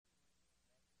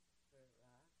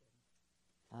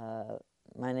Uh,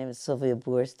 my name is Sylvia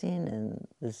Boorstein, and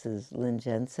this is Lin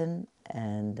Jensen.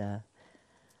 And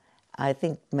I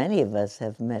think many of us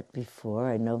have met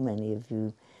before. I know many of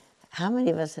you. How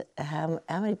many of us? How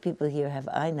many people here have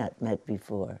I not met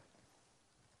before?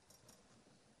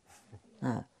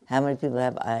 How many people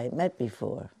have I met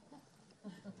before?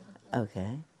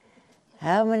 Okay.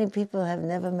 How many people have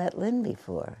never met Lin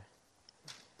before?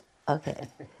 Okay.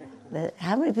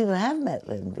 How many people have met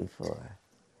Lin before?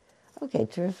 Okay,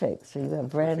 terrific. So you have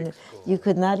brand new. You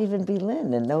could not even be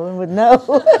Lin, and no one would know.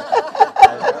 Well,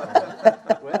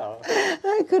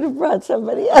 I could have brought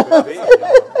somebody else.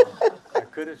 I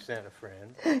could have sent a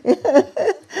friend.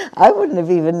 I wouldn't have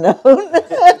even known.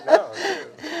 No, true.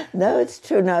 No, it's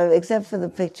true. No, except for the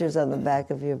pictures on the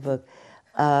back of your book.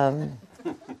 So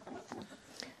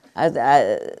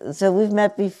we've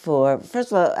met before.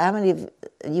 First of all, how many of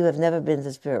you have never been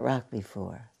to Spirit Rock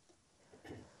before?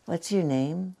 What's your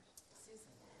name?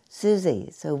 Susie.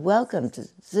 So welcome to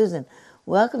Susan.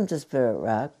 Welcome to Spirit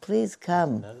Rock. Please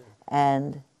come.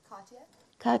 And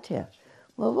Katya.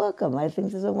 Well, welcome. I think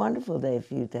this is a wonderful day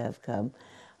for you to have come.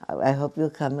 I hope you'll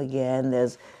come again.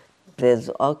 There's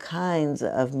all kinds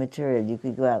of material. You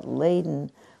could go out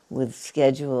laden with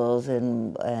schedules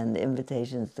and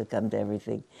invitations to come to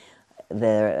everything.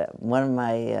 One of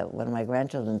my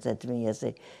grandchildren said to me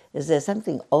yesterday, "Is there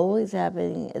something always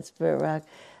happening at Spirit Rock?"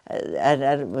 And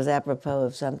it was apropos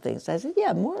of something. So I said,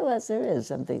 "Yeah, more or less there is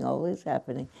something always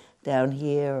happening down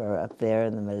here or up there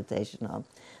in the meditation hall."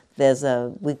 There's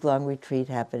a week-long retreat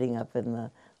happening up in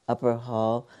the upper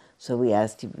hall. So we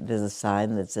asked you. There's a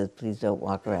sign that says, "Please don't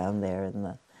walk around there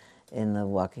in the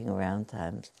walking around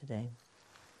times today."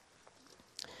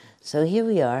 So here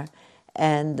we are,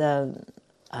 and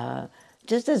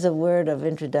just as a word of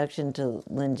introduction to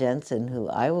Lin Jensen, who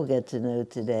I will get to know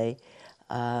today,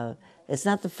 it's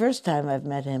not the first time I've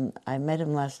met him. I met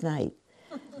him last night,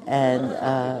 and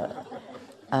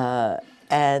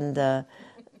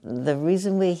the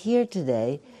reason we're here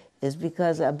today is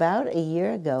because about a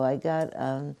year ago I got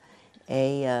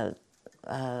a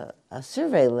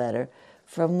survey letter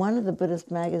from one of the Buddhist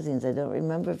magazines. I don't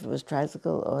remember if it was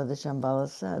Tricycle or the Shambhala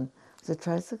Sun. Was it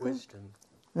Tricycle? Wisdom.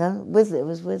 No, Wisdom. It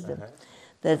was Wisdom.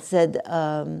 That said,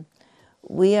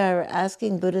 we are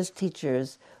asking Buddhist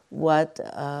teachers what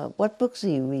books are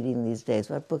you reading these days?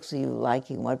 What books are you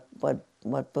liking?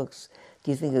 What books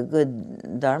do you think are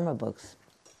good Dharma books?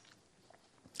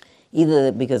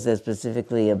 Either because they're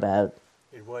specifically about.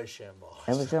 It was Shambhala.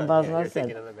 It was Shambhala Sun. You're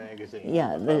thinking of the magazine.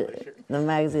 Yeah, the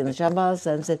magazine, the Shambhala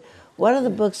Sun said, "What are the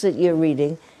books that you're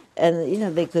reading?" And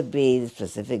they could be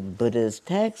specific Buddhist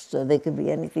texts, or they could be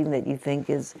anything that you think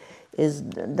is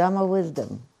Dhamma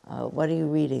wisdom. What are you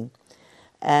reading?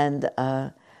 And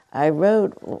I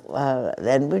wrote,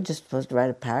 and we're just supposed to write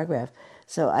a paragraph.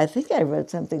 So I think I wrote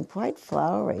something quite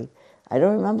flowery. I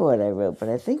don't remember what I wrote, but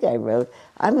I think I wrote,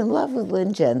 "I'm in love with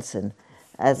Lin Jensen,"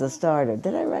 as a starter.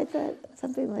 Did I write that?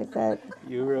 Something like that?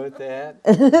 You wrote that?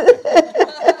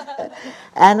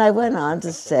 And I went on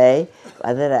to say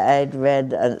that I'd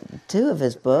read 2 of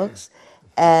his books,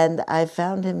 and I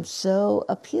found him so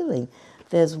appealing.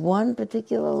 There's one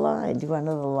particular line. Do you want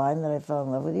to know the line that I fell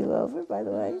in love with you over, by the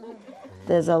way?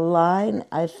 There's a line,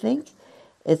 I think,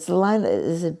 it's the line,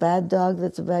 is it Bad Dog,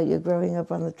 that's about you growing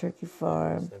up on the turkey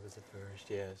farm? Yes, that was the first,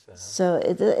 yes. So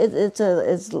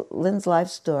it's Lin's life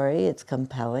story. It's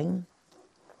compelling.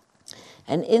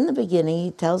 And in the beginning,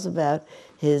 he tells about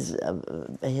his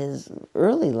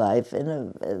early life in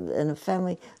a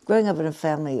family, growing up in a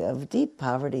family of deep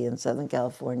poverty in Southern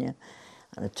California,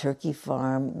 on a turkey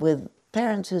farm with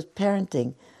parents whose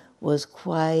parenting was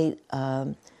quite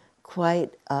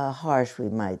harsh, we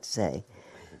might say,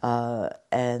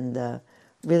 and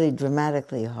really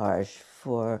dramatically harsh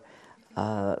for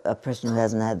a person who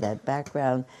hasn't had that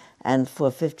background, and for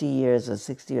 50 years or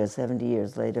 60 or 70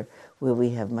 years later, where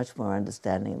we have much more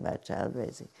understanding about child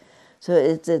raising. So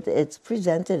it's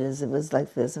presented as it was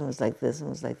like this, and it was like this, and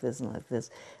it was like this, and like this.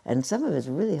 And some of it's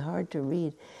really hard to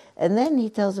read. And then he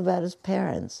tells about his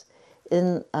parents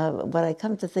in what I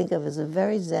come to think of as a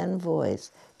very Zen voice.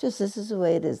 Just, this is the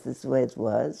way it is, this is the way it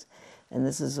was, and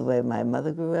this is the way my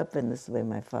mother grew up, and this is the way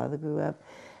my father grew up.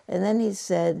 And then he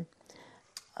said,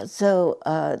 so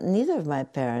neither of my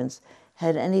parents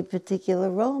had any particular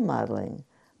role modeling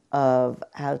of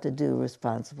how to do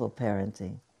responsible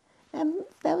parenting. And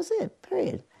that was it,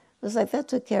 period. It was like that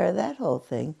took care of that whole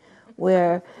thing.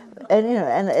 And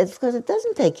it's because it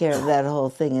doesn't take care of that whole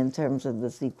thing in terms of the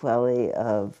sequelae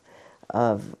of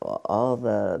all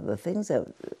the things that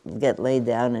get laid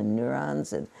down in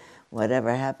neurons and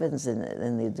whatever happens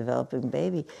in the developing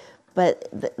baby. But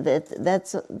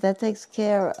that takes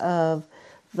care of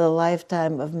the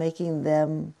lifetime of making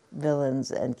them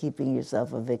villains and keeping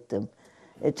yourself a victim.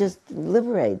 It just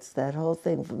liberates that whole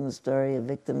thing from the story of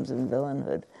victims and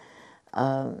villainhood.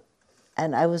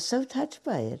 And I was so touched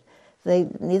by it.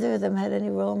 Neither of them had any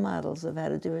role models of how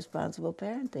to do responsible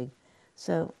parenting.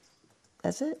 So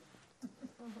that's it.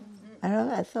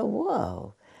 I thought,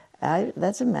 whoa,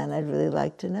 that's a man I'd really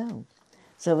like to know.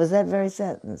 So it was that very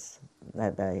sentence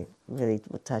that really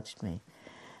touched me.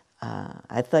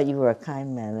 I thought you were a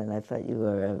kind man, and I thought you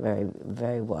were a very,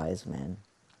 very wise man.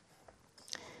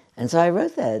 And so I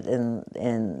wrote that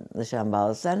in the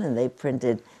Shambhala Sun, and they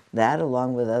printed that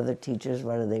along with other teachers,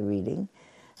 what are they reading?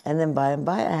 And then by and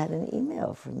by I had an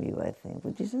email from you, I think.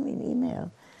 Would you send me an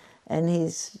email? And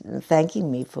he's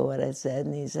thanking me for what I said,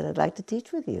 and he said, I'd like to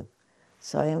teach with you.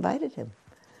 So I invited him.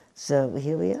 So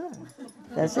here we are.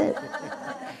 That's it.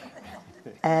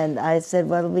 And I said,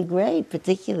 well, it'll be great,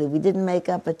 particularly. We didn't make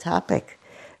up a topic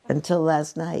until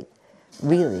last night,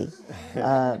 really,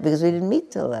 because we didn't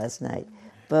meet till last night.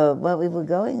 But what we were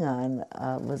going on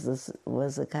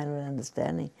was a kind of an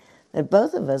understanding that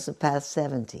both of us are past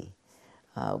 70.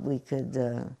 We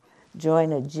could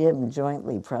join a gym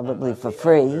jointly, probably for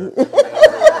free.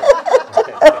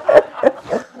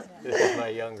 This is my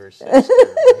younger sister,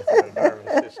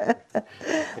 Dharma's sister.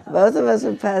 Both of us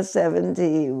are past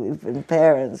 70. We've been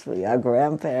parents. We are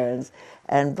grandparents.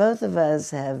 And both of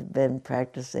us have been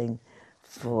practicing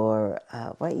for,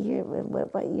 what year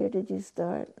did you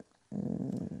start?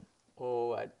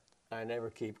 Oh, I never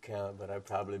keep count, but I've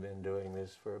probably been doing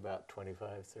this for about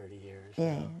 25, 30 years.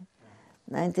 Yeah.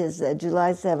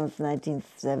 July 7th,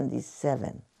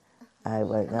 1977. I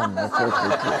was on my first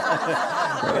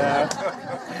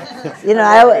You know,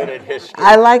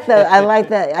 I like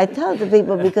that. I tell it to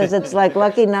people because it's like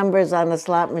lucky numbers on a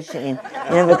slot machine.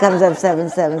 And if it comes up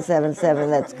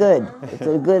 7777, that's good. It's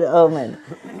a good omen.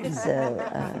 So.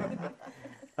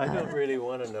 I don't really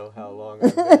want to know how long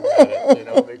I've been at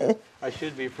it, because I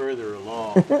should be further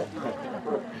along.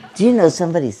 Do you know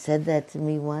somebody said that to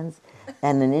me once?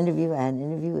 And I had an interview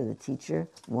with a teacher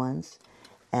once,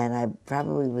 and I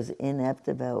probably was inept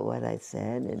about what I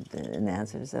said in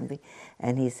answer to something.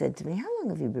 And he said to me, how long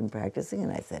have you been practicing?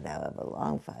 And I said, however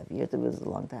long, 5 years. It was a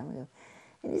long time ago.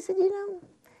 And he said,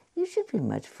 you should be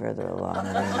much further along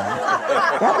than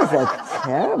that. That was a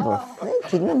terrible thing.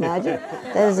 Can you imagine?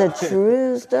 That is a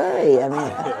true story. I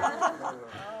mean,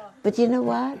 but you know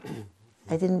what?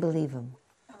 I didn't believe him.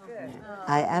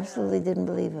 I absolutely didn't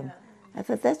believe him. I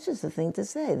thought that's just a thing to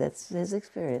say. That's his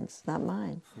experience, not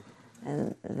mine.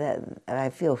 And that I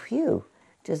feel, phew,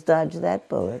 just dodged that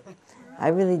bullet. I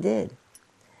really did.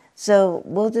 So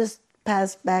we'll just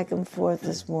pass back and forth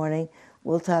this morning.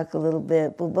 We'll talk a little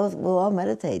bit. We'll all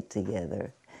meditate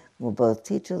together. We'll both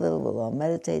teach a little. We'll all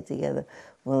meditate together.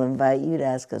 We'll invite you to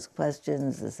ask us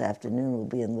questions. This afternoon we'll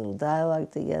be in a little dialogue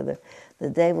together. The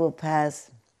day will pass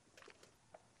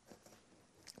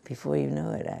before you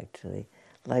know it, actually,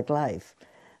 like life.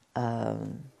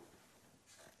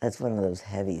 That's one of those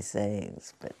heavy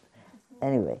sayings. But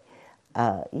anyway,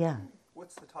 yeah.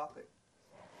 What's the topic?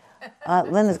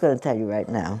 Leonard's going to tell you right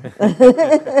now.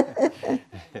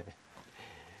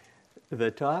 The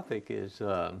topic is,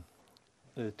 the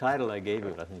title I gave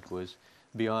it, I think, was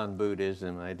Beyond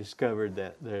Buddhism. I discovered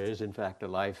that there is, in fact, a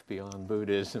life beyond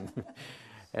Buddhism.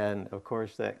 And, of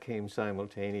course, that came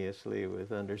simultaneously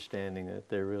with understanding that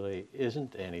there really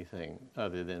isn't anything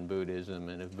other than Buddhism.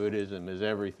 And if Buddhism is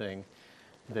everything,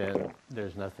 then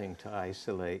there's nothing to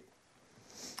isolate.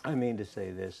 I mean to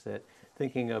say this, that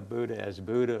thinking of Buddha as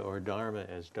Buddha or Dharma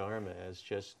as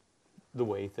just the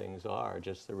way things are,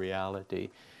 just the reality,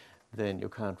 then you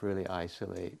can't really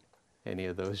isolate any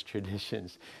of those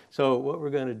traditions. So what we're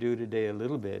going to do today a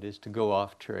little bit is to go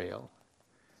off trail.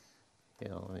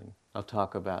 And I'll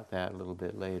talk about that a little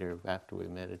bit later after we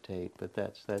meditate, but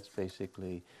that's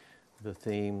basically the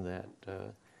theme that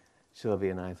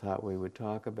Sylvia and I thought we would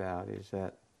talk about, is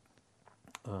that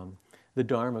the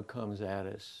Dharma comes at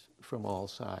us from all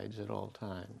sides at all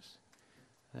times.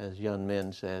 As Yun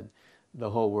Min said, the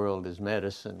whole world is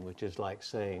medicine, which is like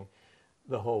saying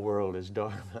the whole world is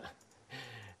Dharma.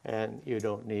 And you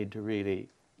don't need to really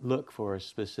look for a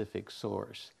specific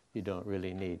source. You don't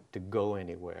really need to go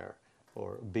anywhere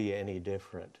or be any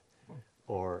different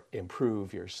or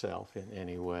improve yourself in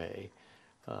any way.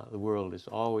 The world is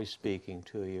always speaking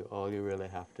to you. All you really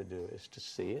have to do is to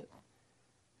see it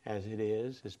as it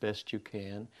is, as best you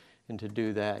can. And to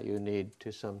do that, you need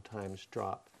to sometimes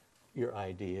drop your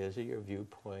ideas or your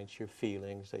viewpoints, your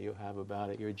feelings that you have about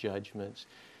it, your judgments,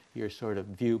 your sort of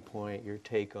viewpoint, your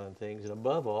take on things. And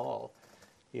above all,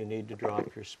 You need to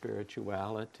drop your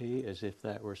spirituality as if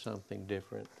that were something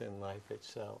different than life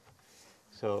itself.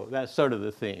 So that's sort of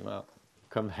the theme. I'll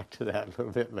come back to that a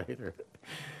little bit later.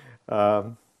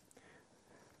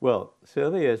 Well,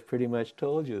 Sylvia has pretty much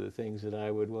told you the things that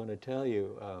I would want to tell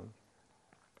you.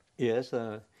 Yes,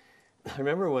 I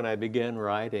remember when I began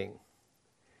writing,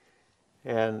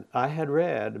 and I had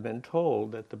been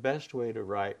told that the best way to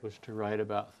write was to write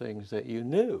about things that you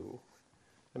knew.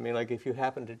 I mean, like if you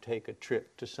happen to take a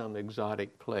trip to some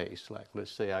exotic place, like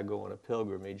let's say I go on a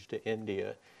pilgrimage to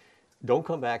India, don't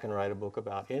come back and write a book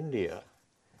about India.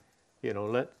 You know,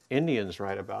 let Indians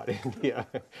write about India,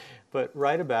 but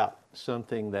write about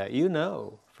something that you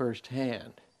know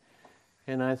firsthand.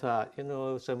 And I thought, you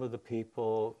know, some of the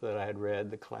people that I had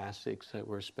read, the classics that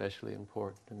were especially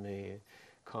important to me,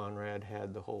 Conrad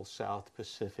had the whole South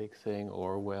Pacific thing.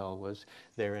 Orwell was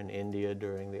there in India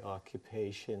during the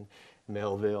occupation.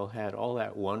 Melville had all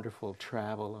that wonderful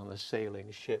travel on the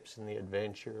sailing ships and the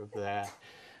adventure of that.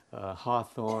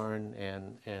 Hawthorne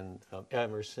and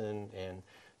Emerson and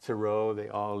Thoreau, they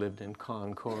all lived in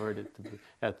Concord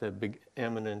at the big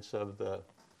eminence of the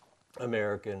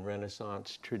American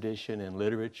Renaissance tradition and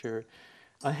literature.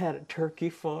 I had a turkey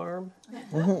farm.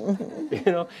 You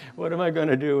know, what am I going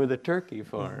to do with a turkey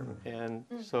farm? And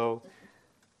so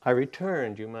I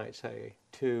returned, you might say,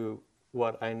 to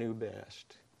what I knew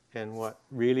best and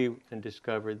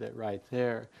discovered that right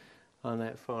there on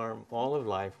that farm, all of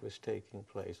life was taking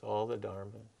place. All the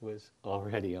Dharma was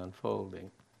already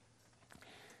unfolding.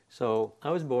 So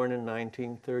I was born in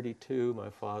 1932. My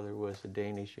father was a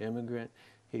Danish immigrant.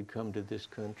 He'd come to this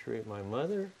country. My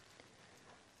mother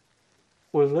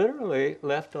was literally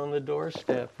left on the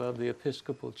doorstep of the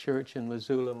Episcopal Church in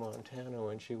Missoula, Montana,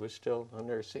 when she was still a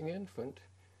nursing infant.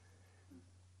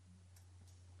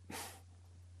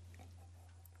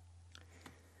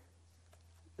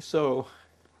 So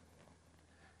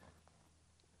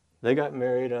they got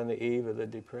married on the eve of the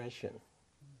Depression.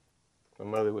 My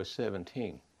mother was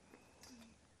 17.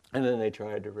 And then they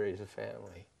tried to raise a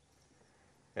family.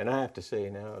 And I have to say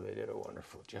now they did a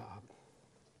wonderful job.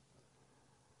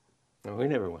 And we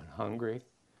never went hungry.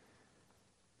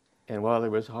 And while there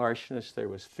was harshness, there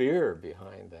was fear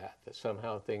behind that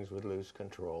somehow things would lose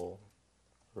control,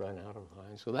 run out of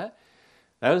line. So that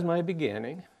was my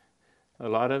beginning. A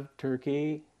lot of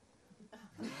turkey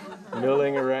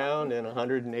milling around in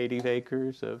 180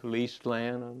 acres of leased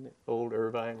land on the old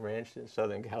Irvine Ranch in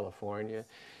Southern California.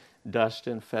 Dust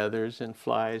and feathers and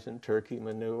flies and turkey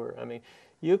manure. I mean,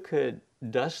 you could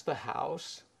dust the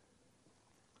house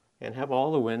and have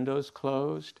all the windows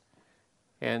closed,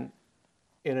 and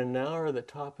in an hour the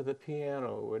top of the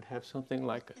piano would have something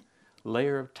like a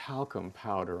layer of talcum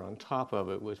powder on top of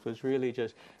it, which was really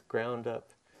just ground up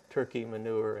turkey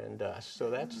manure and dust. So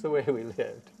that's the way we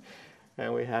lived.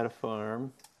 And we had a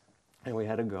farm, and we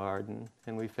had a garden,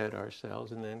 and we fed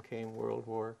ourselves, and then came World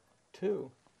War II.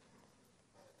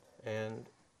 And,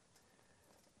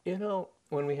 you know,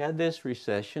 when we had this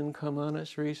recession come on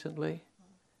us recently,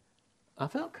 I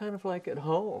felt kind of like at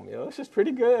home, you know, this is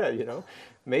pretty good, you know.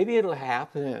 Maybe it'll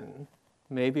happen.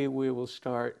 Maybe we will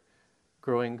start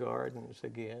growing gardens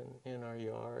again in our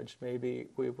yards. Maybe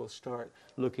we will start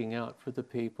looking out for the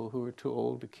people who are too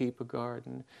old to keep a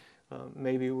garden.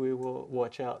 Maybe we will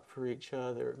watch out for each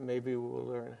other. Maybe we will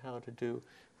learn how to do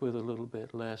with a little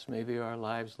bit less. Maybe our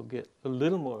lives will get a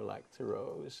little more like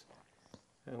Thoreau's,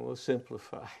 and we'll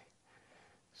simplify,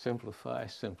 simplify,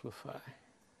 simplify.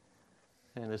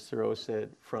 And as Thoreau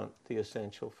said, front the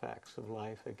essential facts of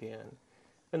life again.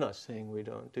 I'm not saying we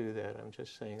don't do that. I'm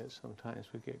just saying that sometimes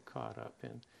we get caught up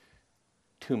in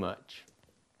too much.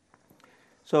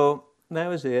 So that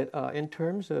was it. In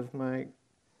terms of my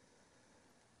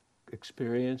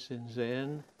experience in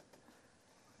Zen,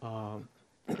 I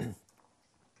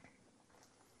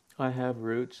have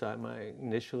roots. I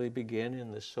initially began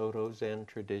in the Soto Zen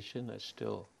tradition. That's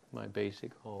still my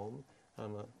basic home.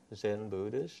 I'm a Zen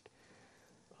Buddhist.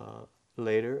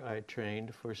 Later, I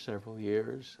trained for several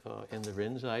years in the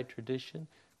Rinzai tradition.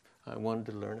 I wanted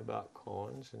to learn about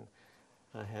koans, and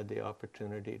I had the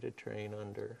opportunity to train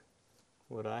under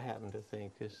what I happen to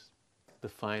think is the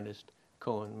finest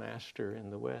koan master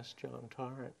in the West, John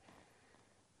Torrent,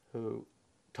 who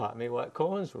taught me what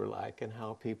koans were like and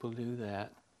how people do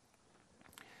that.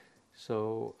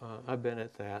 So I've been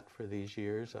at that for these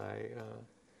years. I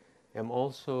am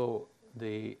also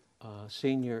the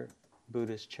Senior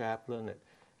Buddhist Chaplain at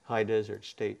High Desert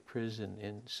State Prison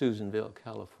in Susanville,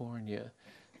 California.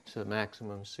 It's a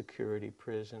maximum security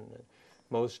prison.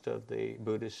 Most of the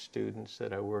Buddhist students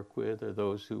that I work with, or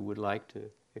those who would like to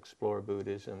explore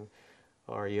Buddhism,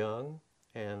 are young,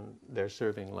 and they're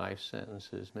serving life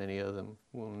sentences. Many of them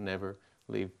will never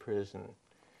leave prison.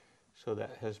 So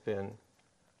that has been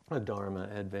a Dharma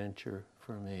adventure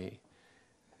for me.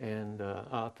 And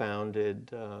I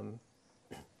founded,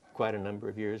 quite a number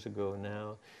of years ago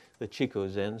now, the Chico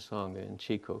Zen Sangha in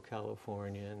Chico,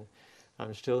 California. And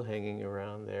I'm still hanging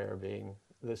around there, being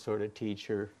the sort of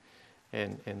teacher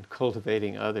and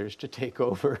cultivating others to take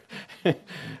over,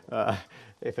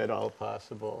 if at all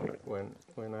possible,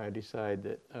 when I decide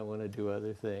that I want to do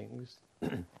other things.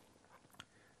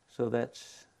 So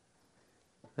that's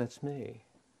me,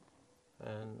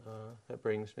 and that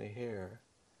brings me here.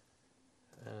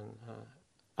 And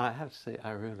I have to say,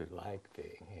 I really like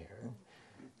being here.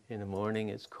 In the morning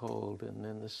it's cold, and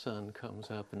then the sun comes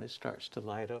up and it starts to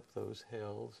light up those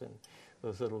hills and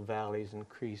those little valleys and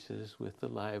creases with the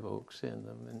live oaks in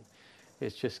them, and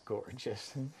it's just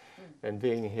gorgeous. And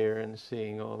being here and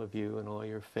seeing all of you and all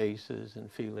your faces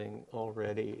and feeling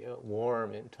already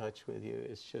warm in touch with you,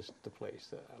 it's just the place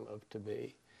that I love to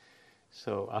be.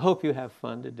 So I hope you have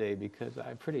fun today, because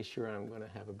I'm pretty sure I'm going to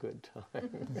have a good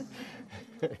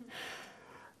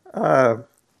time.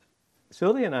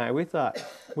 Sylvia and I, we thought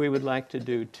we would like to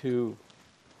do 2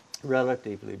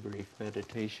 relatively brief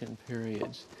meditation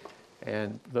periods.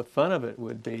 And the fun of it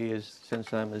would be is,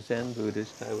 since I'm a Zen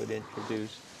Buddhist, I would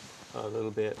introduce a little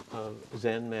bit of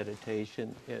Zen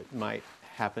meditation. It might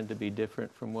happen to be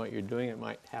different from what you're doing. It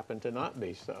might happen to not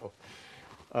be so.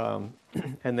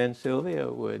 And then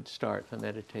Sylvia would start the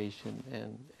meditation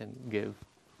and give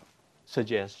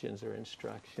suggestions or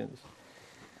instructions.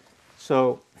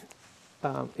 So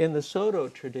in the Soto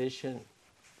tradition,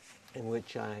 in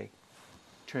which I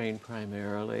train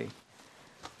primarily,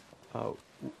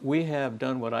 we have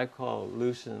done what I call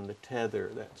loosen the tether.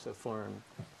 That's a foreign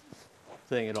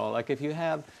thing at all. Like if you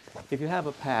have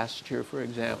a pasture, for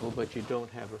example, but you don't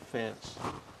have a fence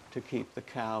to keep the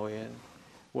cow in,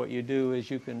 what you do is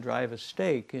you can drive a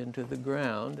stake into the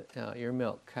ground, your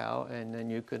milk cow, and then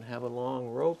you can have a long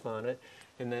rope on it,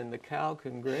 and then the cow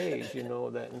can graze,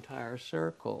 that entire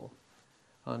circle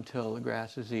until the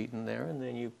grass is eaten there, and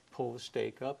then you pull the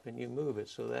stake up and you move it.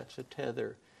 So that's a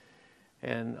tether.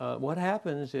 And what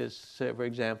happens is, say, for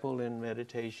example, in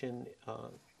meditation,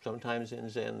 sometimes in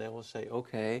Zen, they will say,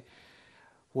 okay,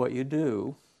 what you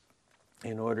do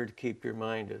in order to keep your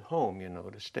mind at home,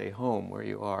 to stay home where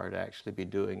you are, to actually be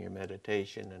doing your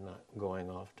meditation and not going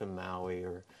off to Maui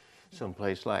or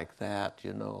someplace like that,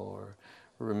 or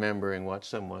remembering what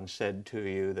someone said to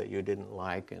you that you didn't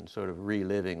like and sort of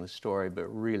reliving the story, but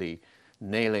really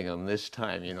nailing them this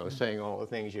time, saying all the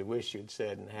things you wish you'd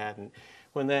said and hadn't.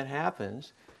 When that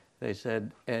happens, they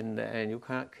said, and you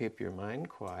can't keep your mind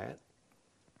quiet,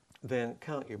 then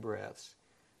count your breaths.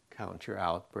 Count your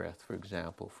out breath, for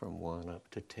example, from 1 up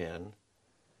to 10.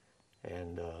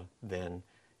 And then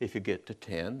if you get to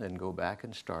 10, then go back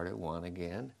and start at 1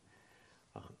 again.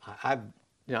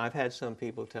 I've had some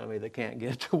people tell me they can't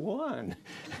get to 1.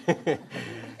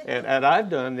 and I've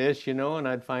done this, and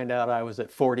I'd find out I was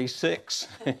at 46.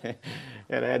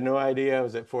 And I had no idea I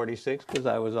was at 46 because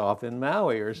I was off in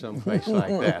Maui or someplace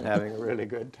like that, having a really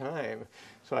good time.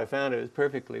 So I found it was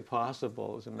perfectly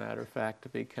possible, as a matter of fact, to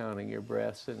be counting your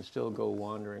breaths and still go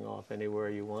wandering off anywhere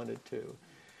you wanted to.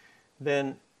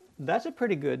 Then that's a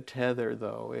pretty good tether,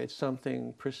 though. It's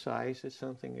something precise, it's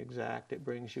something exact. It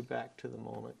brings you back to the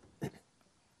moment.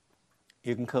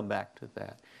 You can come back to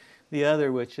that. The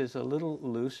other, which is a little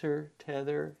looser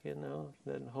tether,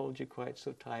 doesn't hold you quite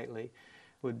so tightly,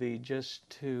 would be just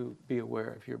to be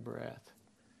aware of your breath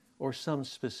or some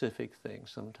specific thing.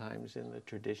 Sometimes in the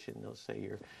tradition they'll say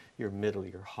your middle,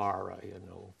 your hara,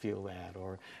 feel that.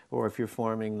 Or if you're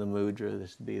forming the mudra,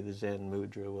 this would be the Zen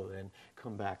mudra, well then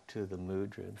come back to the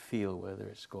mudra and feel whether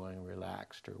it's going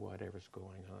relaxed or whatever's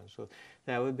going on. So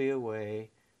that would be a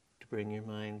way to bring your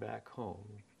mind back home,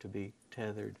 to be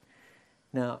tethered.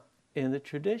 Now, in the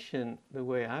tradition, the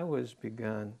way I was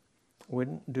begun,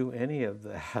 wouldn't do any of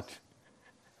that.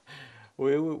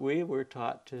 We were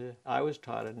taught I was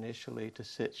taught initially to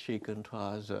sit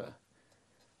shikantaza.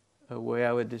 A way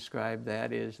I would describe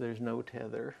that is there's no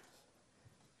tether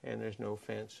and there's no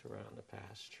fence around the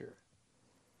pasture.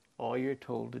 All you're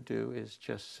told to do is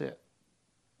just sit.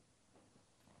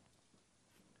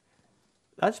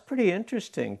 That's pretty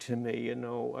interesting to me,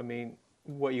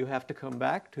 what you have to come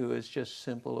back to is just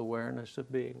simple awareness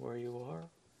of being where you are.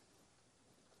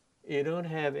 You don't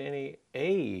have any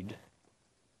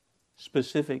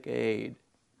specific aid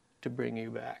to bring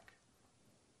you back.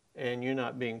 And you're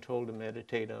not being told to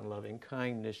meditate on loving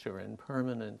kindness or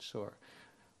impermanence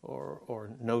or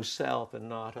no self and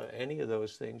nata, any of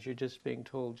those things. You're just being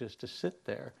told just to sit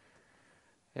there.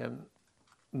 And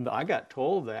I got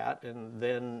told that, and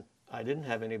then I didn't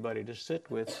have anybody to sit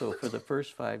with, so for the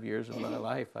first 5 years of my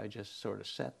life, I just sort of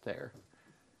sat there.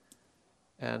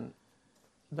 And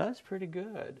that's pretty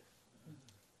good,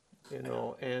 you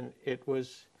know, and it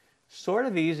was sort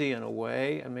of easy in a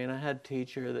way. I mean, I had a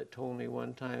teacher that told me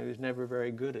one time he was never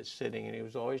very good at sitting, and he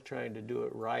was always trying to do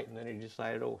it right, and then he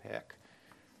decided, oh, heck,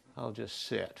 I'll just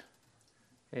sit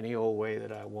any old way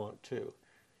that I want to.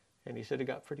 And he said it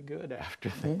got pretty good after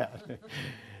that.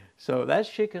 So that's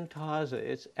Shikantaza.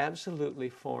 It's absolutely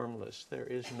formless. There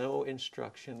is no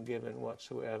instruction given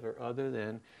whatsoever other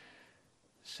than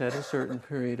set a certain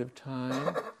period of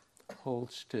time,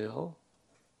 hold still.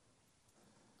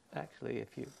 Actually,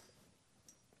 if you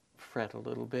fret a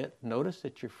little bit, notice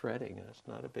that you're fretting, and it's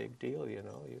not a big deal, you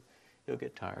know. You'll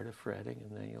get tired of fretting,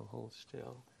 and then you'll hold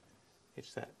still.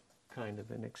 It's that kind of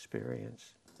an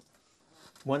experience.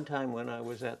 One time when I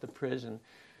was at the prison,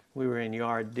 we were in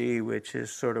Yard D, which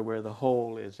is sort of where the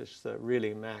hole is. It's the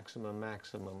really maximum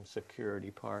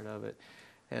security part of it.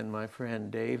 And my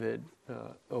friend David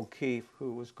O'Keefe,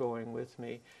 who was going with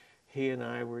me, he and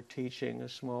I were teaching a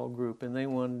small group, and they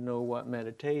wanted to know what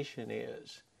meditation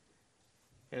is.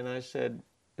 And I said,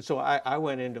 so I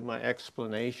went into my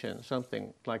explanation,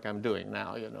 something like I'm doing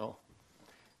now, you know.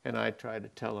 And I tried to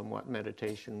tell them what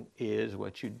meditation is,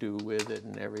 what you do with it,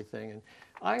 and everything. And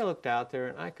I looked out there,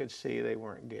 and I could see they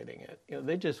weren't getting it. You know,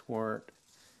 they just weren't.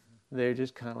 They're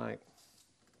just kind of like,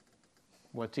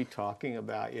 what's he talking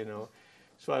about, you know?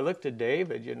 So I looked at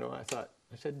David, you know, I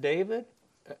said, David,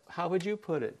 how would you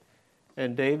put it?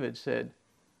 And David said,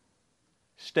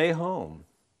 stay home.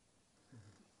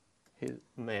 He's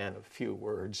a man of few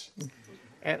words.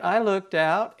 And I looked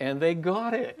out, and they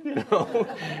got it, you know.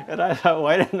 And I thought,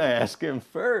 why didn't I ask him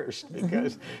first?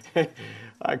 Because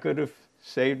I could have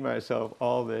saved myself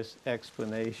all this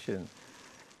explanation.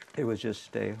 It was just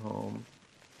stay home.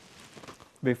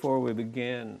 Before we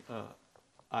began,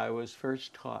 I was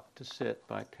first taught to sit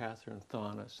by Catherine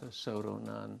Thonis, a Soto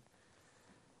nun.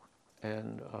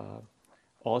 And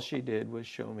all she did was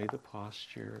show me the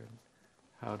posture and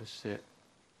how to sit.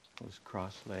 It was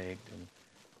cross-legged,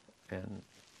 and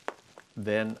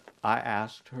then I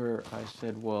asked her, I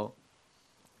said, well,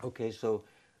 okay, so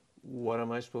what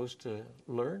am I supposed to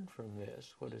learn from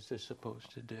this? What is this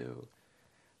supposed to do?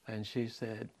 And she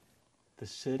said, the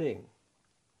sitting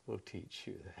will teach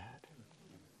you that.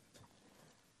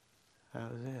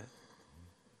 How's it?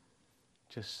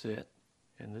 Just sit,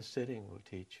 and the sitting will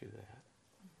teach you that.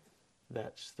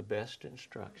 That's the best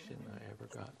instruction I ever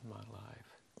got in my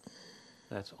life.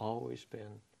 That's always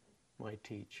been my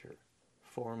teacher,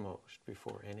 foremost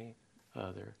before any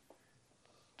other.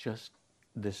 Just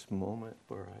this moment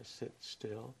where I sit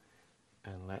still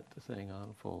and let the thing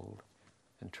unfold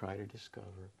and try to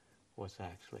discover what's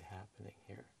actually happening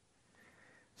here.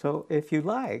 So if you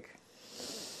like,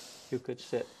 you could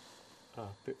sit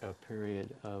a period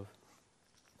of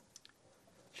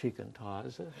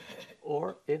Shikantaza,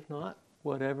 or if not,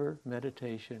 whatever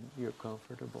meditation you're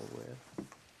comfortable with.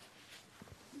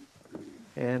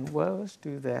 And well, let's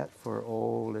do that for,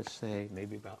 let's say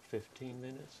maybe about 15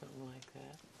 minutes, something like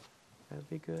that. That'd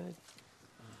be good.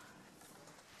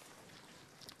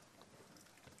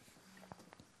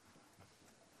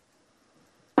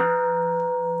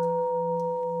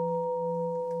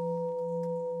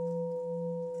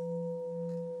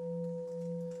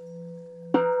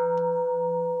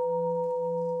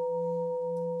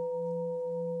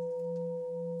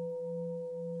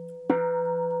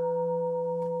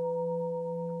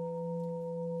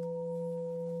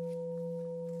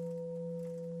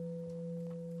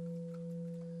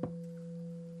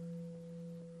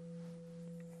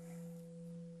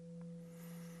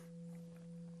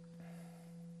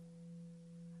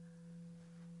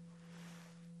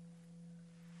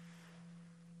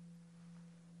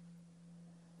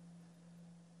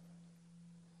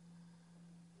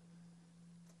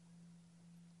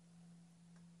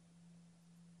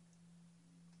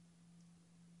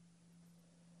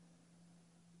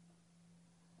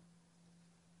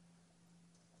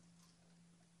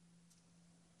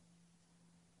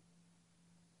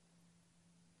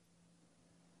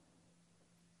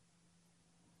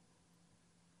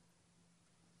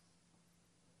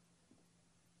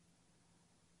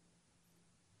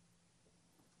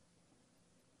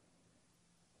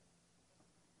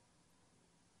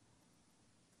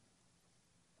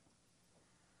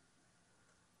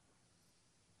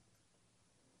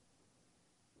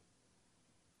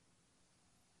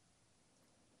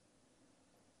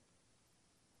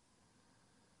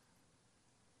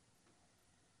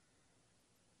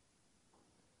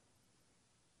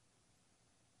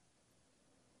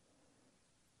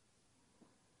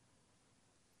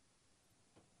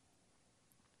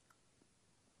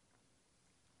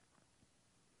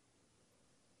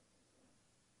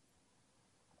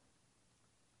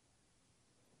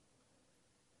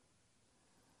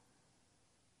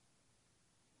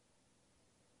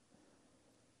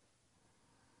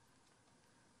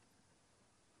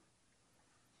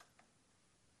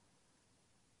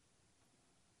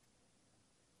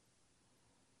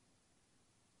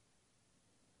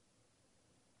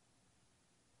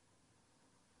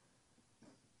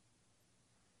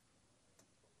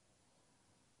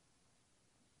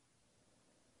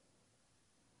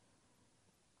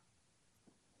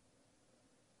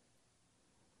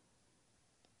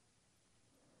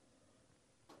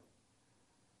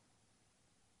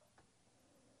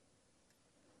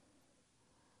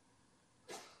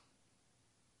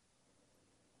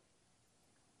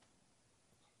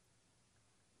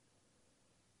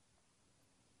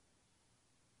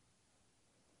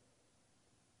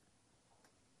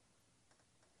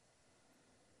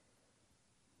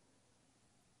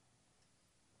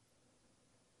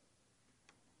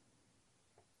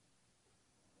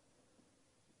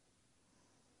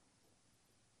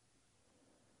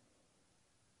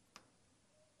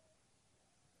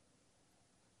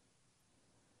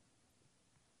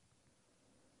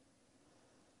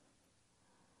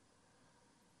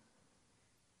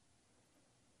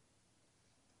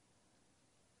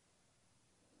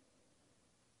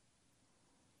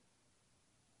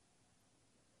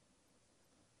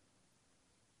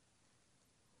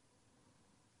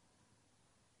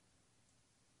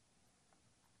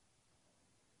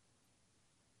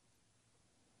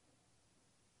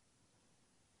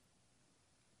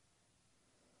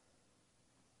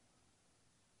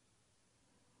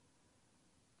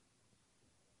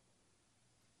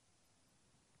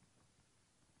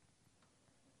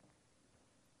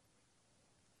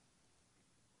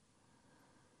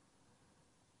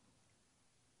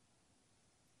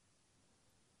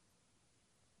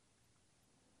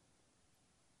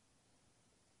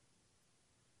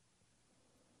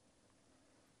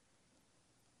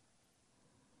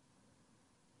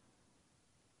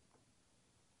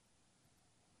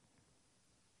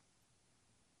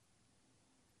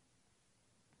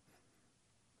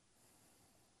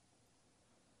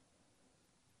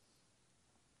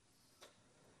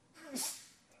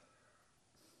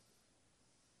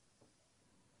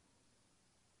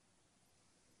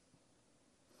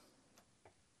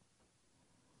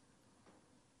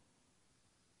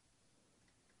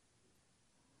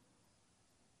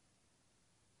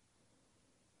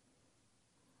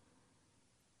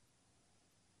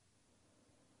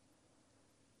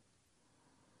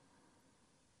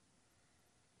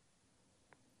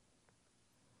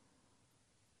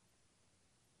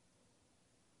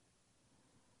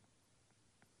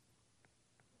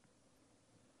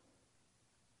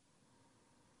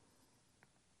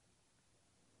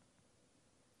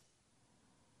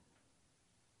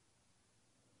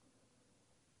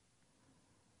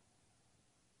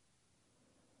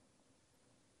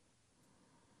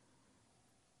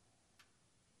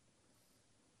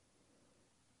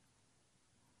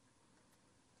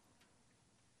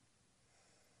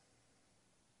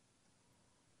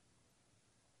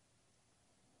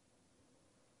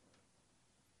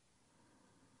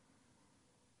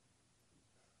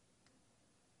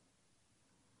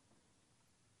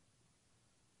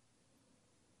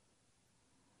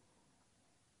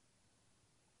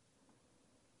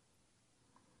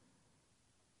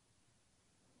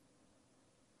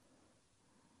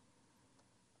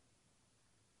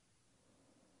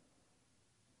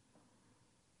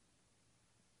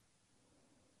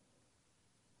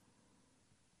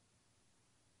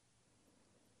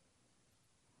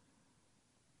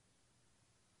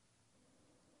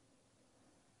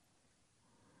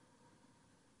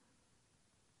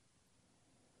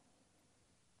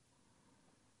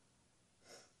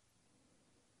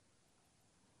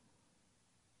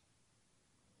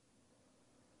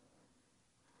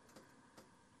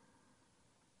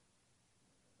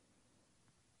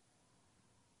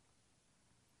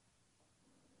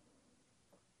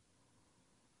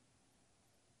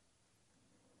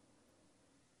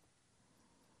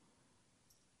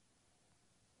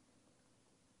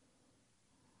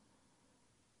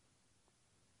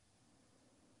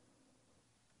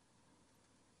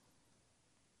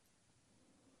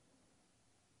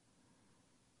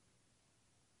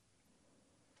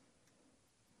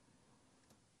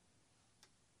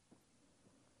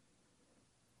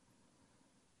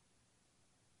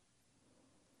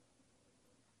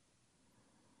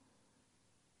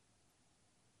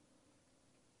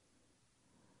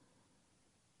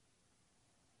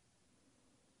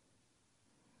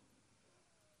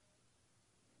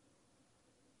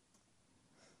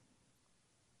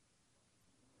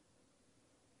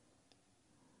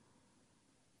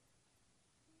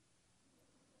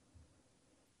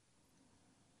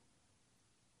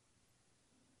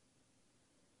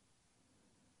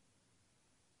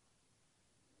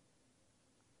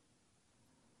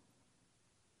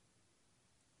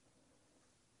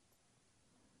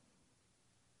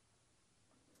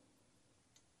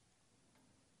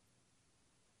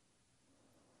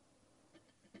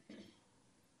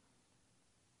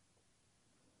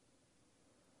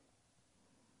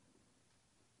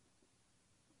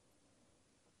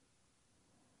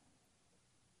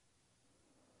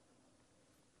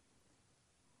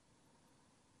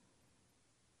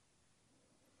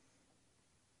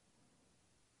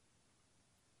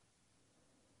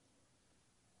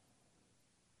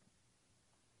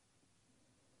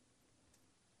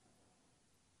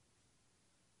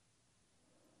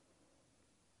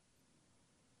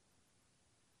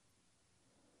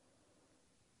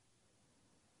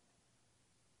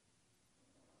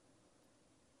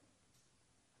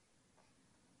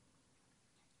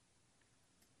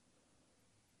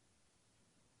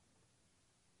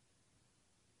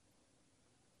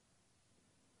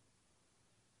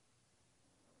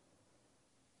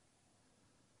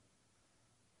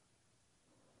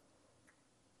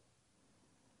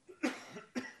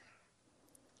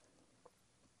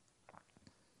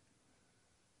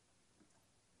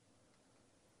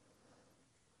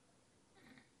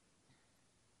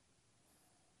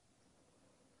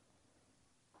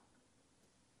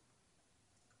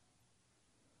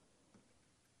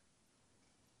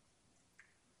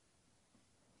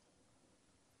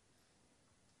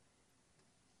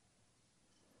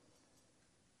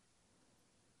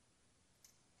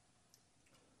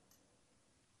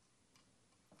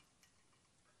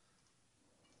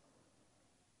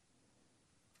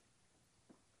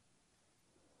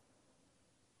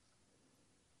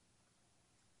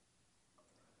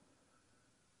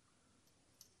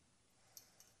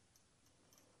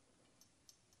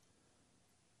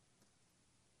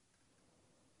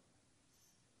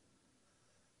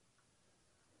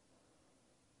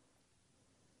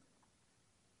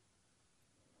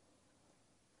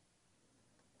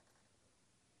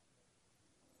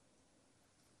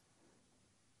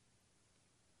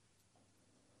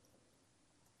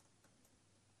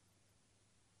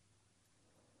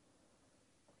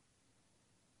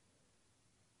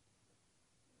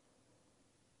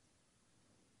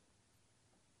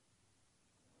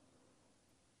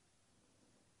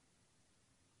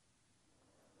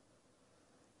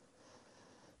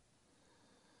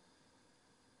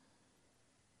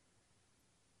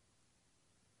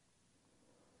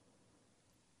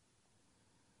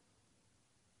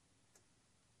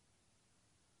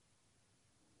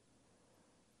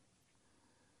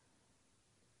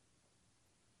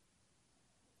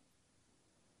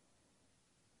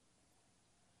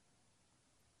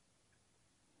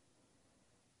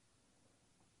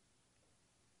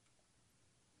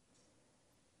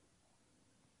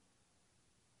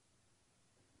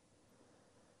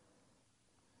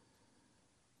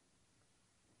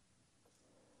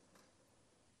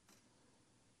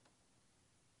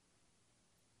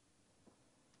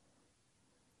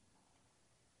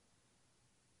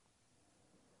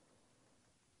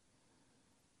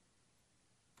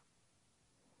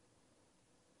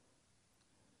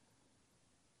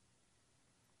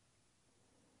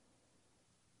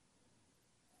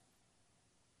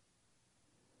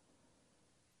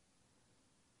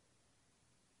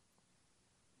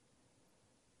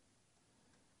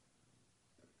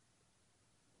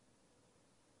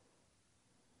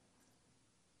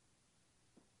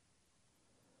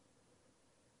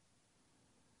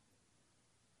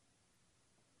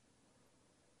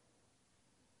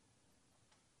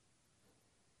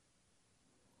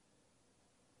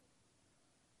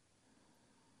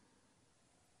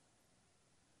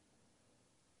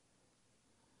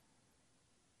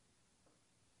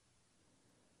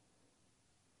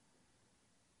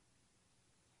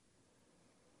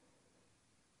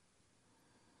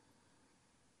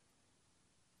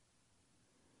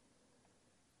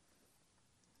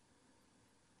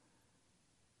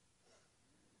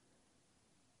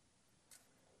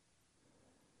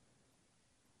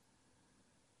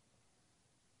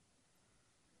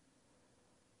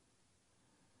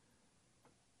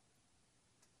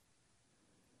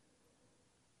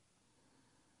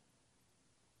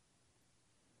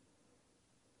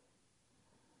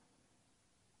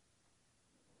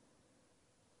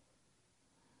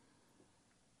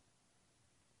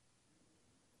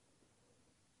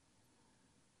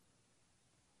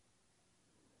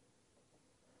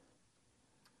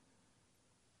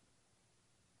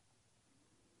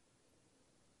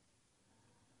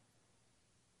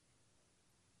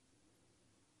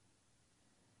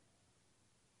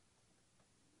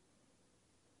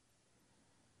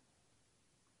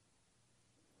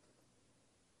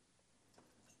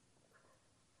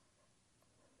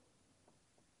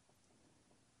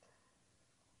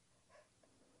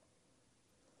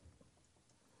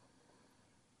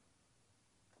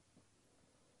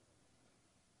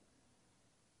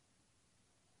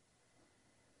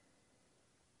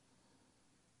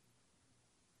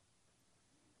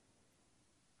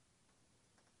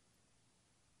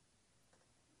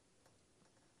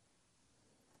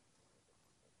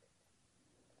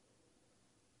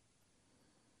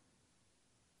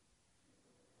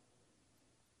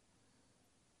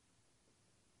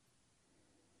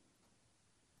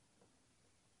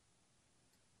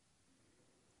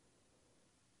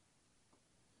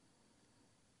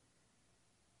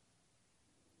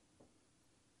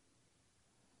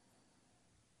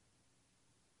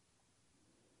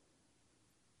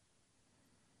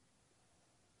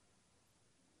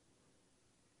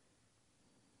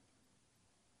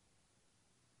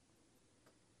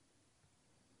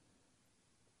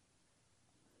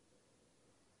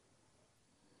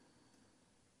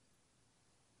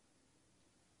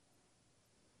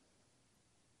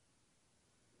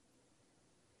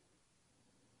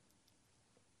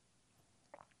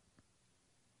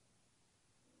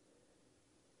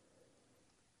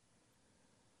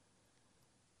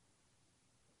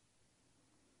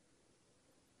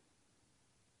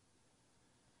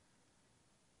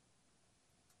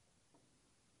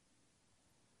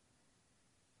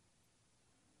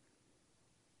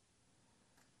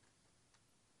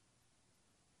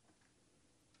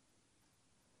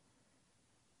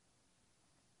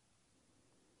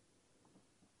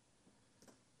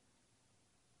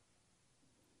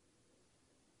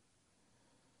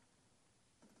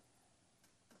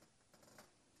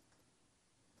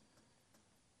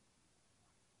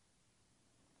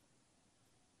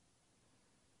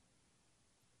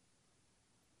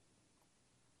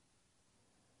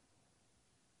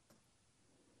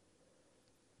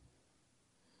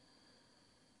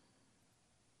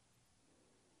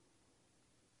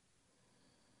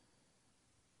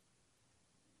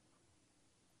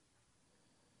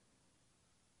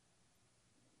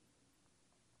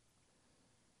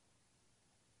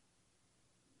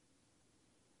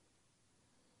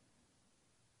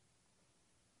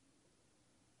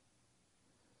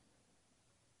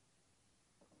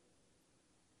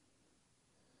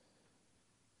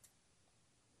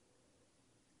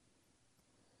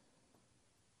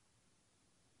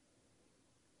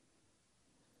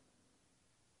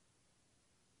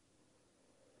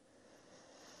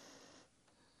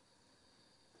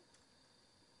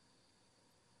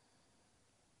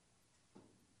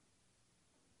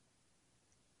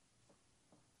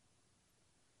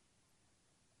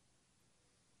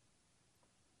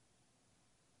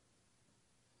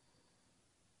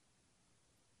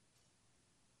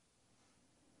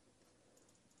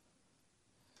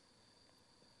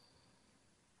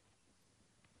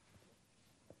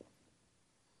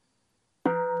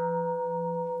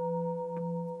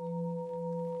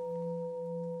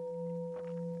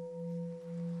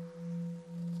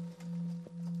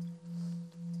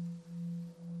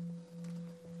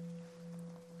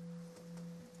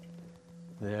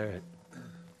 There, it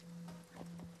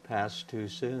passed too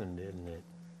soon, didn't it?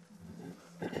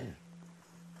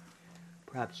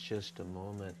 Perhaps just a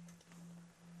moment.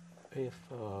 If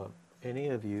any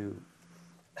of you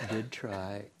did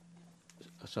try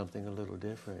something a little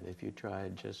different, if you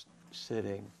tried just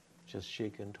sitting, just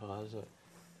shikantaza,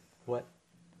 what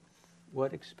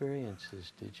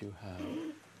experiences did you have?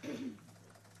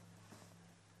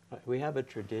 We have a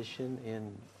tradition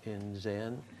in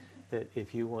Zen that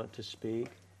if you want to speak,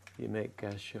 you make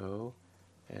gasho,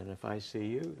 and if I see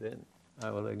you, then I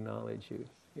will acknowledge you.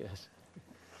 Yes.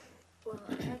 Well,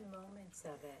 I had moments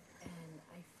of it, and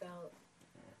I felt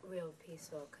real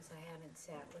peaceful because I haven't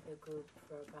sat with a group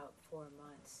for about 4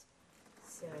 months.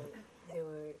 So there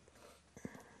was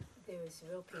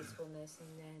real peacefulness,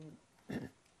 and then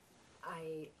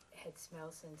I had smell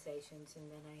sensations,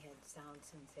 and then I had sound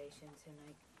sensations, and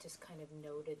I just kind of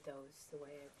noted those the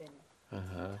way I've been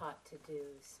taught to do,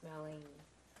 smelling,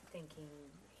 thinking,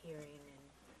 hearing,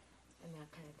 and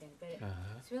that kind of thing. But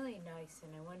it's really nice,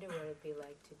 and I wonder what it'd be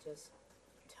like to just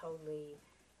totally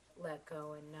let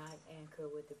go and not anchor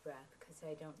with the breath, because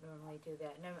I don't normally do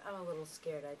that. And I'm a little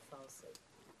scared I'd fall asleep.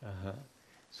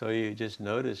 So you just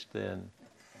noticed then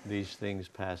these things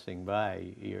passing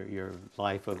by, your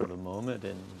life of the moment,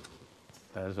 and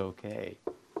that was okay.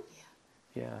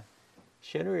 Yeah.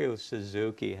 Shinryu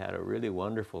Suzuki had a really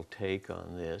wonderful take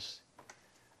on this.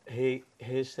 He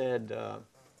said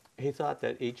he thought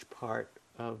that each part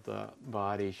of the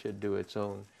body should do its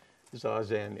own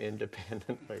zazen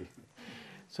independently.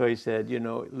 So he said,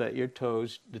 let your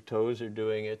toes, the toes are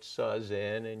doing its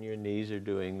zazen, and your knees are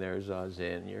doing their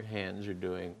zazen, your hands are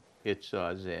doing its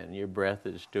zazen, your breath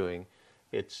is doing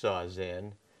its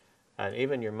zazen, and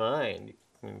even your mind,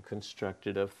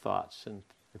 constructed of thoughts and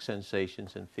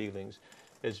sensations and feelings,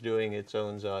 is doing its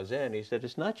own zazen. He said,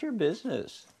 it's not your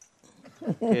business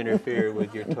to interfere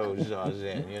with your toes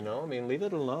zazen, leave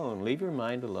it alone. Leave your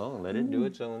mind alone. Let it do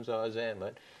its own zazen.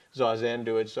 Let zazen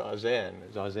do its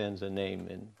zazen. Zazen's a name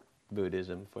in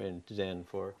Buddhism, in Zen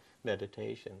for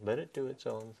meditation. Let it do its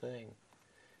own thing.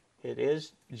 It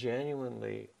is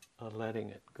genuinely a letting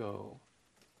it go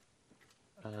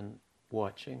and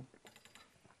watching.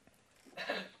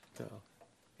 So,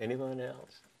 anyone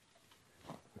else?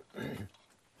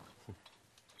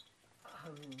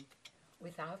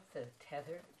 Without the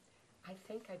tether, I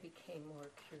think I became more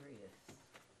curious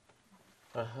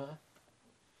about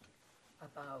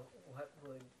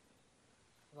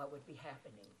what would be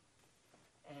happening,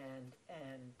 and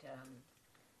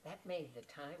that made the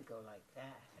time go like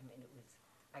that. I mean,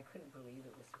 I couldn't believe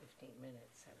it was 15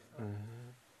 minutes. I thought,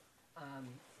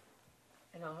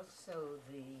 and also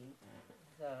the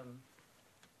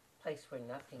place where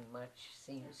nothing much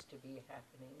seems to be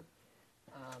happening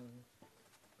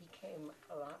became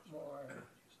a lot more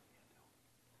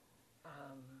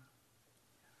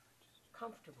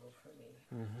comfortable for me.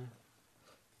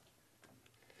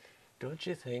 Don't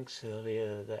you think,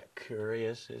 Sylvia, that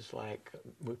curious is like,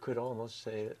 we could almost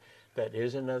say that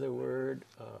is another word,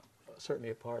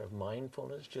 certainly a part of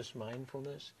mindfulness, just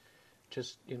mindfulness,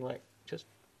 just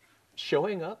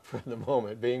showing up for the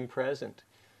moment, being present,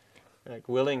 like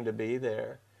willing to be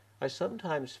there. I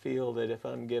sometimes feel that if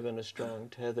I'm given a strong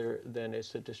tether, then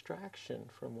it's a distraction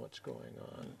from what's going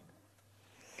on.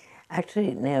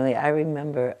 Actually, Naomi, I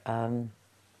remember on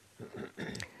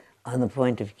the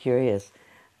point of curious,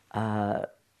 one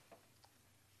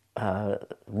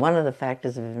of the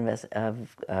factors of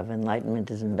enlightenment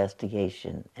is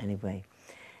investigation, anyway.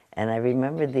 And I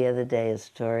remembered the other day a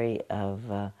story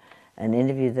of an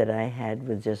interview that I had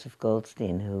with Joseph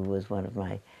Goldstein, who was one of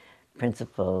my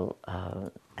principal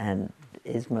and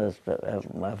is most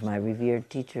of my revered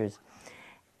teachers.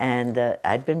 And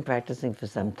I'd been practicing for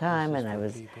some time, and I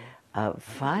was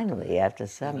finally, after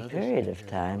some period of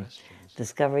time,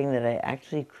 discovering that I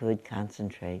actually could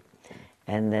concentrate,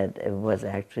 and that it was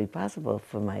actually possible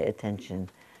for my attention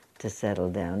to settle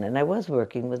down. And I was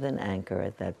working with an anchor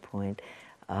at that point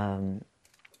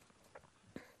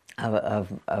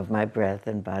of my breath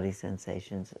and body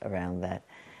sensations around that.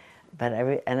 But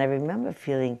I remember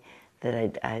feeling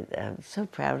that I'm so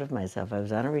proud of myself. I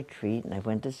was on a retreat, and I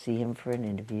went to see him for an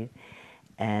interview,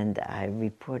 and I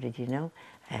reported,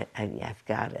 I've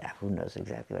got it. Who knows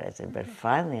exactly what I said, but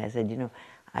finally I said,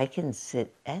 I can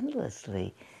sit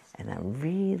endlessly, and I'm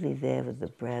really there with the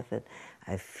breath, and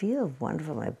I feel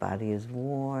wonderful. My body is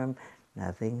warm,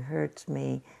 nothing hurts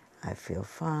me, I feel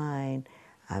fine,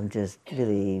 I'm just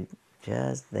really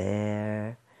just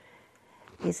there.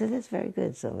 He said, that's very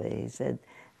good, Sylvia. He said,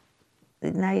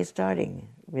 now you're starting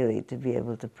really to be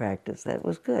able to practice. That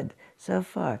was good so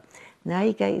far. Now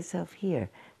you got yourself here.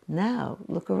 Now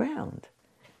look around.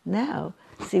 Now,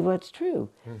 see what's true.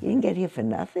 You didn't get here for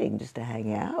nothing, just to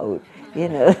hang out, you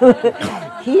know.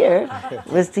 Here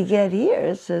was to get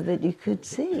here so that you could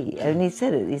see. And he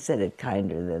said it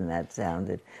kinder than that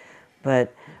sounded.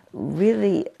 But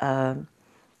really, I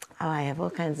have all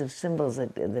kinds of symbols,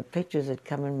 the pictures that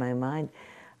come in my mind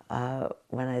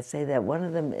when I say that. One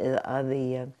of them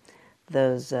are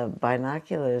those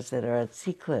binoculars that are at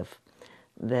Seacliff,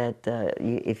 that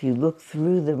if you look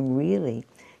through them really,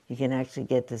 you can actually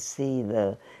get to see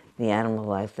the animal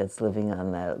life that's living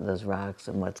on those rocks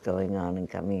and what's going on and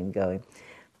coming and going.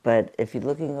 But if you're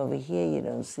looking over here, you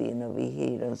don't see, and over here,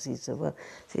 you don't see so well.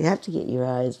 So you have to get your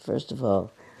eyes, first of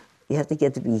all, you have to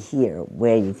get to be here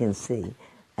where you can see.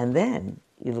 And then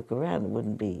you look around. It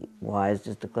wouldn't be wise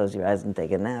just to close your eyes and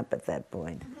take a nap at that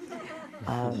point.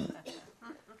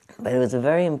 But it was a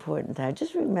very important time. I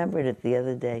just remembered it the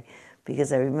other day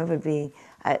because I remembered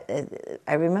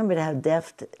I remembered how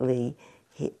deftly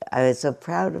I was so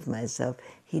proud of myself.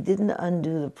 He didn't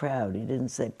undo the proud. He didn't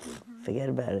say, forget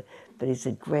about it. But he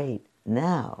said, great,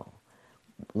 now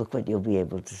look what you'll be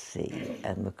able to see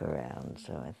and look around.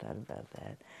 So I thought about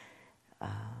that.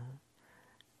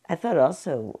 I thought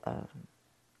also,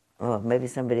 maybe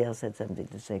somebody else had something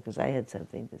to say, because I had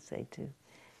something to say too.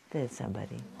 There's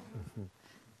somebody.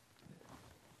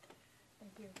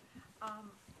 Thank you.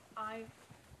 I'm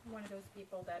one of those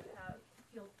people that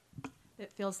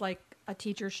it feels like a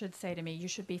teacher should say to me, you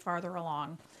should be farther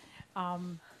along.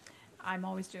 I'm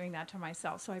always doing that to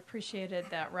myself, so I appreciated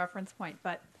that reference point.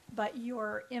 But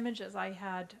your images I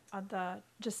had on the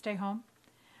just stay home,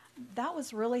 that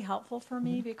was really helpful for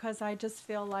me because I just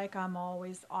feel like I'm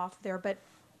always off there, but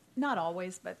not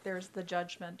always, but there's the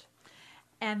judgment.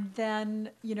 And then,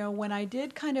 when I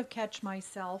did kind of catch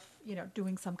myself,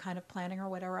 doing some kind of planning or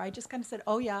whatever, I just kind of said,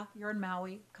 oh yeah, you're in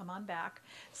Maui, come on back.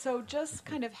 So just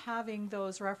kind of having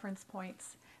those reference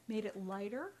points made it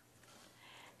lighter.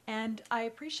 And I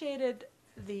appreciated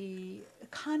the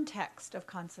context of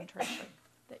concentration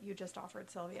that you just offered,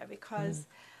 Sylvia, because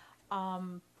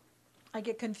I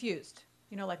get confused,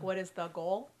 like what is the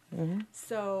goal?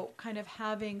 So kind of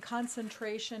having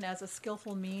concentration as a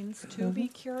skillful means to be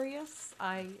curious,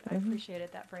 I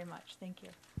appreciated that very much. Thank you.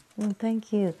 Well,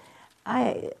 thank you.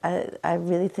 I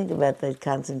really think about that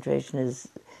concentration as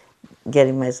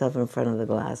getting myself in front of the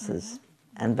glasses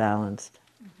and balanced.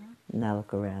 Now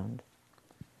look around.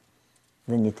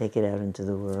 Then you take it out into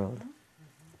the world.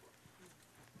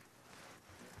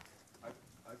 I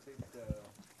think that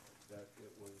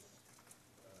it was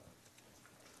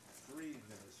freeing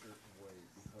in a certain way,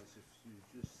 because if you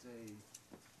just say,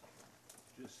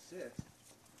 just sit,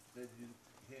 then you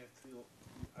can't feel,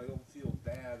 I don't feel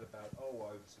bad about, oh,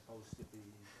 I'm supposed to be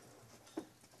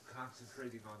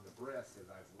concentrating on the breath and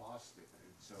I've lost it.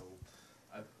 And so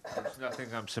there's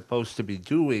nothing I'm supposed to be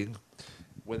doing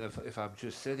when if I'm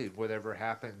just sitting. Whatever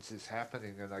happens is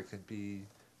happening, and I can be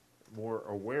more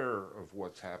aware of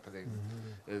what's happening,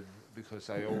 and because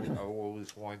I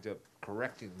always wind up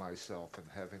correcting myself and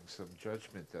having some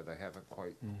judgment that I haven't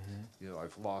quite,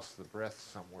 I've lost the breath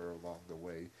somewhere along the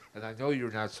way. And I know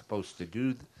you're not supposed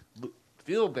to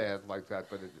feel bad like that,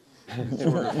 but it's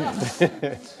sort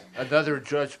of another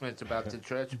judgment about the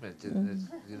judgment, and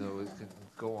it can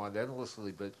go on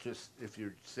endlessly. But just if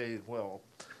you're saying, well,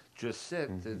 just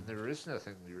sit, then there is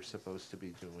nothing you're supposed to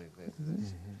be doing.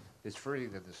 It's freeing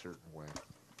in a certain way.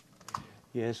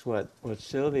 Yes, what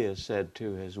Sylvia said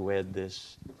too has wed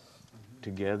this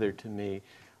together to me.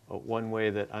 One way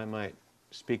that I might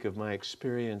speak of my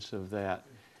experience of that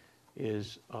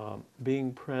is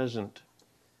being present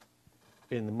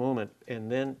in the moment,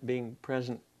 and then being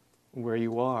present where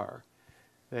you are.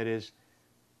 That is,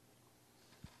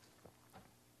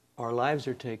 our lives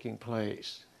are taking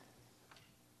place,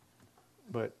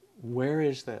 but where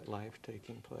is that life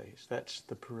taking place? That's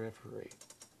the periphery.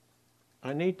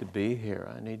 I need to be here.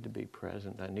 I need to be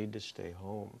present. I need to stay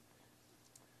home.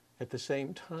 At the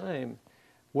same time,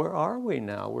 where are we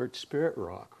now? We're at Spirit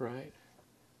Rock, right?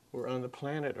 We're on the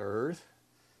planet Earth.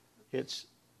 It's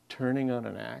turning on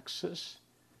an axis.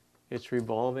 It's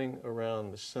revolving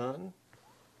around the sun.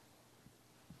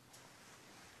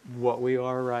 What we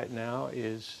are right now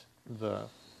is the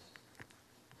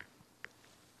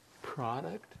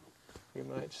product, you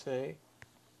might say,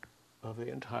 of the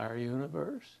entire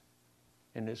universe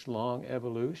in its long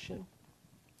evolution.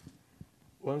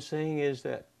 What I'm saying is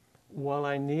that while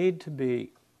I need to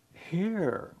be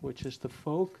here, which is the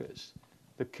focus,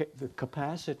 the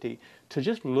capacity to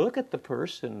just look at the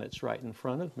person that's right in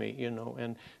front of me,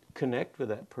 and connect with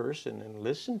that person and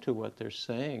listen to what they're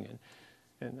saying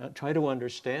and try to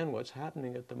understand what's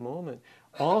happening at the moment,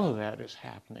 all of that is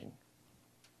happening.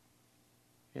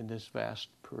 in this vast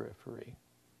periphery,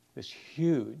 this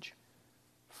huge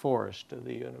forest of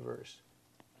the universe.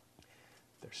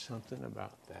 There's something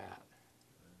about that.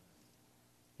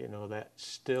 You know, that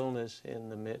stillness in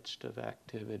the midst of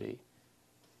activity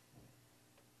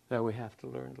that we have to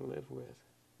learn to live with.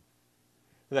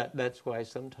 That's why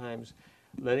sometimes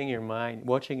watching your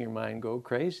mind go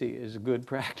crazy is a good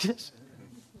practice.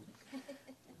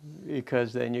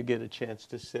 Because then you get a chance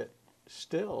to sit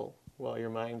still while your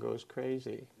mind goes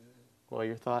crazy, while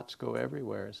your thoughts go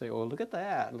everywhere, and say, oh, look at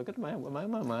that, look at what my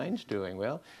mind's doing.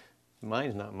 Well,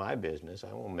 mine's not my business.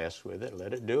 I won't mess with it.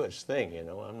 Let it do its thing, you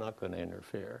know. I'm not going to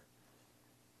interfere.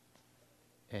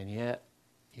 And yet,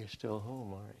 you're still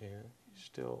home, aren't you? You're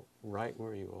still right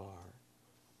where you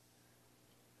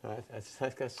are.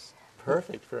 That's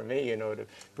perfect for me, you know, to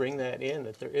bring that in,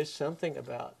 that there is something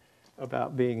about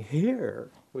being here,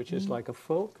 which is like a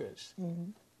focus.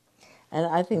 Mm-hmm. And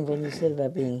I think when you said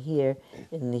about being here,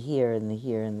 in the here, and the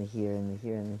here, and the here, and the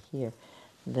here, and the here,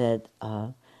 that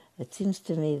it seems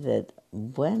to me that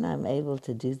when I'm able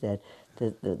to do that,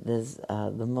 there's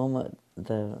the moment,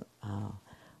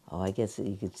 I guess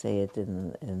you could say it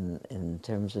in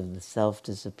terms of the self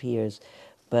disappears,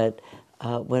 but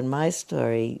when my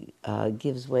story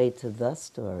gives way to the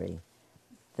story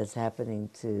that's happening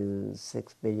to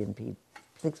 6 billion people,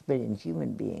 6 billion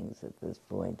human beings at this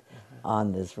point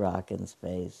on this rock in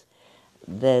space,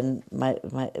 then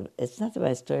it's not that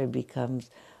my story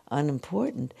becomes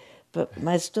unimportant, but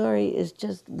my story is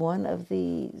just one of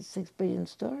the 6 billion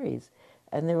stories.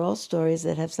 And they're all stories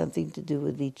that have something to do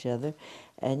with each other.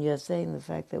 And you're saying the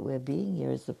fact that we're being here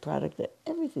is the product of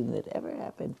everything that ever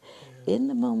happened. Yeah. In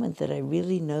the moment that I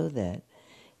really know that,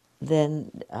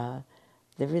 then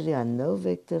there really are no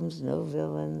victims, no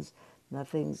villains,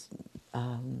 nothing's...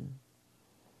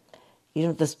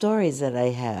 the stories that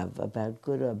I have about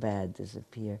good or bad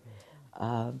disappear.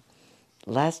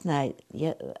 Last night,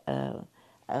 when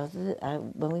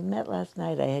we met last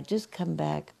night, I had just come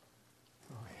back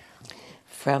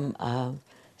from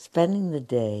spending the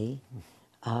day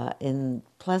in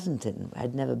Pleasanton.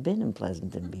 I'd never been in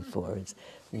Pleasanton before. It's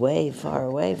way far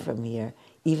away from here.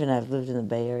 Even I've lived in the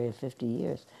Bay Area 50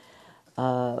 years.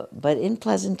 But in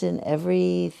Pleasanton,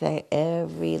 every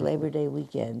Labor Day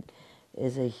weekend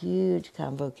is a huge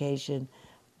convocation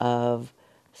of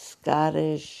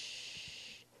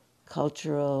Scottish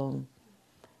cultural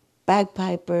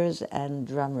bagpipers and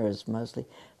drummers, mostly.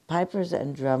 Pipers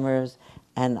and drummers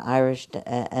and Irish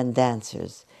and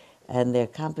dancers. And there are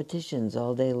competitions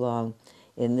all day long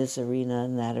in this arena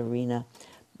and that arena.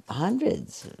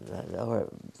 Hundreds, or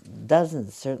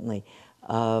dozens certainly,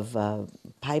 of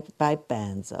pipe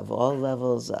bands of all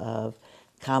levels of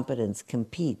competence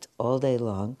compete all day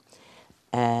long.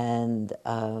 And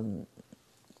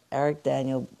Eric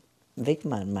Daniel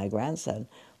Wickman, my grandson,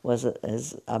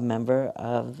 is a member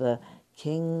of the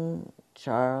King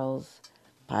Charles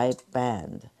Pipe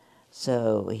Band.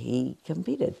 So he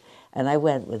competed. And I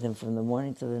went with him from the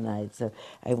morning to the night. So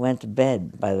I went to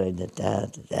bed, by the way,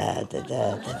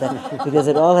 because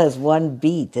it all has one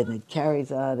beat and it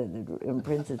carries on and it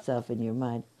imprints itself in your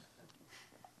mind.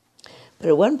 But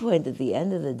at one point at the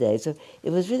end of the day, so it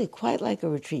was really quite like a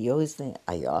retreat.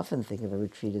 I often think of a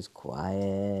retreat as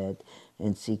quiet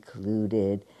and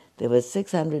secluded. There were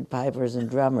 600 pipers and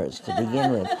drummers to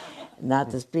begin with,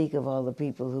 not to speak of all the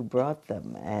people who brought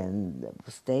them and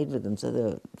stayed with them. So there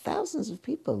were thousands of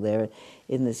people there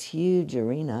in this huge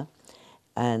arena.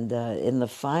 And in the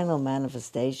final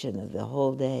manifestation of the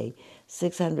whole day,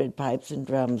 600 pipes and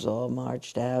drums all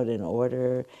marched out in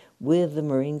order with the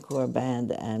Marine Corps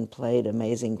band and played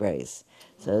Amazing Grace.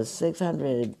 So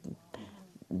 600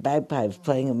 bagpipes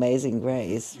playing Amazing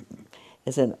Grace.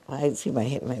 I see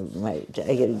I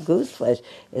get goose flesh.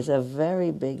 It's a very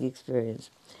big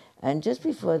experience. And just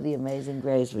before the Amazing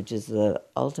Grace, which is the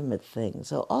ultimate thing,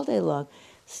 so all day long,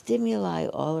 stimuli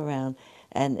all around,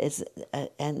 and it's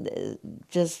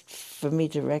just for me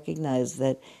to recognize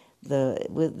that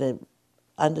with the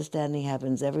understanding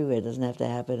happens everywhere. It doesn't have to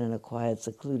happen in a quiet,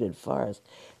 secluded forest.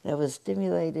 That was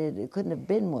stimulated. It couldn't have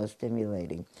been more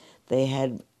stimulating. They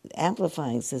had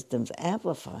amplifying systems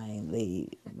amplifying the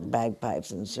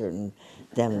bagpipes in certain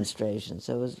demonstrations.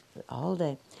 So it was a whole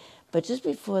day. But just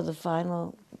before the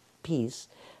final piece,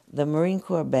 the Marine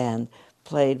Corps band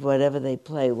played whatever they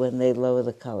play when they lower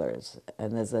the colors.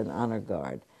 And there's an honor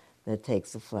guard that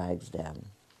takes the flags down.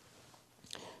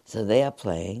 So they are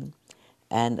playing.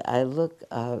 And I look,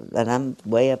 and I'm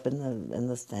way up in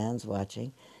the stands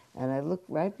watching, and I look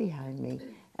right behind me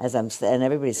and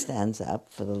everybody stands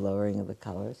up for the lowering of the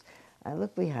colors. I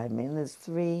look behind me, and there's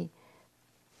 3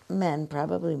 men,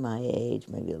 probably my age,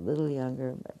 maybe a little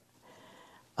younger,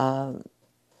 in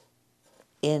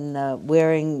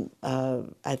wearing,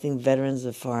 I think, veterans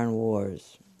of foreign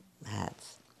wars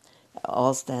hats,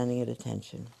 all standing at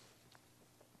attention.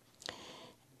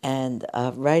 And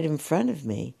right in front of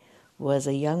me was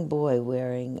a young boy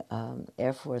wearing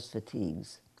Air Force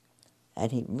fatigues.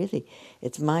 And he really,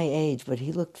 it's my age, but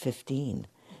he looked 15.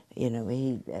 You know,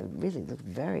 he really looked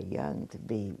very young to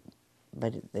be,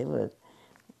 but they were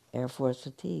Air Force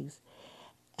fatigues.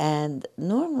 And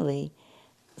normally,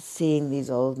 seeing these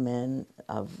old men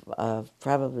of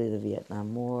probably the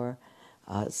Vietnam War,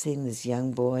 seeing this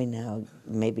young boy now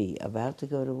maybe about to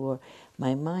go to war,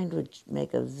 my mind would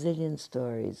make a zillion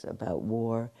stories about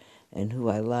war and who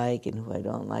I like and who I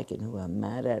don't like and who I'm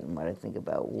mad at and what I think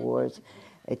about wars.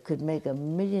 It could make a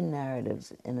million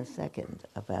narratives in a second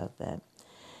about that.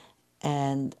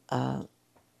 And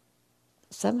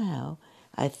somehow,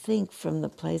 I think from the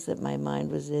place that my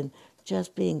mind was in,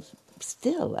 just being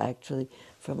still, actually,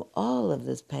 from all of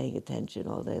this paying attention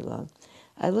all day long,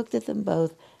 I looked at them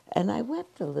both and I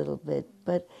wept a little bit,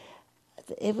 but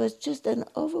it was just an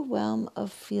overwhelm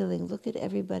of feeling. Look at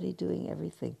everybody doing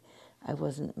everything. I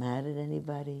wasn't mad at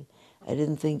anybody. I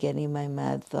didn't think any of my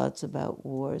mad thoughts about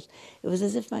wars. It was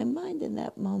as if my mind in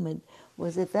that moment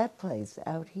was at that place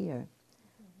out here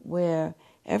where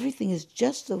everything is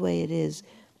just the way it is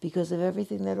because of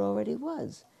everything that already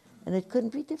was. And it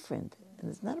couldn't be different. And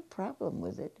there's not a problem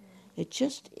with it. It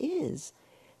just is.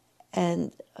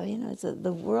 And, you know,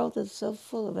 the world is so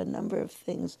full of a number of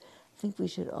things. I think we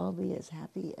should all be as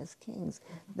happy as kings.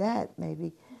 That,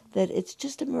 maybe, that it's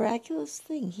just a miraculous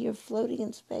thing here floating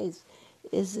in space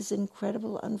is this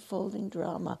incredible unfolding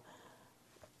drama.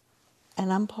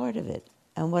 And I'm part of it.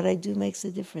 And what I do makes a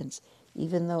difference,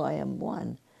 even though I am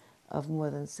one of more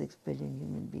than 6 billion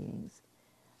human beings.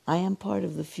 I am part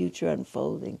of the future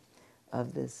unfolding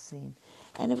of this scene.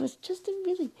 And it was just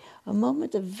a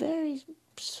moment of very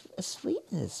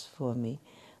sweetness for me,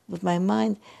 with my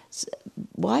mind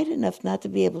wide enough not to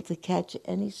be able to catch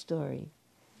any story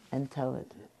and tell it.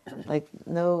 Like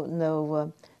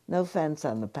no fence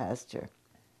on the pasture.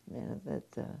 You know,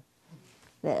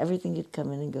 that everything could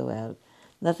come in and go out.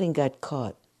 Nothing got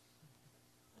caught.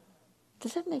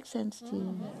 Does that make sense to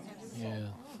you? Yeah.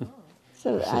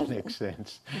 So That makes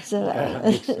sense. So That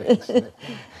makes sense.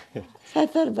 I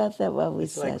thought about that while we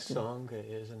It's like sat. Sangha,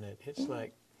 isn't it? It's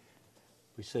like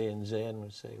we say in Zen,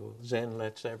 well, Zen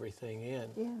lets everything in.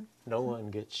 Yeah. No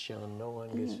one gets shunned, no one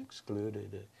gets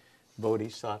excluded.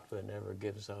 Bodhisattva never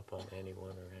gives up on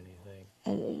anyone or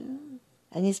anything.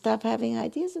 And you stop having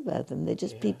ideas about them. They're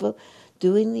just people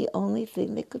doing the only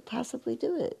thing they could possibly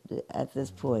do it at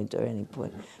this point or any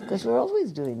point. Because we're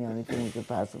always doing the only thing we could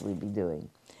possibly be doing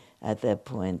at that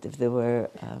point. If there were...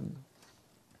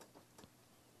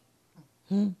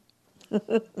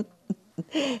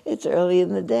 It's early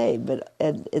in the day, but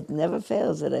and it never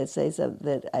fails that I say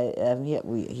something that I'm here.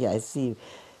 I see you.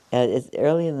 It's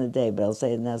early in the day, but I'll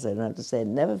say it now so I don't have to say it. It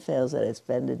never fails that I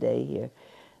spend a day here,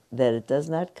 that it does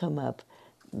not come up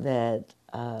that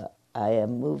I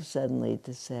am moved suddenly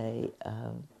to say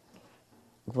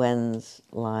Gwen's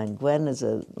line. Gwen is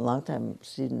a longtime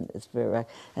student at Spirit Rock.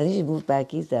 I think she moved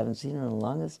back east. I haven't seen her in the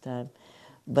longest time.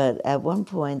 But at one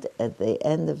point, at the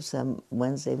end of some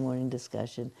Wednesday morning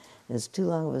discussion, and it's too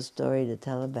long of a story to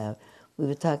tell about, we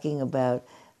were talking about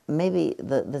maybe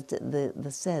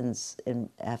the sense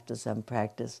after some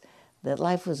practice that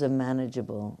life was a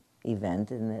manageable event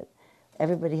and that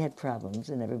everybody had problems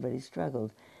and everybody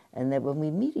struggled. And that when we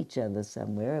meet each other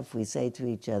somewhere, if we say to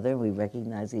each other, we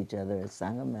recognize each other as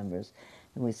Sangha members,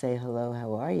 and we say, hello,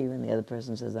 how are you? And the other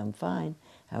person says, I'm fine.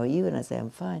 How are you? And I say, I'm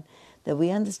fine. That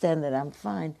we understand that I'm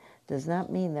fine does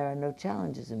not mean there are no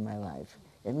challenges in my life.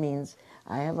 It means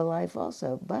I have a life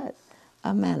also, but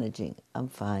I'm managing. I'm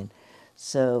fine.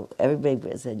 So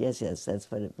everybody said, yes, that's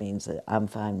what it means. I'm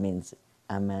fine means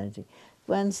I'm managing.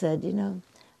 Gwen said, you know,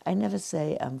 I never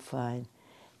say I'm fine.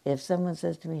 If someone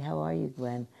says to me, how are you,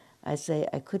 Gwen? I say,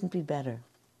 I couldn't be better,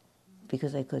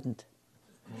 because I couldn't.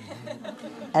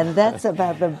 And that's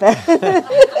about the best.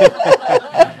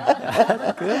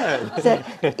 Good. So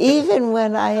even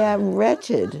when I am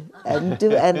wretched and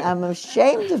I'm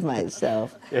ashamed of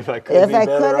myself, If I could,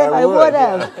 I would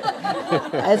have.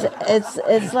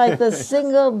 It's like the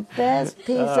single best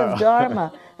piece of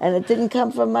dharma, and it didn't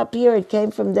come from up here; it came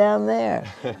from down there,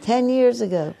 10 years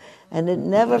ago. And it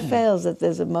never fails that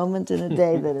there's a moment in a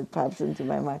day that it pops into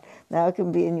my mind. Now it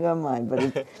can be in your mind,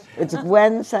 but it's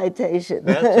Gwen citation.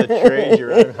 That's a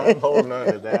treasure. I'm holding on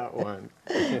to that one.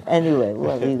 Anyway,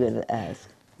 what were you going to ask?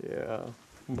 Yeah.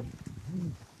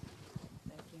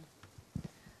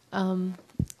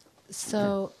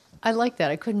 So I like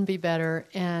that. I couldn't be better.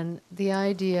 And the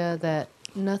idea that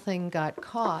nothing got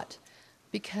caught,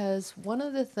 because one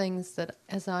of the things that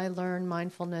as I learn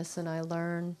mindfulness and I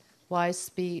learn wise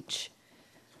speech,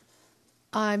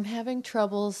 I'm having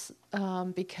troubles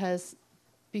because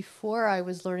before I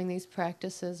was learning these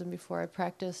practices and before I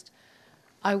practiced,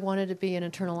 I wanted to be an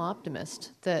eternal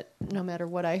optimist, that no matter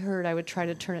what I heard, I would try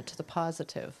to turn it to the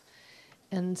positive.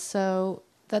 And so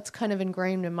that's kind of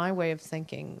ingrained in my way of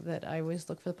thinking, that I always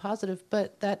look for the positive.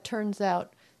 But that turns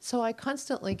out, so I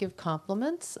constantly give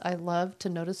compliments. I love to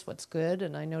notice what's good,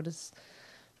 and I notice,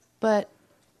 but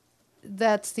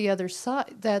that's the other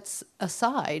side. That's a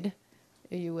side,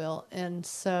 if you will. And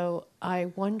so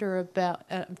I wonder about,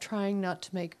 I'm trying not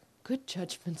to make good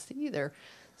judgments either.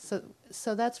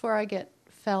 So that's where I get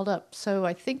fouled up. So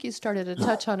I think you started to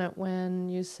touch on it when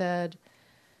you said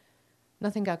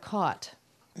nothing got caught.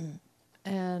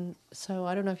 And so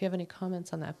I don't know if you have any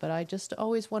comments on that, but I just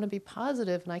always want to be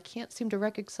positive, and I can't seem to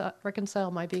reconcile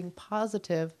my being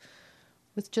positive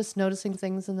with just noticing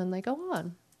things and then they go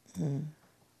on.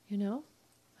 You know?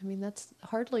 I mean, that's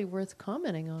hardly worth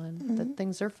commenting on, that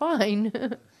things are fine.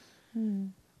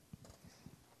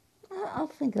 I'll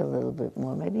think a little bit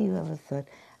more. Maybe you have a thought.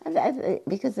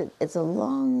 Because it's a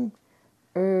long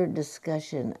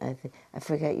discussion. I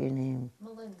forgot your name.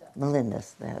 Melinda.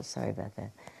 Sorry about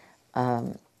that.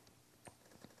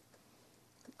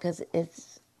 Because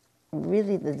it's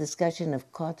really the discussion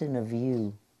of caught in a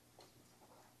view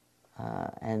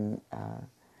and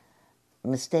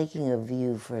mistaking a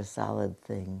view for a solid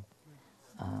thing,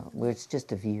 where it's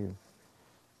just a view.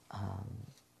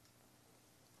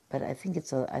 But I think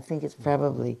it's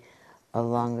probably a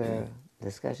longer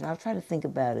discussion. I'll try to think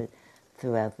about it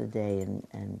throughout the day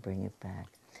and bring it back.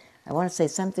 I want to say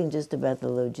something just about the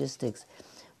logistics.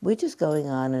 We're just going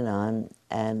on,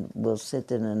 and we'll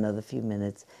sit in another few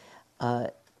minutes.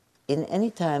 In any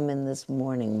time in this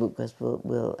morning, because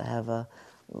we'll have our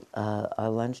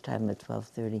lunchtime at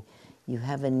 12:30, you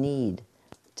have a need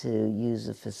to use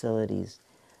the facilities,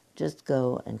 just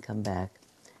go and come back.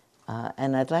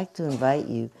 And I'd like to invite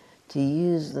you to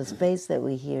use the space that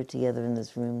we hear together in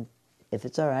this room, if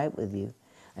it's all right with you.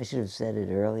 I should have said it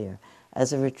earlier,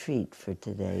 as a retreat for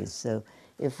today. So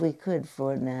if we could,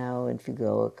 for now, if you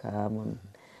go or come,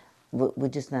 we'll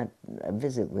just not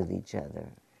visit with each other.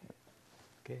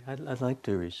 Okay, I'd like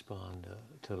to respond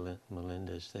to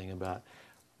Melinda's thing about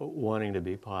wanting to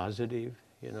be positive.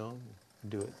 You know,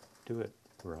 do it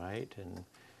right, and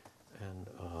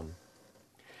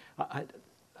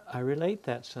I relate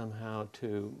that somehow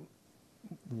to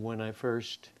when I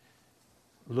first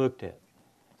looked at,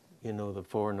 the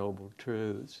Four Noble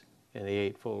Truths and the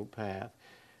Eightfold Path.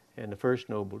 And the first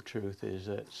noble truth is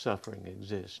that suffering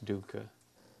exists, dukkha.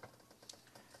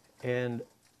 And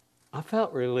I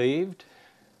felt relieved.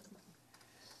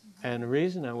 And the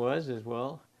reason I was is,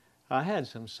 I had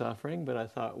some suffering, but I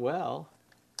thought,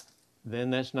 then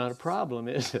that's not a problem,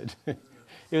 is it?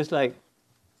 It was like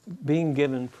being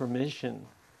given permission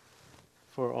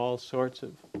for all sorts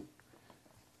of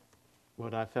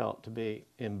what I felt to be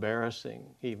embarrassing,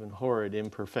 even horrid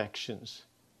imperfections,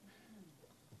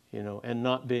 and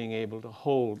not being able to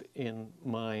hold in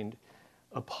mind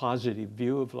a positive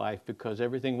view of life, because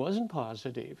everything wasn't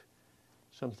positive.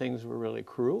 Some things were really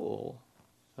cruel,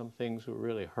 some things were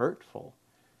really hurtful.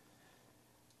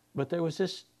 But there was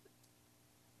this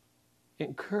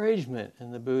encouragement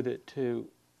in the Buddha to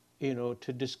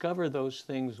discover those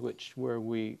things where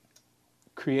we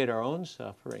create our own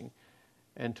suffering,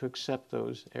 and to accept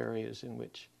those areas in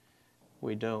which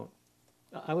we don't.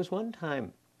 I was one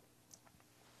time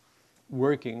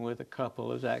working with a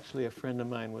couple. It was actually a friend of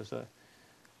mine was a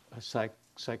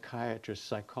psychiatrist,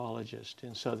 psychologist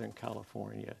in Southern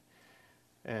California.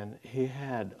 And he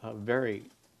had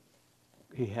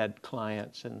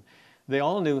clients, and they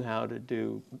all knew how to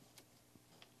do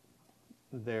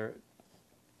their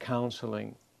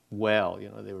counseling well.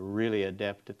 They were really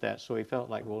adept at that. So he felt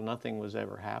like, nothing was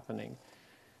ever happening.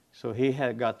 So he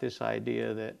had got this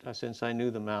idea that since I knew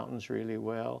the mountains really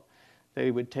well, they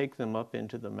would take them up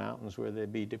into the mountains where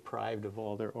they'd be deprived of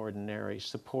all their ordinary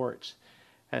supports,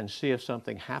 and see if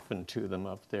something happened to them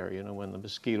up there, when the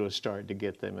mosquitoes started to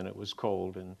get them and it was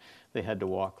cold and they had to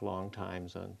walk long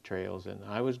times on trails. And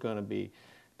I was going to be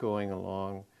going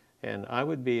along, and I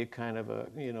would be a kind of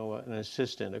an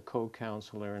assistant, a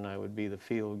co-counselor, and I would be the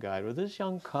field guide with this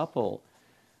young couple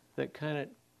that kind of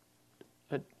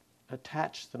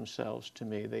attached themselves to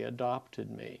me. They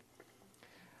adopted me.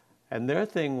 And their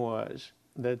thing was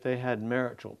that they had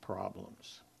marital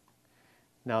problems.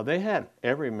 Now, they had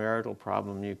every marital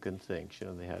problem you can think. You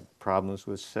know, they had problems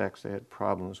with sex, they had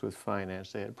problems with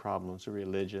finance, they had problems with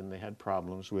religion, they had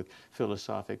problems with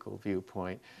philosophical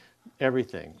viewpoint,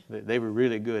 everything. They were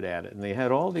really good at it, and they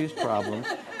had all these problems.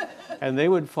 And they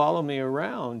would follow me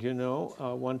around, you know.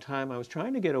 One time I was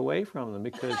trying to get away from them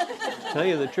because, to tell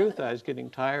you the truth, I was getting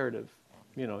tired of,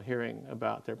 you know, hearing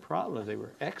about their problems. They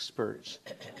were experts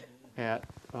at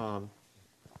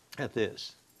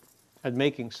this. And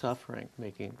making suffering,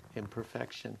 making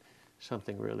imperfection,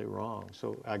 something really wrong.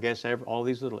 So I guess all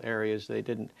these little areas, they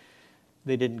didn't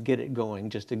get it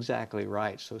going just exactly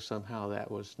right. So somehow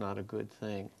that was not a good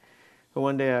thing. But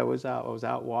one day I was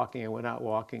out walking. I went out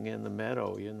walking in the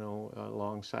meadow, you know,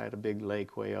 alongside a big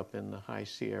lake way up in the high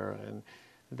Sierra, and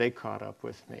they caught up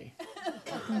with me.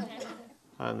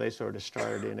 And they sort of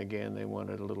started in again. They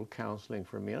wanted a little counseling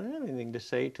from me. I didn't have anything to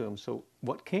say to them. So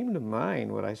what came to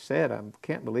mind, what I said, I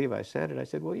can't believe I said it. I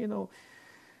said, well, you know,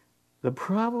 the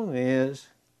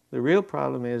real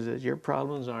problem is that your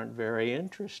problems aren't very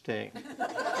interesting.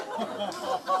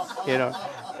 You know,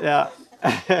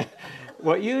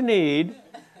 what you need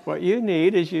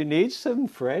is you need some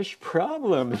fresh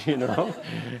problems, you know,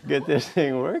 get this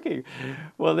thing working.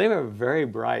 Well, they were a very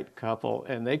bright couple,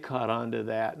 and they caught on to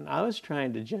that. And I was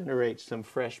trying to generate some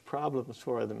fresh problems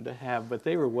for them to have, but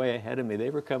they were way ahead of me. They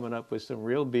were coming up with some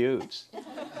real buttes.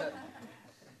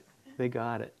 They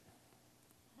got it.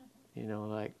 You know,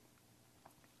 like,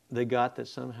 they got that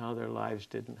somehow their lives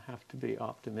didn't have to be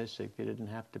optimistic. They didn't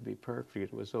have to be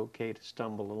perfect. It was okay to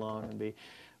stumble along and be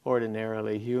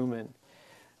ordinarily human.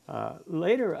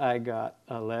 Later, I got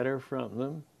a letter from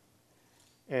them,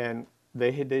 and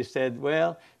they said,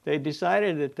 well, they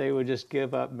decided that they would just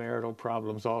give up marital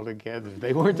problems altogether.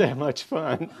 They weren't that much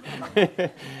fun.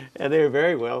 And they were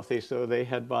very wealthy, so they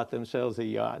had bought themselves a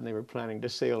yacht, and they were planning to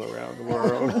sail around the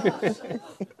world.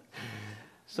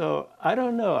 So I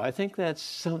don't know. I think there's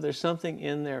something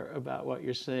in there about what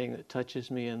you're saying that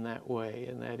touches me in that way,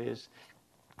 and that is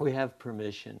we have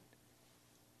permission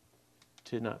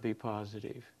to not be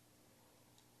positive.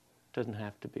 It doesn't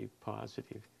have to be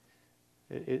positive.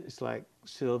 It's like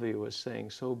Sylvia was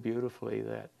saying so beautifully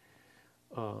that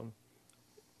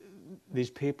these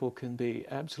people can be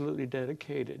absolutely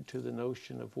dedicated to the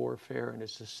notion of warfare and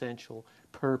its essential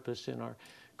purpose in our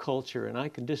culture, and I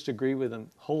can disagree with them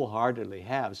wholeheartedly,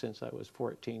 have since I was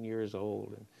 14 years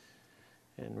old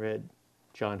and read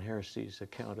John Hersey's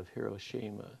account of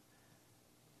Hiroshima.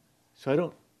 So I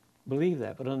don't believe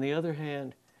that, but on the other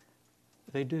hand,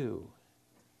 they do,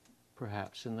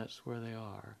 perhaps, and that's where they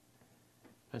are.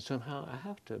 And somehow I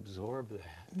have to absorb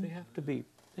that. They have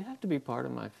to be part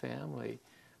of my family.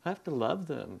 I have to love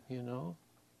them, you know.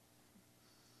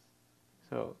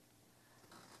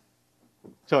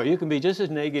 So you can be just as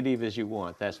negative as you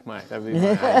want. That'd be my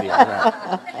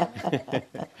idea.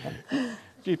 Right?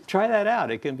 You try that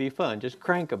out. It can be fun. Just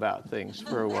crank about things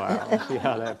for a while and see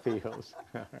how that feels.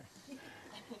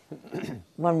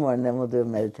 One more, and then we'll do a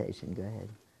meditation. Go ahead.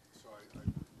 So I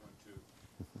want to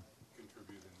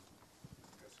contribute and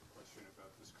ask a question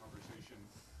about this conversation.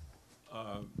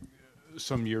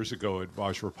 Some years ago at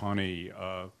Vajrapani,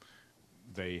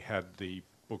 they had the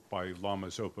book by Lama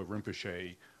Zopa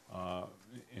Rinpoche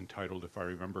entitled, if I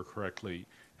remember correctly,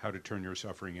 How to Turn Your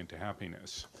Suffering into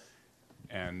Happiness.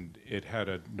 And it had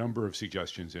a number of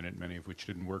suggestions in it, many of which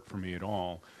didn't work for me at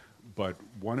all. But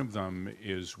one of them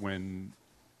is when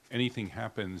anything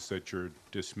happens that you're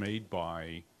dismayed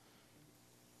by,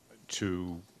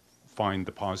 to find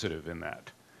the positive in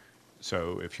that.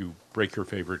 So if you break your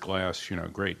favorite glass, you know,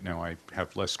 great, now I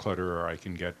have less clutter or I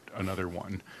can get another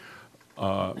one.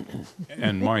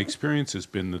 And my experience has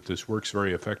been that this works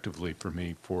very effectively for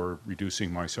me for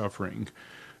reducing my suffering.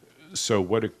 So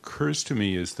what occurs to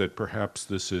me is that perhaps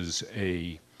this is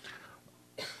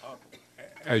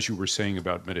as you were saying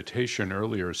about meditation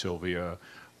earlier, Sylvia,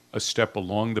 a step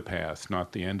along the path,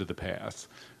 not the end of the path.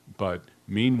 But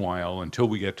meanwhile, until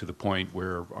we get to the point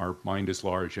where our mind is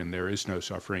large and there is no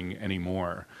suffering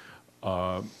anymore,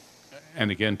 and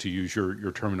again, to use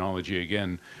your terminology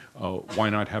again, why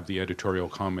not have the editorial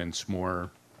comments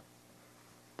more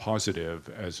positive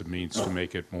as a means to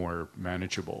make it more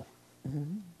manageable?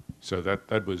 Mm-hmm. So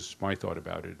that was my thought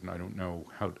about it, and I don't know,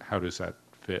 how does that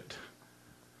fit?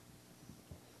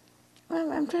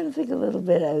 Well, I'm trying to think a little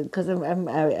bit, because I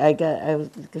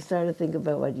started to think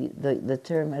about what the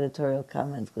term editorial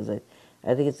comments, because I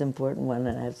think it's an important one,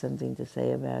 and I have something to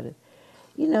say about it.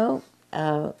 You know,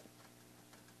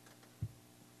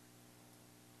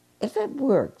 if that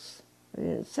works,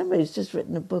 somebody's just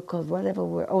written a book called Whatever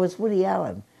Works. Oh, it's Woody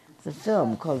Allen. It's a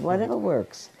film called Whatever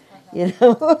Works. You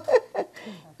know,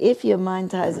 if your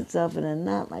mind ties itself in a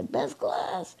knot, my best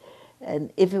class.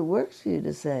 And if it works for you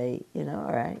to say, you know,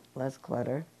 all right, less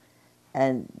clutter,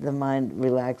 and the mind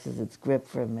relaxes its grip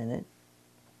for a minute,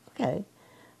 okay.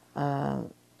 I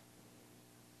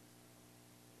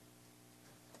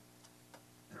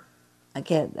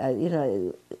can't, you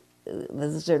know,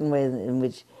 there's a certain way in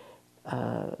which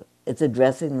it's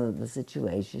addressing the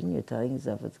situation. You're telling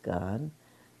yourself it's gone.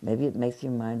 Maybe it makes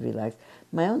your mind relax.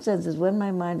 My own sense is when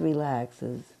my mind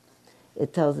relaxes,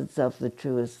 it tells itself the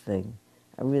truest thing.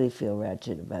 I really feel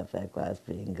wretched about that glass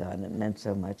being gone. It meant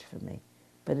so much for me.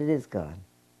 But it is gone.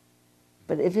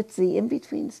 But if it's the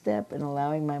in-between step in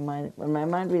allowing my mind, when my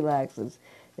mind relaxes,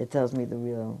 it tells me the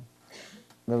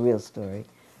real story.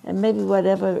 And maybe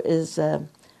whatever is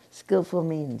skillful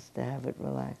means to have it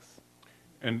relax.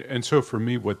 And so for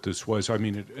me, what this was, I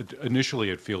mean, initially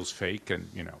it feels fake, and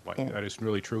you know, like that isn't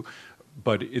really true,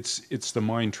 but it's the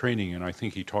mind training, and I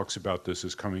think he talks about this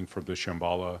as coming from the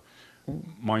Shambhala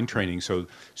mind training. So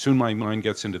soon my mind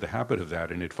gets into the habit of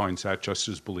that, and it finds that just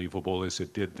as believable as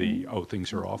it did the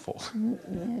things are awful.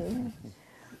 Yeah.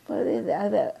 But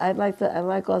I'd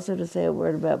like also to say a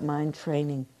word about mind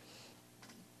training.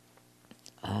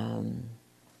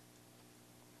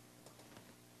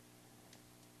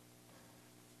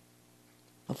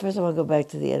 Well, first I want to go back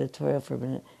to the editorial for a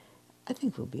minute. I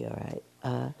think we'll be all right.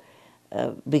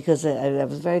 Because I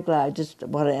was very glad. I just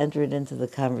want to enter it into the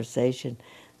conversation.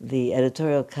 The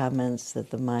editorial comments that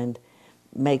the mind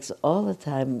makes all the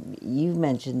time. You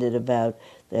mentioned it about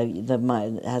the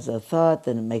mind has a thought,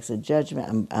 then it makes a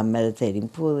judgment. I'm meditating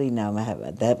poorly now.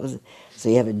 So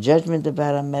you have a judgment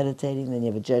about I'm meditating, then you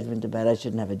have a judgment about I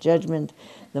shouldn't have a judgment.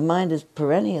 The mind is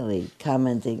perennially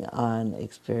commenting on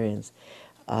experience.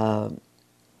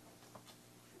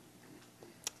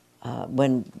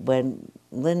 When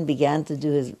Lin began to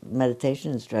do his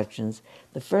meditation instructions,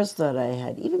 the first thought I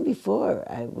had, even before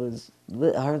I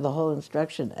heard the whole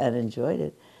instruction and enjoyed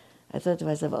it, I thought to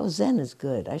myself, oh, Zen is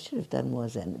good. I should have done more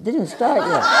Zen. It didn't start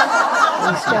yet.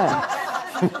 Didn't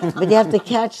start. But you have to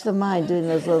catch the mind doing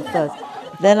those little thoughts.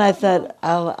 Then I thought,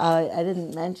 I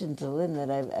didn't mention to Lin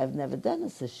that I've never done a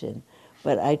sesshin.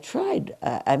 But I tried.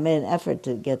 I made an effort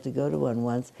to get to go to one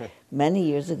once many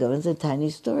years ago. It's a tiny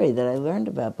story that I learned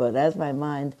about. But as my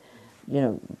mind, you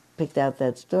know, picked out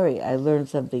that story, I learned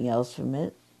something else from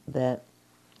it that,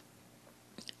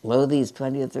 lo, these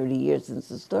 20 or 30 years since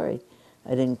the story,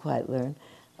 I didn't quite learn.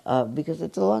 Because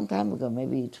it's a long time ago,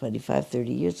 maybe 25,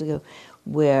 30 years ago,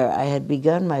 where I had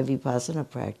begun my Vipassana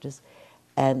practice.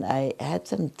 And I had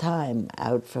some time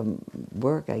out from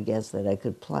work, I guess, that I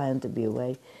could plan to be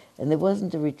away. And there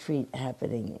wasn't a retreat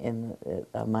happening,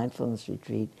 a mindfulness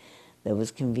retreat that was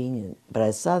convenient. But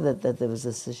I saw that there was a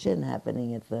sesshin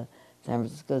happening at the San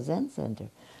Francisco Zen Center.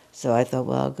 So I thought,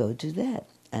 well, I'll go do that.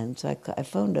 And so I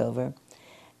phoned over,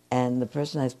 and the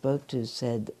person I spoke to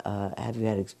said, have you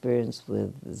had experience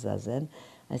with Zazen?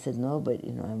 I said, no, but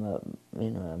I'm a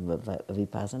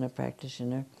Vipassana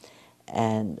practitioner,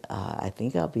 and I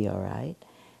think I'll be all right.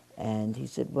 And he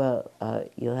said, well,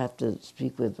 you'll have to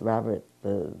speak with Robert,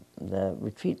 the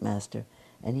retreat master,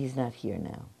 and he's not here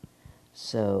now.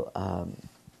 So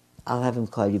I'll have him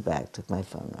call you back, took my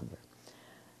phone number.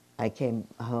 I came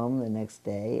home the next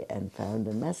day and found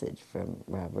a message from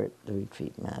Robert, the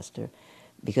retreat master,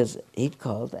 because he'd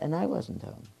called and I wasn't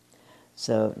home.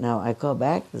 So now I call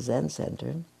back the Zen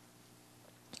Center,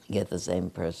 get the same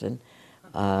person,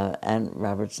 and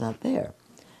Robert's not there.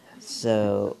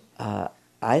 So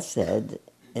I said,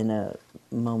 in a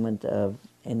moment of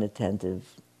inattentive,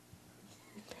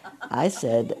 I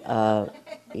said,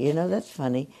 that's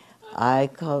funny. I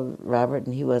called Robert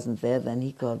and he wasn't there, then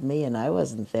he called me and I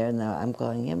wasn't there, now I'm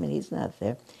calling him and he's not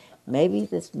there. Maybe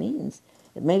it's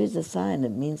a sign,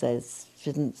 it means I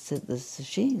shouldn't sit the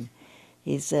sesshin.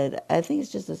 He said, I think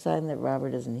it's just a sign that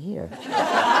Robert isn't here.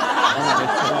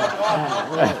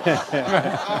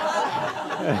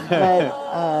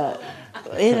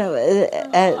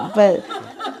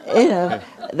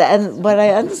 And what I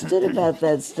understood about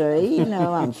that story,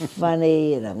 I'm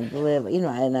funny and I'm glib,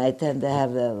 and I tend to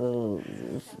have that little,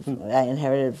 I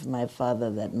inherited from my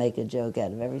father that make a joke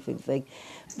out of everything thing.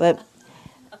 But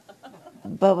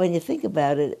when you think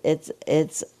about it,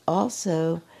 it's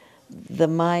also the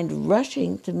mind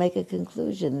rushing to make a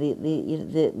conclusion.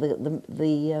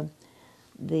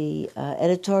 The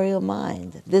editorial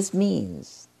mind. This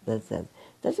means that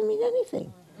doesn't mean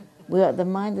anything. The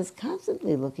mind is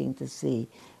constantly looking to see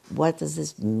what does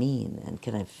this mean, and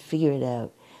can I figure it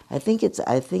out? I think it's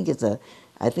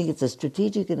a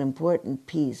strategic and important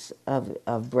piece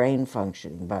of brain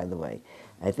functioning. By the way,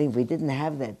 I think if we didn't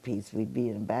have that piece, we'd be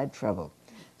in bad trouble.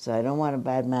 So I don't want to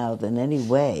badmouth in any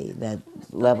way that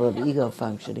level of ego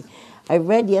functioning. I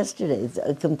read yesterday, it's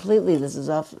completely, this is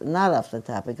not off the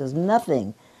topic, because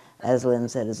nothing, as Lin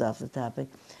said, is off the topic.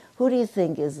 Who do you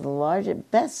think is the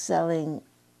largest, best-selling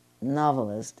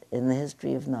novelist in the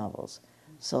history of novels?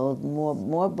 Sold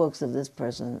more books of this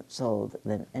person sold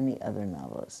than any other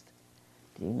novelist.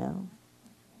 Do you know?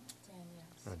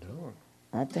 I don't.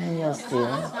 Not Danielle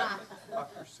Steele.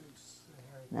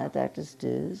 Not Dr.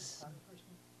 Seuss.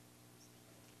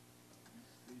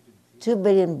 2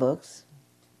 billion books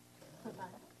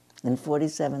in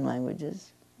 47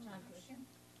 languages.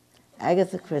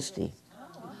 Agatha Christie.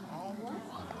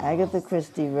 Agatha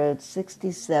Christie wrote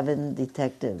 67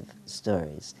 detective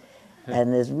stories.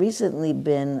 And there's recently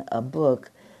been a book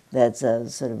that's a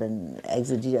sort of an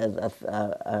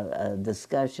a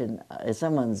discussion.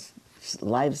 Someone's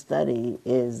life study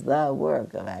is the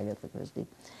work of Agatha Christie.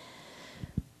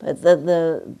 But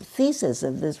the thesis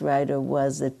of this writer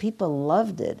was that people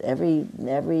loved it. Every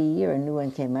year a new one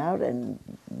came out and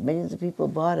millions of people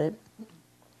bought it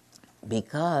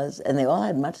because, and they all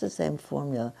had much the same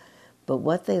formula, but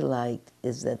what they liked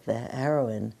is that the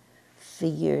heroine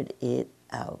figured it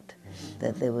out,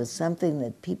 that there was something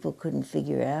that people couldn't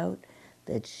figure out,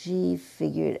 that she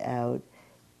figured out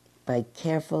by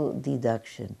careful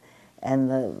deduction. And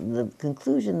the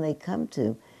conclusion they come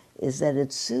to is that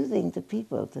it's soothing to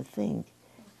people to think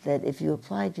that if you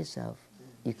applied yourself,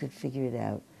 you could figure it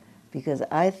out. Because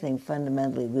I think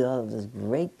fundamentally we all have this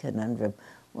great conundrum,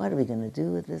 what are we going to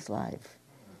do with this life?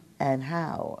 And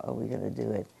how are we going to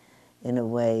do it in a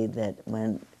way that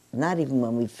not even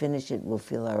when we finish it we'll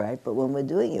feel all right, but when we're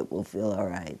doing it we'll feel all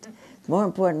right. It's more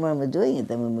important when we're doing it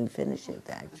than when we finish it,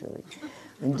 actually.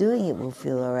 When doing it we'll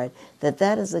feel all right.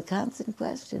 That is a constant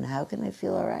question. How can I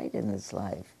feel all right in this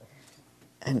life?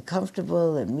 And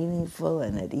comfortable and meaningful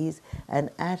and at ease and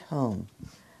at home.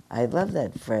 I love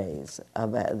that phrase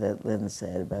that Lin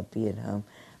said about being home.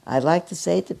 I like to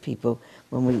say to people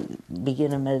when we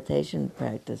begin a meditation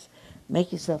practice,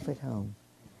 make yourself at home.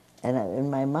 And in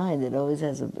my mind, it always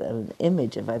has an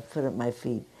image of I put up my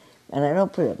feet. And I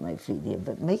don't put up my feet here,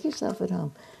 but make yourself at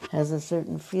home has a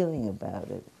certain feeling about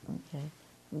it. Okay?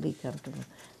 Be comfortable.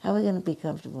 How are we going to be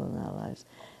comfortable in our lives?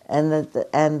 And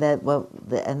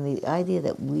the idea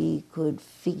that we could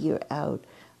figure out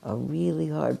a really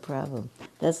hard problem.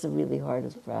 That's the really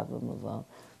hardest problem of all.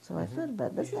 So I thought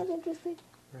about that. Isn't that interesting?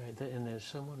 Right, and there's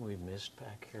someone we missed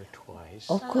back here twice.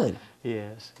 Oh, good.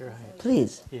 Yes, right.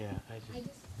 Please. Yeah, I just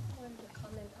wanted to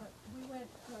comment. We went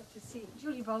to see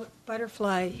Julie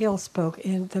Butterfly Hill spoke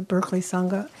in the Berkeley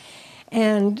Sangha,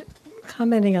 and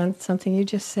commenting on something you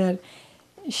just said,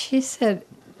 she said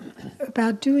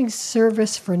about doing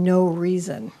service for no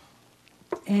reason,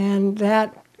 and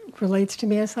that relates to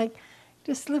me. It's like,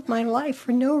 just live my life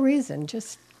for no reason,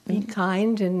 just be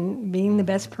kind and being the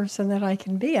best person that I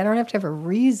can be. I don't have to have a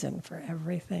reason for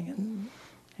everything, and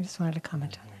I just wanted to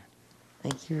comment on that.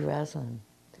 Thank you, Rosalind.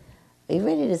 Are you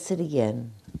ready to sit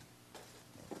again?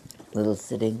 Little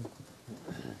sitting.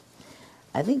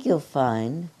 I think you'll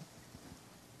find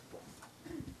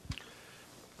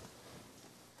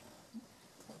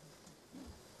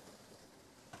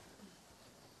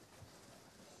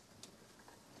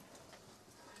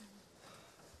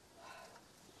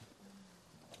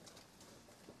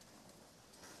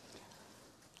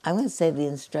I'm going to say the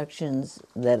instructions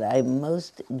that I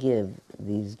most give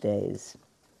these days.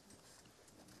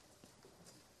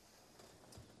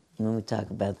 When we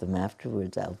talk about them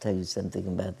afterwards, I'll tell you something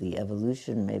about the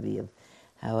evolution, maybe, of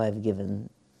how I've given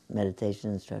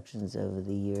meditation instructions over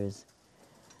the years.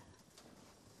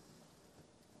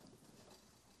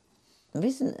 The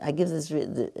reason I give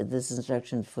this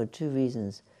instruction for 2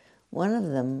 reasons. One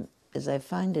of them is I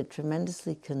find it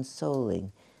tremendously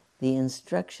consoling. The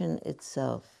instruction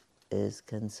itself is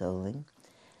consoling.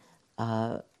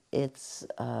 It's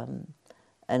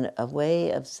a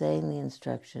way of saying the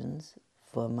instructions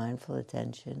for mindful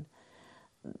attention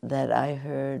that I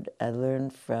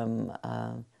learned from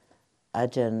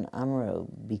Ajahn Amaro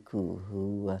Bhikkhu,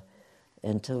 who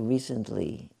until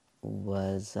recently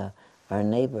was our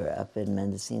neighbor up in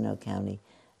Mendocino County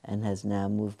and has now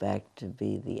moved back to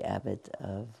be the abbot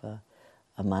of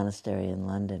a monastery in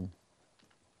London.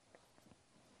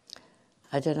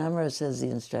 Ajahn Amaro says the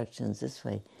instructions this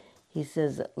way. He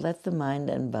says, let the mind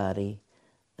and body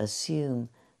assume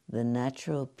the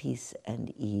natural peace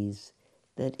and ease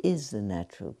that is the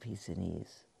natural peace and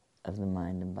ease of the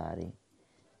mind and body,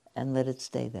 and let it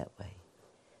stay that way.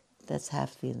 That's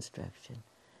half the instruction.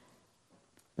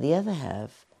 The other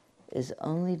half is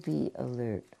only be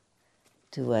alert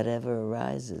to whatever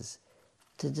arises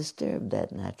to disturb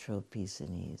that natural peace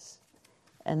and ease.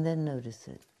 and then notice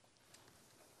it.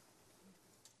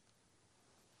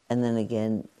 And then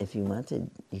again, if you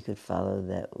wanted, you could follow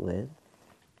that with,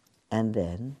 and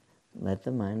then let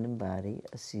the mind and body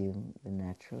assume the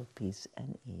natural peace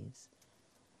and ease.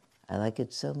 I like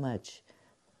it so much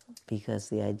because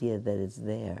the idea that it's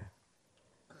there,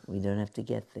 we don't have to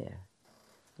get there.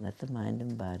 Let the mind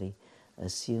and body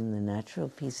assume the natural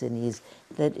peace and ease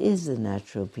that is the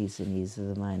natural peace and ease of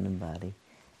the mind and body,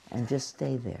 and just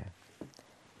stay there.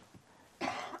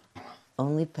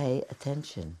 Only pay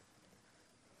attention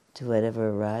to whatever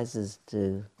arises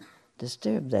to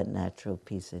disturb that natural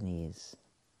peace and ease.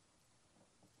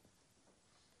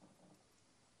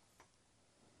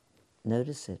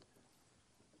 Notice it.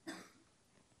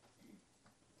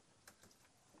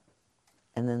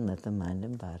 And then let the mind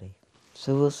and body.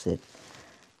 So we'll sit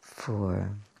for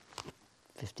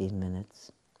 15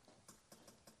 minutes.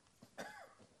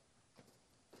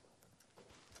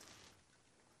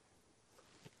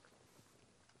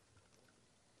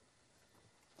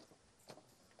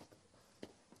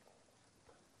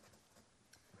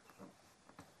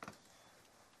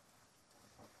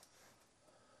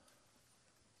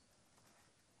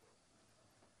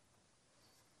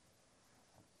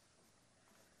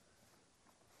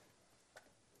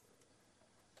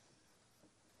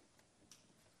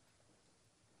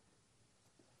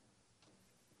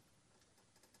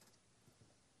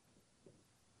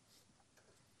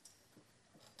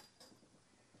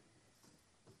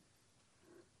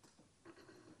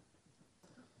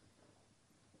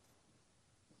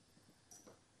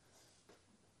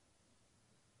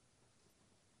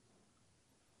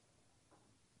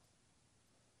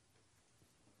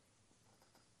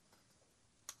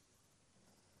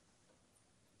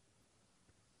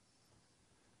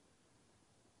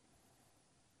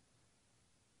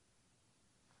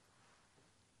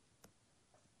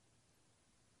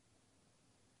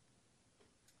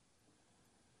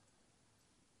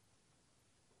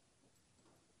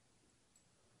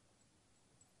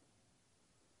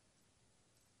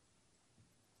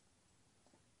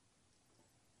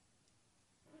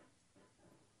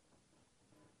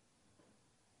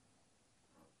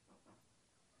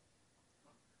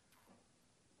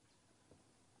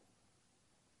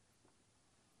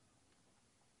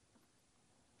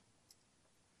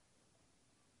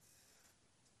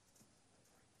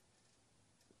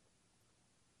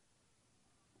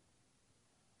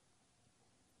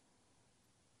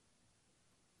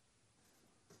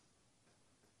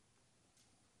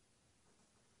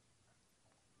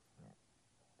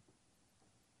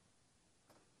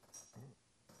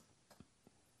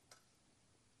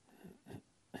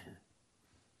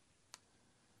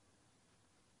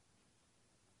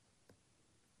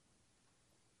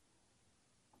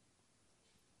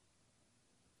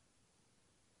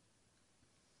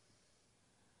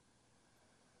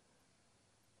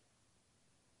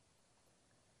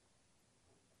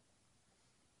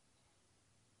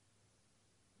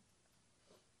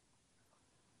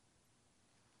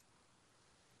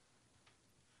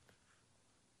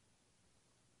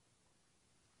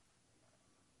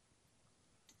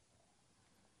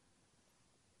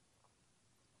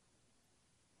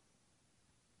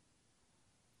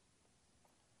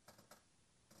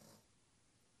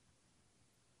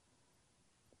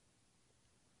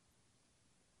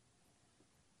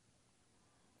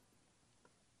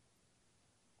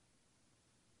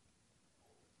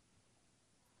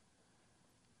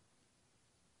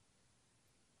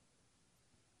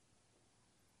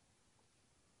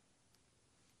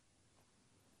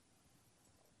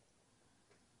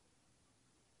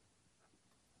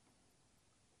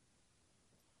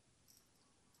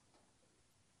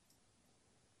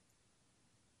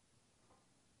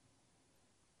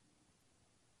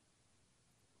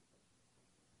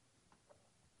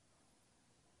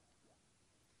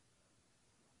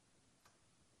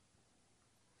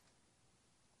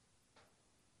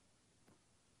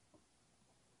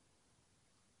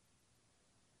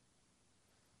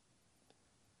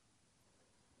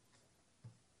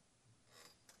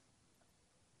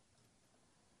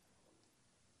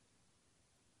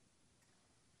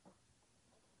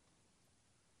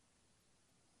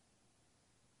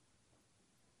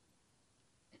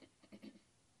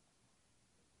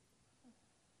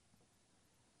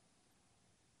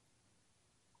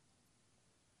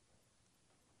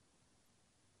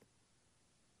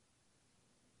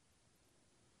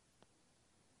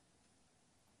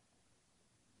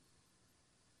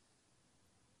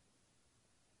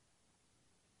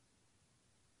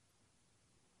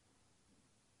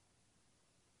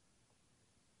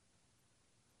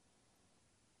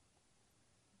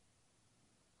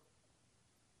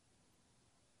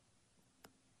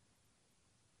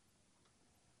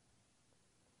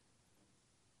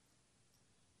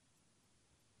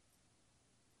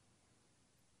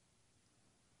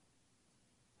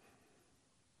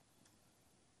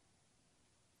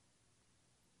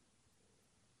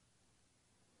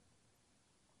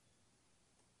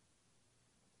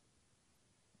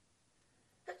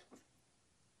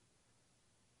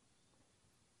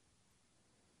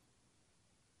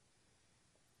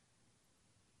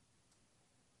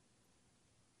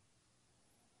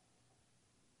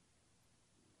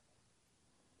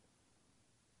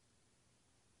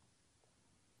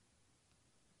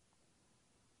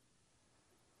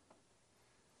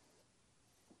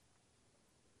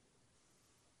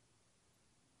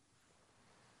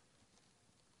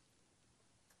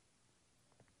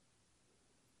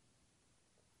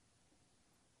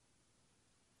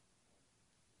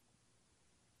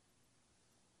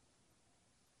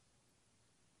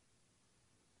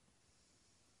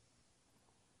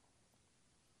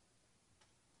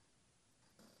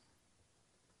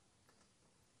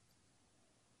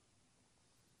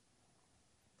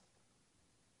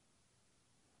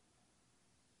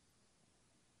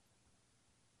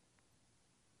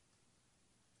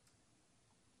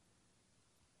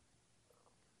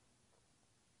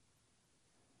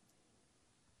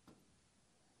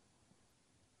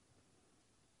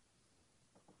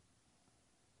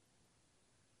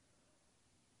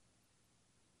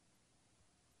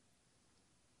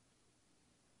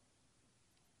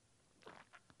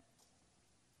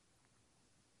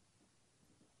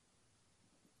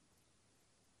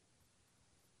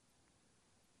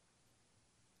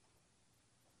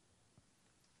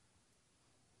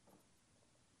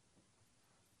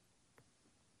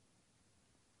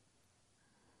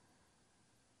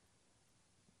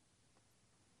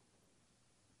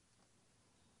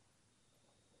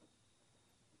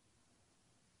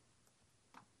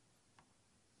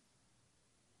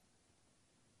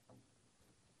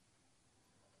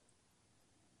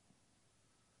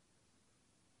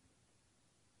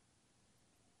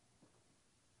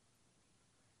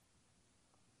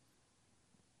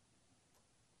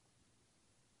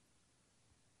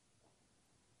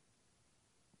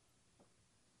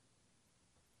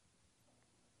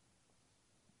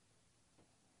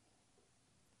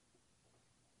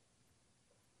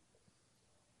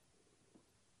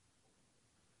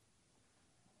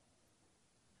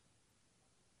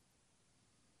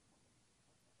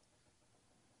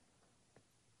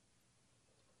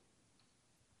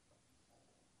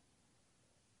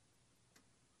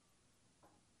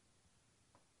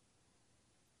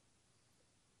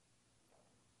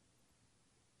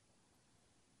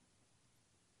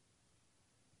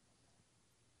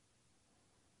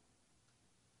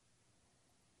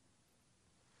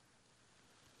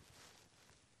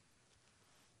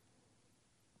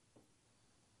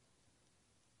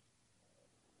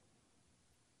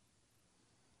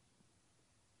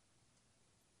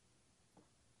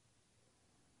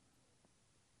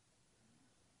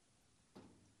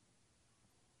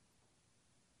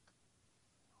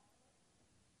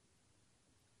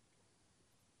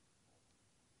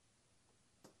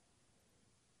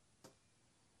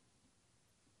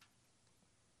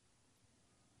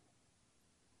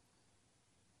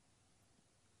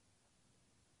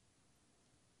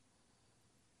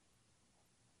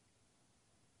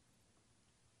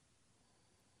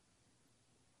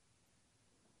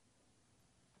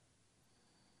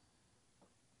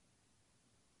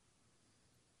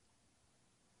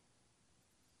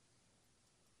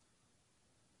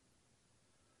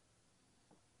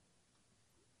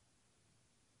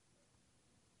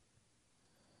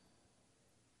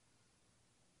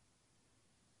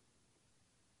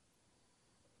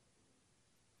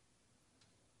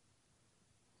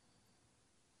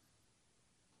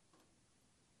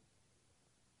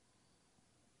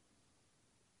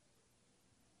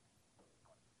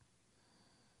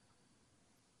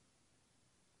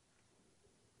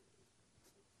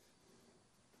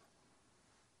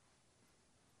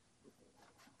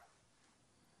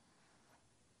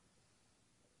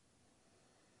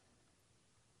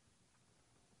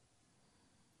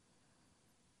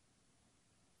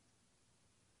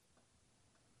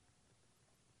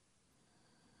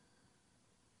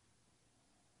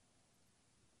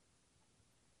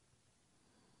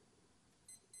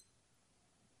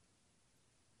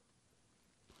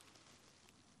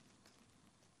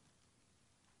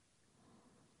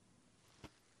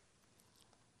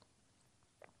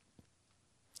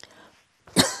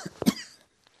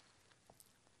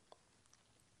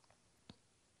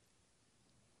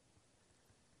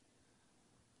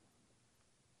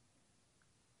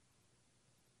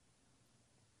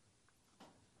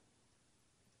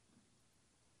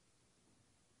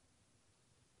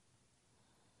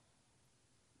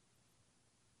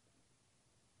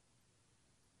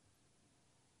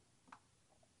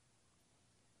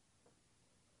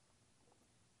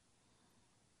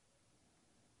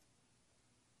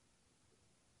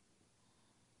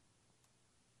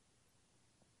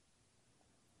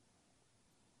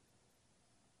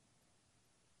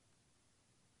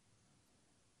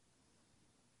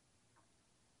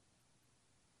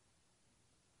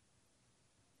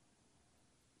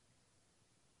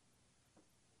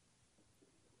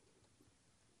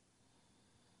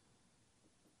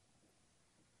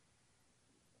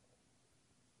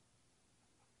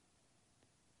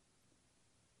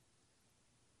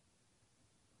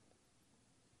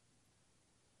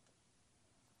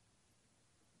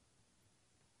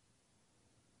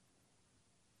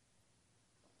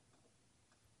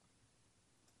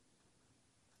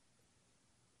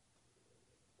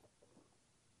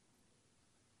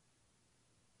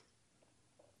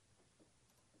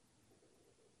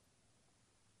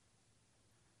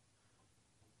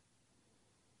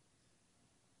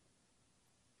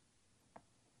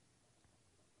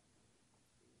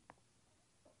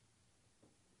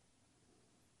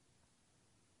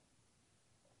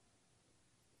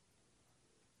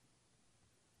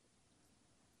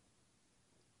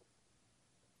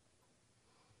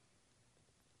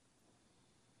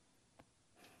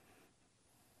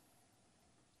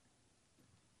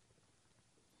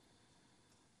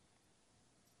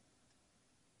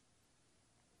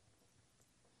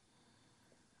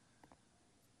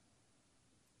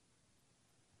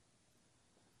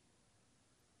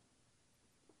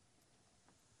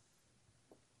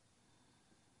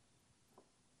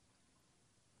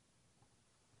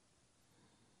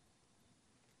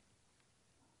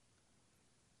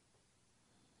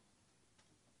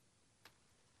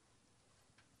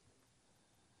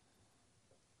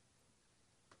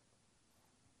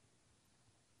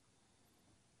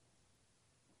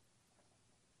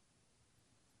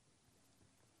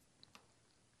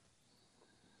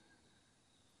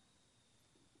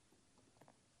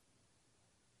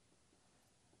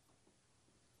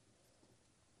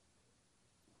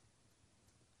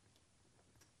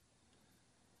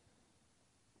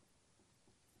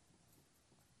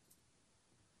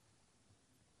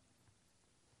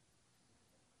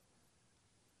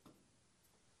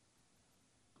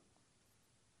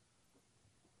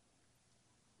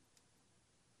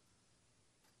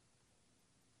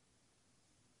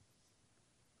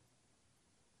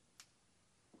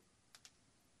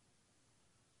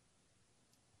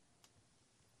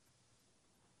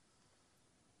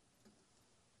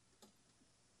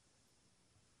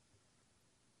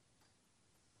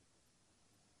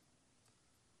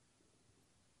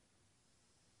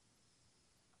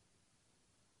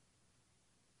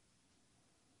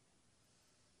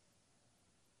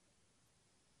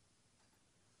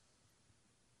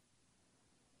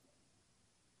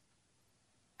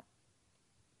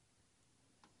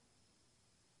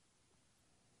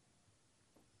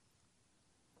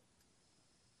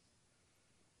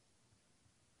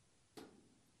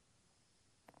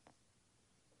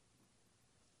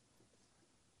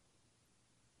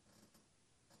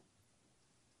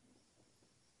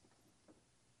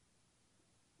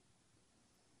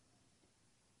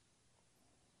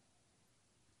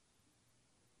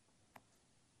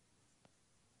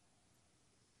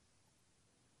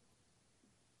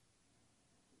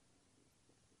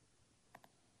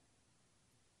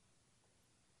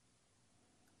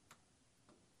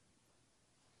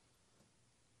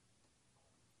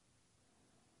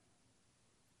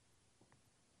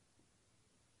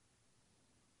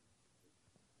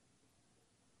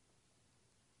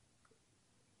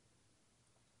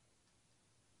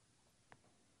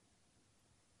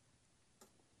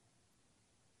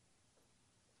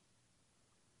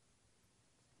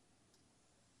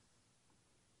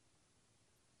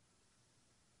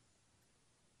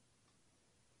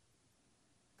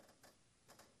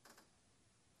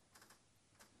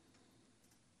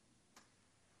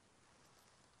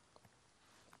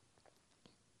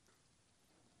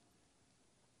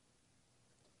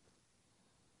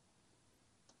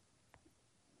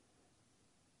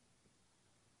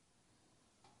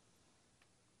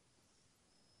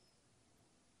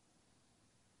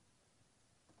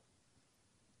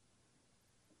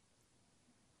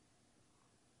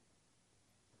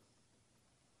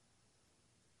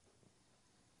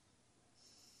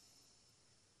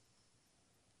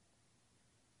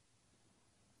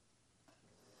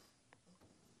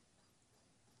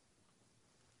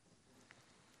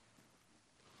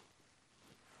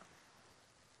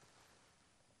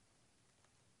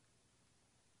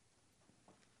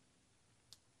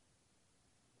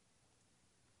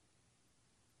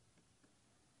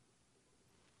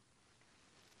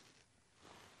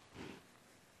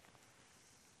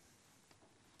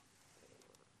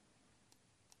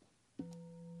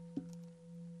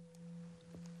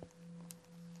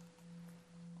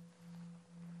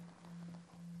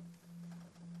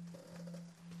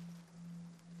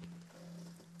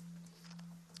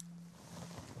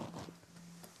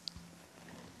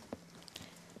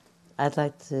 I'd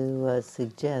like to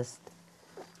suggest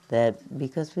that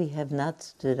because we have not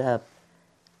stood up,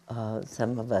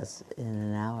 some of us, in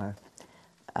an hour,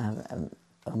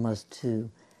 almost two,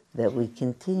 that we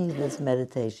continue this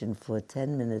meditation for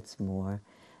 10 minutes more.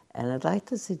 And I'd like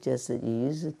to suggest that you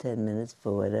use the 10 minutes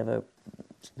for whatever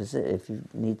specific, if you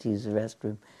need to use the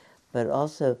restroom, but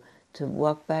also to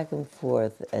walk back and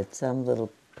forth at some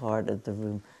little part of the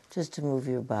room, just to move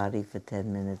your body for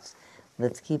 10 minutes.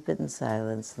 Let's keep it in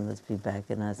silence, and let's be back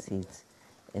in our seats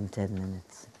in 10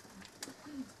 minutes.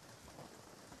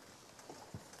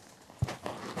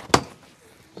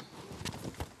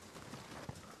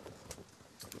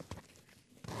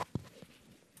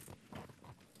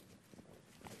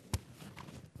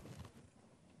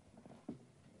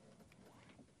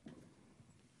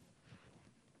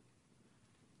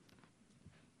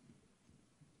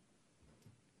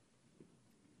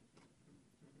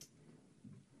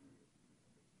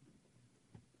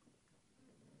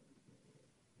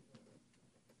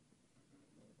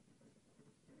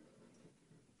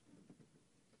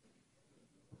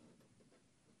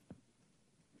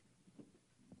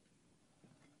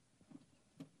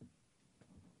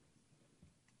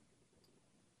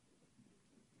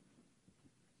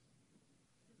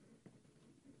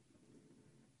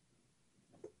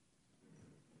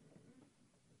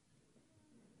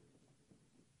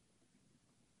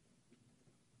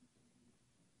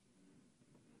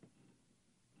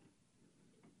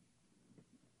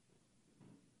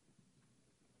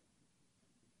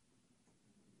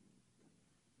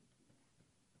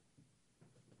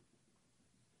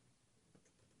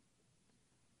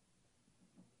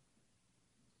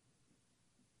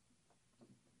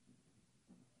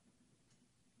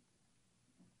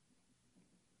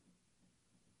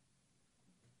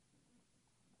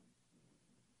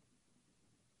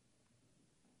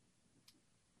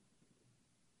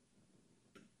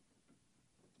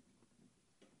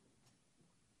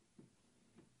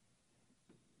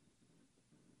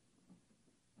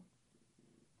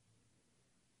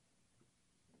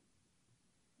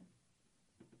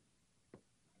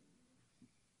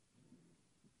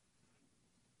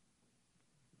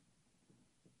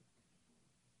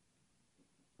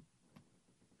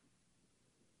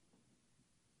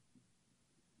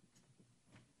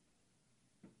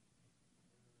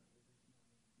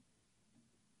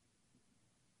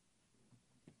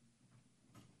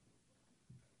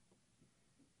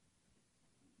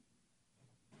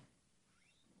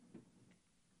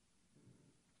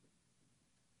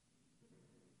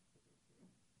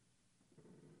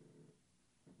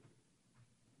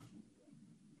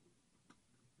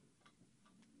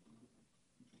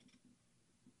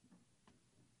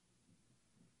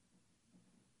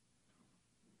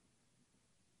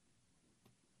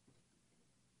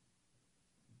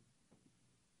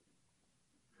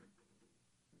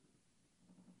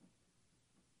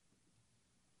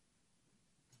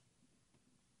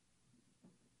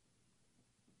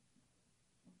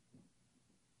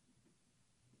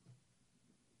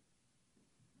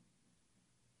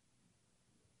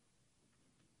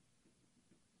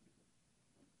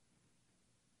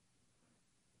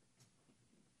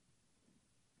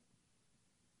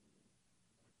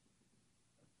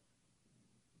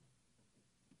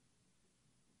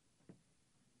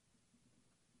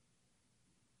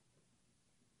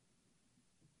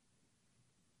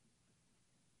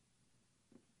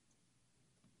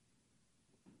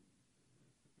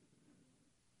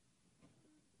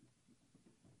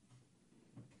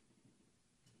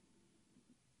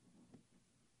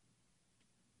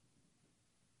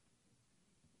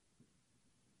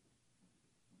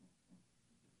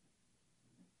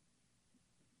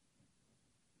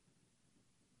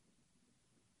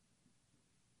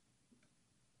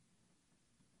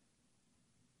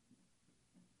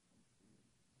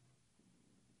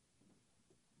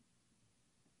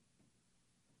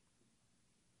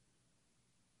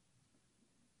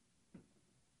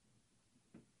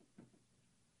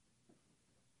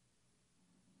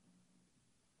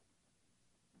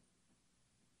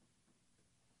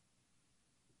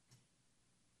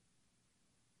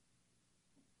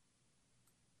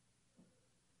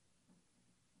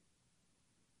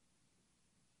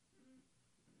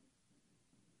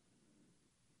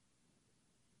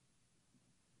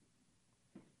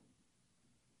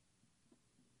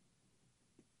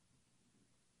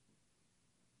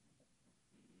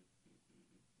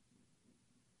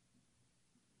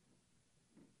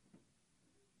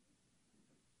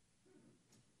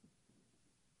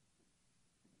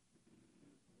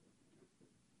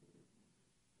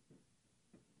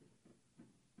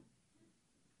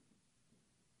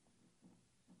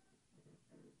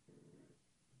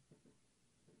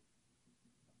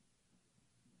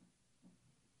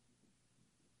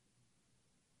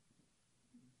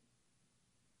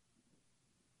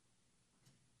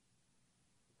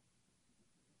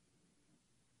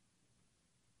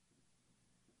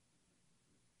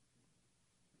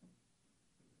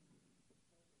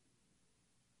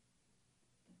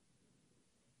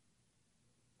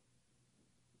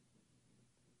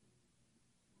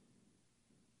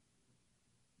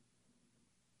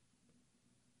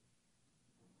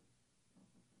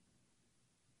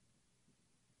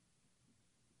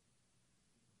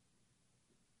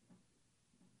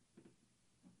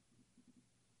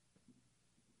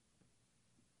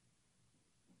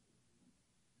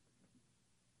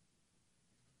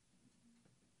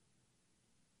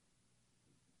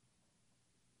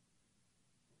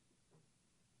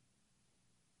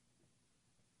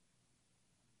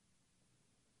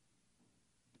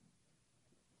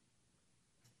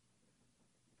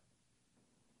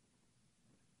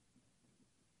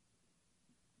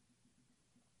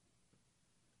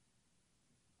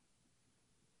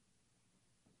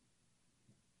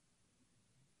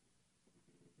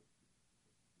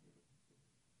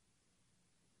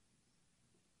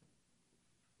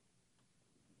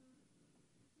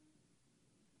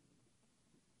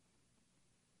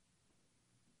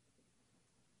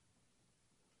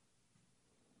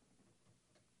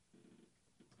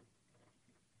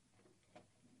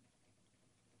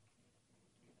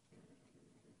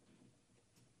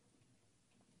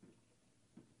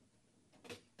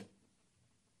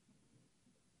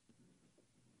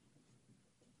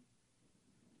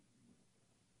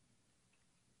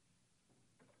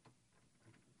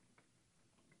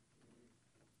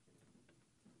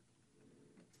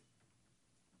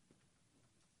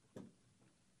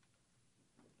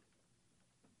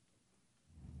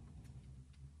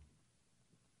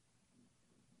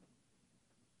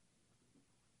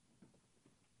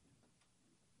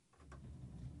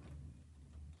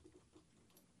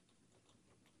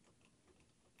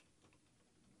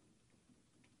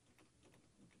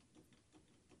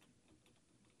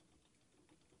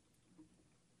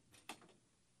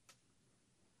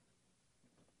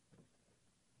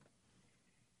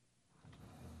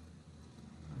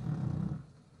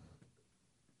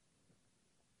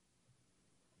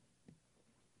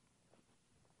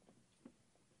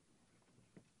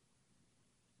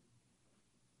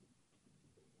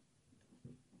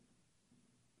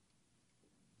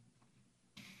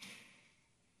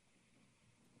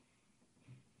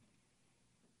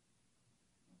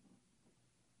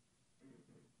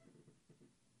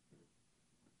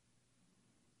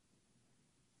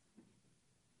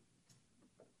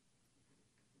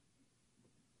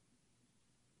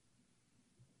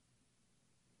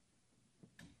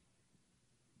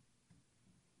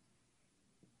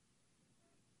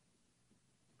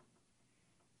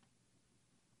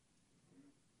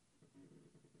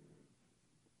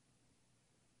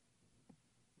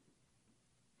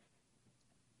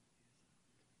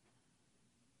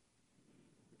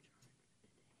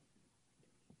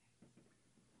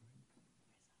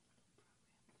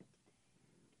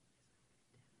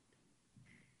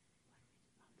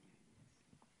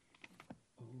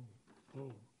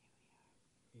 Oh,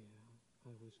 yeah.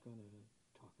 I was going to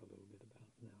talk a little bit about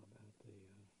the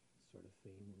sort of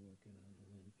theme we're working on,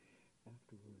 and then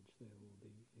afterwards they will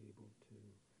be able to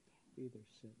either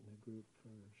sit in a group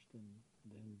first and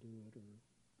then do it, or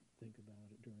think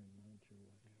about it during lunch or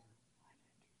whatever. Why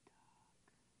don't you talk?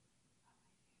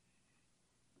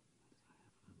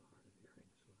 I'm hard of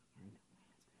hearing, so I know my husband's very hard of hearing,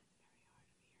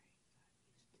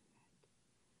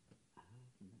 so I'm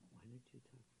used to that. Why don't you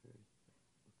talk first?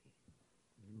 Okay.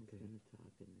 Linda's going to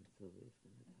talk, and then Sylvia's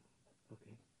going to talk.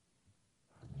 Okay.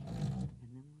 And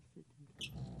then we'll sit and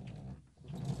talk.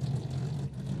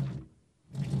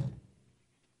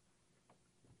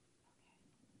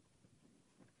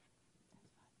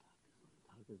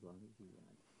 Talk as long as you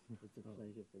want. It's a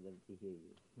pleasure for them to hear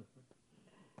you.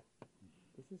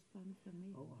 This is fun for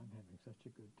me. Oh, I'm having such a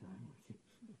good time with you.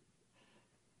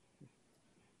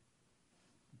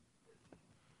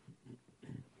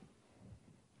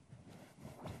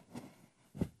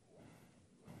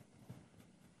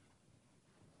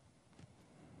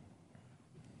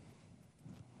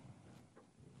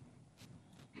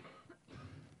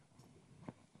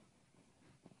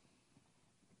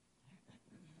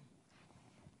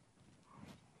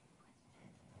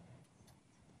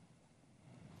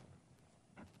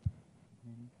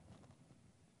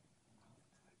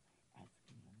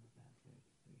 Asking them about their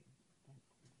experience. That's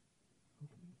okay.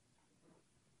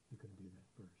 You're going to do that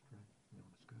first, right? No,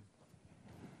 it's good.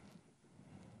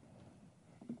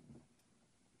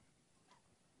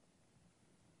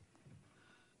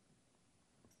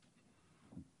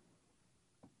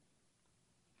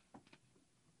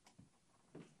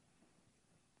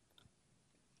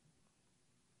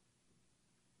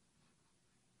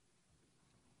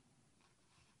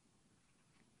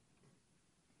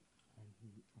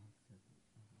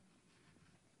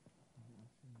 And he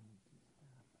also need to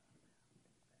stop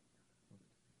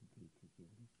to give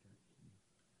instructions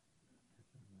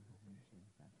about the lunch and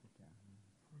about the Dharma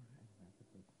and about the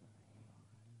book buying.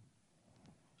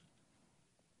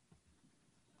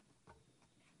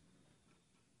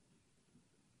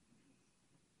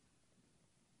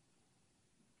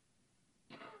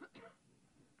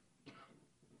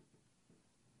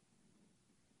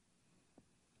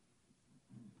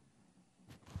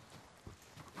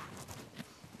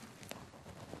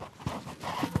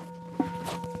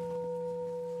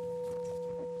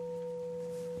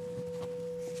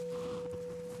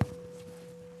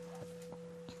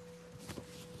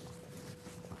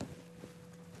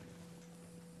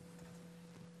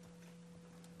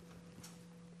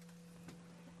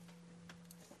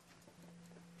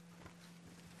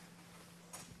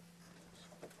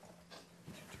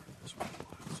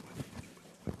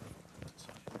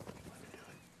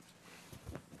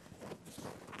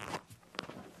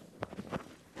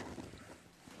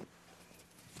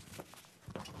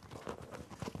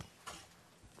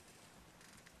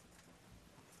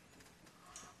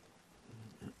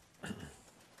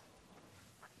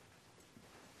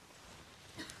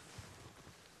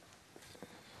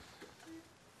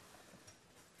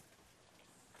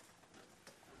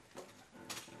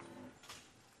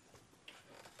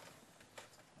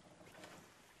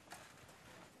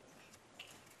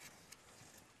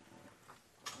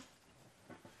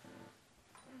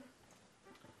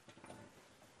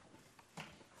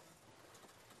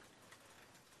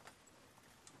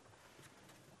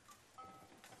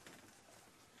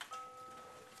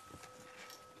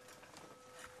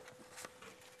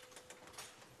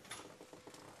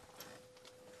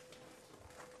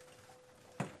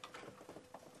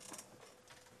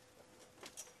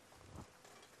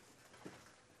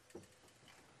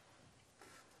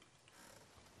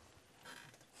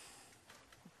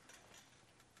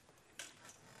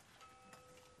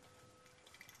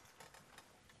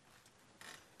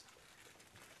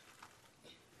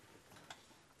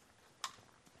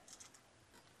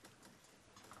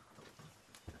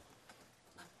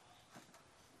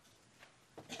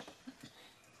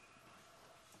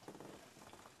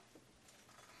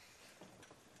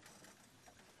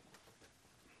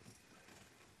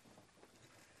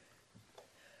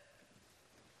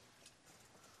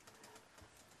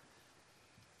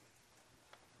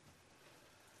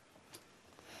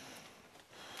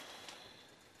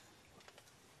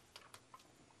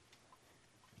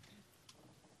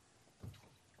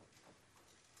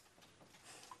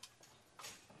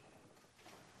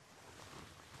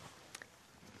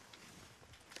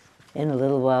 In a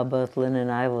little while, both Lynn and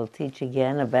I will teach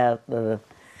again about the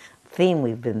theme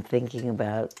we've been thinking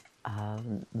about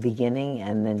beginning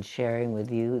and then sharing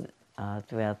with you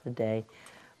throughout the day.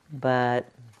 But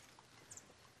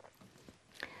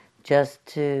just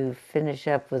to finish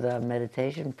up with our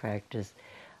meditation practice,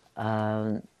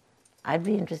 I'd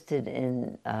be interested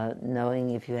in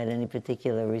knowing if you had any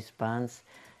particular response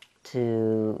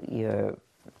to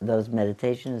those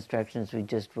meditation instructions we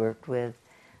just worked with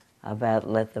about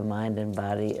let the mind and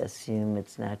body assume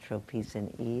its natural peace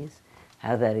and ease,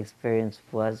 how that experience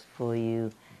was for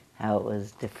you, how it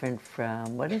was different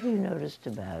from, what have you noticed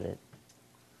about it?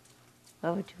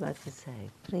 What would you like to say?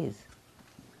 Please.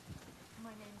 My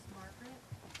name's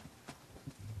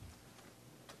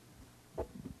Margaret.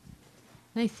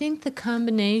 I think the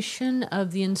combination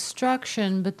of the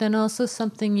instruction, but then also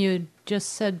something you had just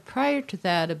said prior to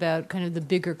that about kind of the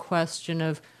bigger question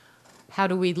of how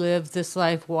do we live this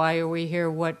life, why are we here,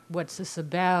 what's this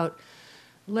about,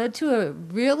 led to a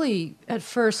really, at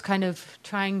first, kind of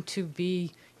trying to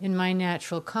be in my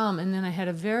natural calm. And then I had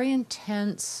a very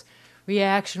intense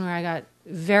reaction where I got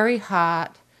very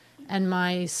hot and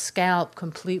my scalp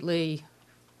completely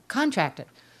contracted.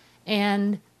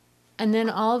 And then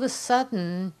all of a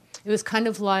sudden, it was kind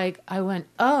of like I went,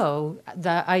 oh,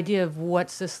 the idea of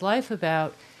what's this life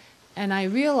about? And I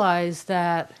realized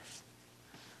that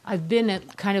I've been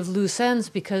at kind of loose ends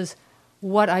because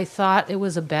what I thought it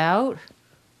was about,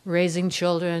 raising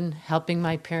children, helping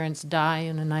my parents die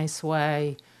in a nice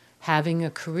way, having a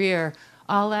career,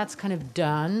 all that's kind of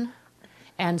done.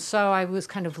 And so I was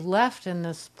kind of left in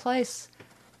this place.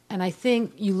 And I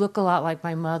think you look a lot like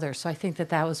my mother. So I think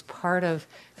that was part of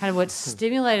kind of what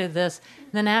stimulated this.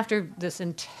 And then after this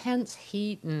intense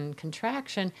heat and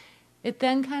contraction, it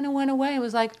then kind of went away. It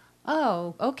was like,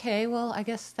 oh, okay, well, I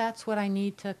guess that's what I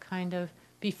need to kind of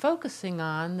be focusing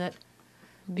on, that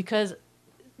because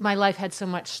my life had so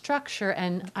much structure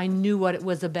and I knew what it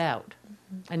was about,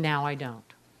 and now I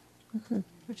don't,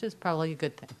 which is probably a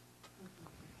good thing.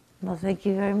 Well, thank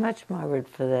you very much, Margaret,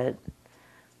 for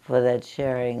that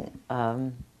sharing.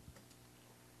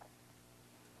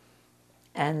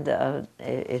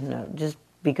 Just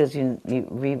because you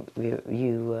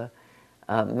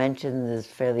mentioned this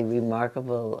fairly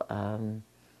remarkable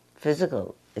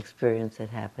physical experience that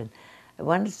happened, I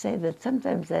wanted to say that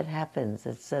sometimes that happens,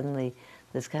 that suddenly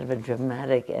there's kind of a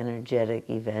dramatic, energetic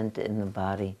event in the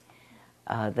body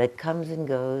that comes and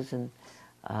goes, and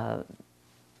I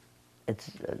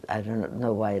don't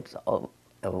know why it's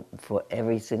for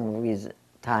every single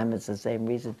time it's the same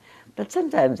reason, but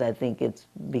sometimes I think it's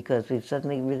because we've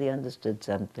suddenly really understood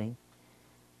something.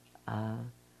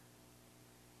 And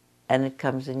it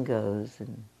comes and goes,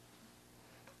 and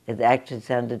it actually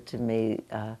sounded to me,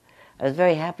 I was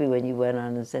very happy when you went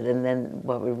on and said, and then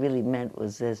what we really meant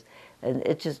was this, and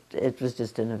it was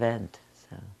just an event.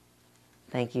 So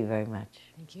thank you very much.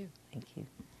 Thank you. Thank you.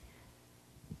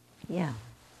 Yeah.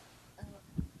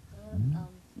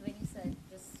 When you said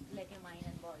just let your mind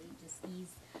and body just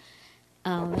ease,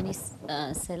 when you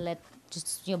said let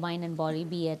just your mind and body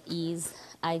be at ease,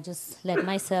 I just let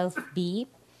myself be.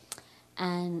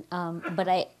 And but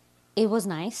it was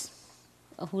nice.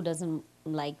 Who doesn't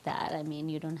like that? I mean,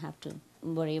 you don't have to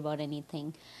worry about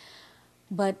anything.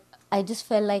 But I just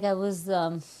felt like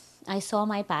I saw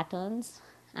my patterns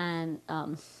and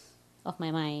of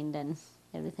my mind and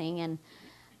everything, and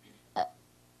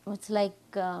it's like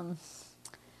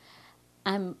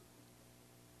I'm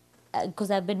because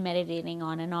I've been meditating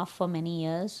on and off for many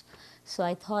years, so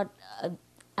I thought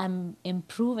I'm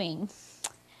improving.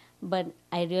 But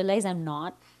I realize I'm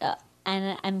not,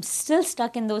 and I'm still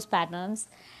stuck in those patterns.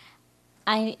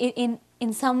 In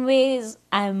some ways,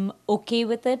 I'm okay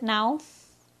with it now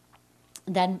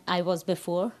than I was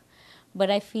before, but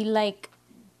I feel like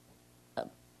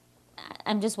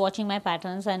I'm just watching my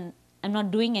patterns and I'm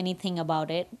not doing anything about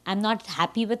it. I'm not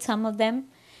happy with some of them,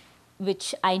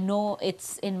 which I know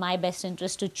it's in my best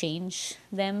interest to change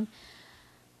them,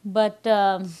 but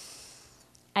I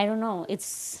don't know.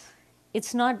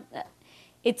 It's not,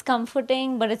 it's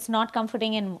comforting, but it's not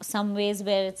comforting in some ways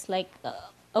where it's like,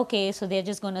 okay, so they're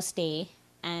just going to stay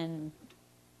and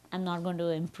I'm not going to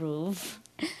improve.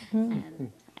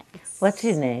 And What's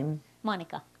your name?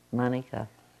 Monica. Monica.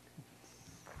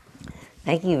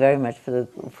 Thank you very much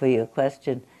for your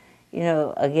question. You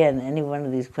know, again, any one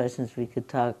of these questions we could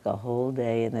talk a whole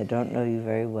day, and I don't know you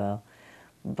very well,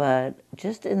 but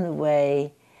just in the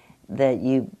way that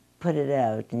you put it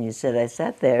out, and you said, I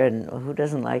sat there, and who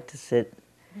doesn't like to sit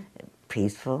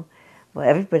peaceful? Well,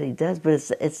 everybody does, but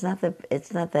it's not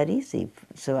that easy.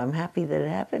 So I'm happy that it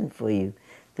happened for you,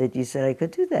 that you said I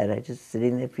could do that. I just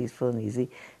sitting there peaceful and easy,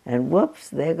 and whoops,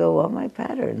 there go all my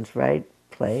patterns, right,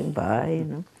 playing by, you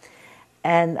know.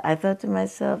 And I thought to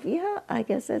myself, yeah, I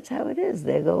guess that's how it is.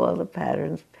 There go all the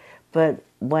patterns. But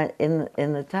when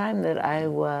in the time that I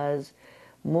was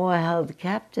more held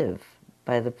captive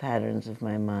by the patterns of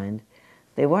my mind.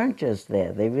 They weren't just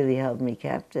there. They really held me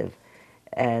captive.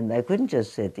 And I couldn't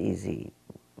just sit easy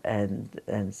and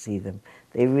see them.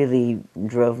 They really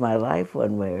drove my life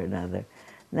one way or another.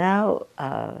 Now,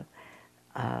 and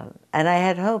I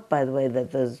had hope, by the way,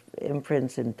 that those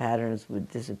imprints and patterns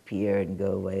would disappear and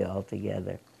go away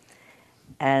altogether.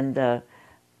 And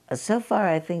so far,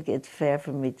 I think it's fair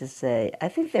for me to say, I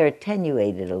think they're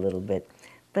attenuated a little bit.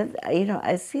 But,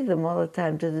 I see them all the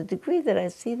time to the degree that I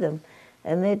see them,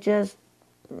 and they're just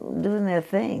doing their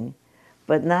thing,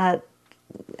 but not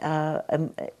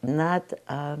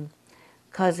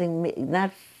causing me,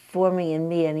 not forming in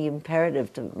me any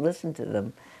imperative to listen to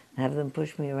them, have them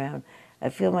push me around. I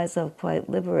feel myself quite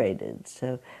liberated.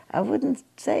 So I wouldn't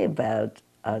say about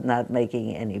not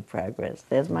making any progress.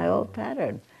 There's my old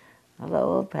pattern.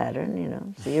 Hello, old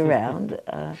pattern, see you around,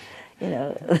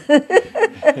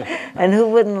 And who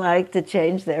wouldn't like to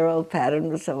change their old pattern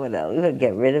with someone else? We would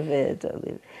get rid of it.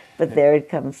 But there it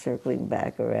comes circling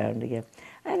back around again.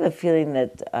 I have a feeling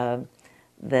that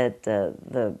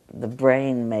the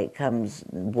brain comes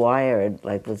wired,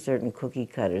 like with certain cookie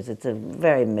cutters. It's a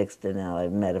very mixed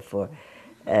metaphor.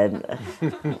 And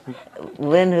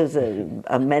Lin, who's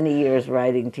a many years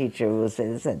writing teacher, will say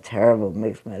this is a terrible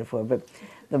mixed metaphor, but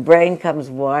the brain comes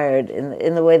wired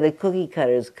in the way that cookie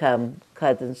cutters come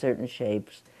cut in certain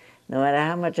shapes. No matter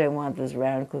how much I want this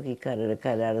round cookie cutter to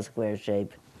cut out a square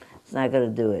shape, it's not going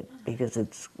to do it because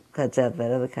it cuts out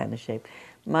that other kind of shape.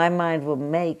 My mind will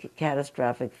make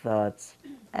catastrophic thoughts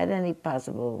at any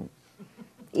possible,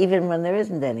 even when there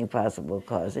isn't any possible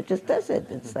cause. It just does it.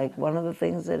 It's like one of the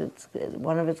things that it's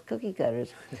one of its cookie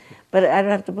cutters. But I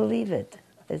don't have to believe it.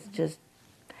 It's just,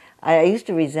 I used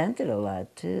to resent it a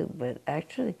lot too, but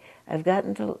actually I've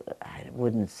gotten to, I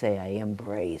wouldn't say I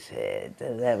embrace it.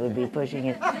 That would be pushing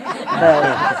it. But,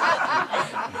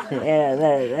 yeah,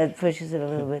 that pushes it a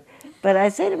little bit. But I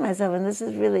say to myself, and this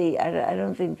is really, I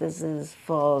don't think this is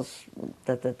false,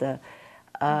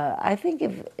 I think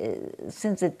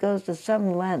since it goes to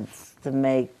some lengths to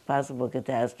make possible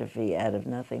catastrophe out of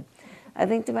nothing, I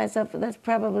think to myself, that's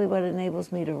probably what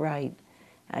enables me to write.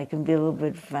 I can be a little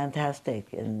bit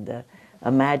fantastic and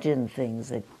imagine things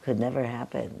that could never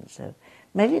happen. So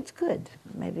maybe it's good.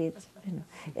 Maybe it's,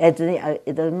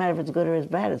 it doesn't matter if it's good or it's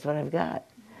bad, it's what I've got.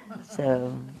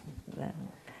 So,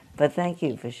 but thank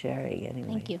you for sharing anyway.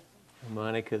 Thank you.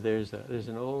 Monica, there's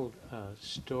an old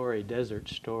story, desert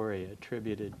story,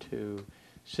 attributed to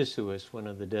Sisyphus, one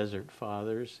of the desert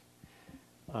fathers,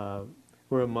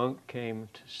 where a monk came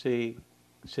to see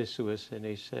Sisyphus and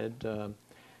he said,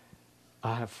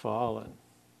 I have fallen,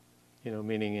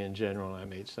 meaning in general I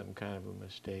made some kind of a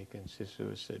mistake. And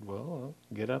Sisyphus said, well,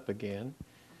 get up again.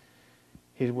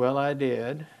 He said, well, I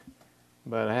did,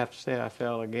 but I have to say I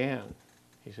fell again.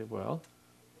 He said, well,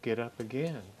 get up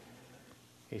again.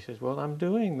 He says, well, I'm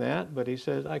doing that, but he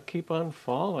says, I keep on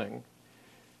falling.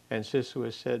 And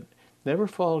Sisyphus said, never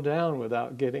fall down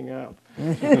without getting up.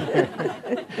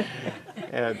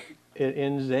 And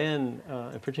in Zen,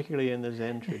 particularly in the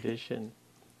Zen tradition,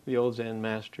 the old Zen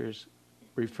masters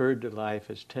referred to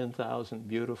life as 10,000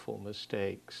 beautiful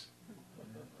mistakes.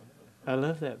 I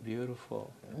love that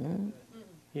beautiful.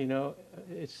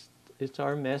 It's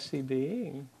our messy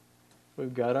being.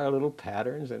 We've got our little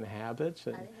patterns and habits.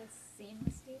 And Are they the same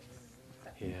mistakes?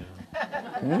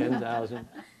 yeah, 10,000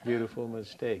 beautiful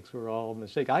mistakes. We're all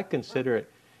mistakes. I consider it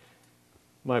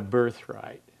my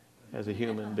birthright as a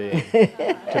human being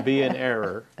to be in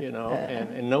error,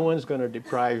 and no one's going to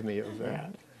deprive me of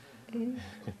that.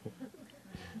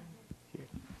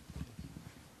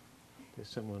 There's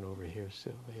someone over here,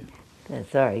 Sylvia.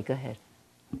 Sorry, go ahead.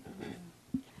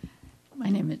 My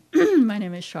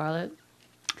name is Charlotte,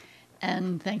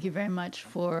 and thank you very much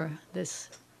for this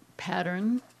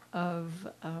pattern of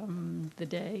the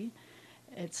day.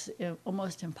 It's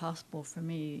almost impossible for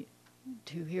me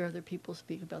to hear other people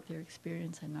speak about their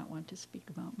experience and not want to speak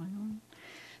about my own.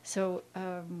 So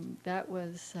that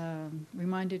was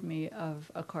reminded me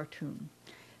of a cartoon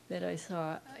that I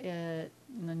saw in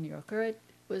the New Yorker. It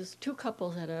was two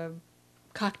couples at a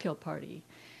cocktail party,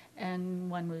 and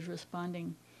one was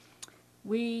responding,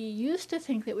 we used to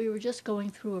think that we were just going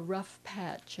through a rough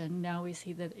patch, and now we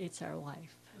see that it's our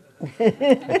life.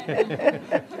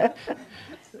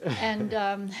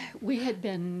 And we had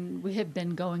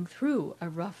been going through a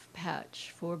rough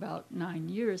patch for about 9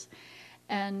 years,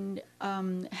 and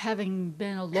having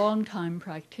been a long-time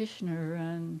practitioner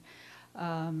and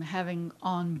having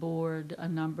on board a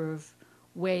number of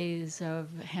ways of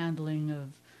handling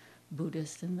of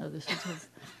Buddhist and other sorts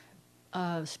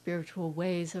of spiritual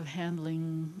ways of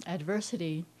handling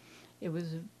adversity, it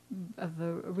was a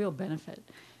real benefit.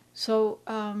 So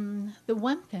the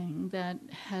one thing that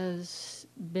has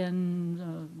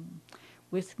been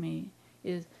with me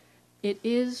is it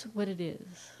is what it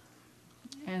is,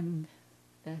 and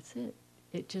that's it.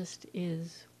 It just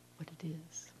is what it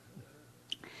is.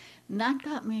 And that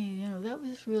got me, that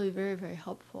was really very, very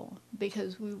helpful,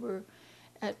 because we were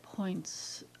at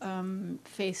points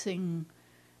facing,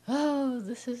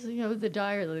 this is, the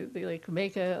dire, they like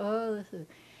make this is,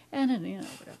 and then,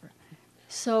 whatever.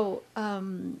 So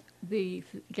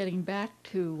getting back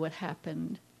to what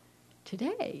happened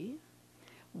today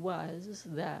was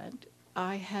that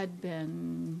I had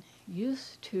been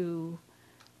used to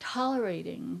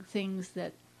tolerating things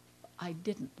that I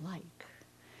didn't like.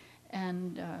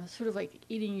 And sort of like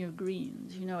eating your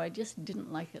greens, I just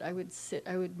didn't like it. I would sit,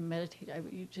 I would meditate, I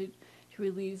would to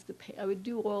relieve the pain. I would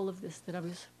do all of this that I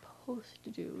was supposed to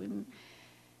do,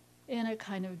 and I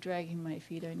kind of dragging my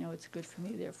feet. I know it's good for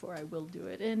me, therefore I will do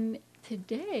it. And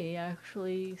today,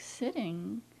 actually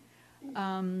sitting,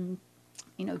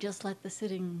 just let the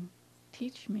sitting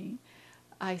teach me.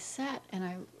 I sat and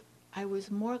I was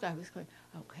going,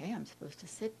 okay, I'm supposed to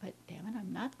sit, but damn it,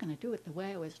 I'm not going to do it the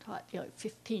way I was taught,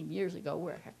 15 years ago,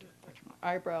 where I have to touch my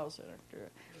eyebrows.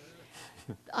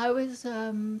 I was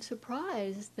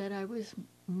surprised that I was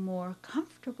more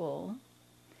comfortable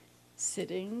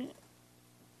sitting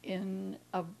in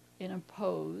a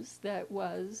pose that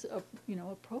was,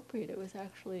 appropriate. It was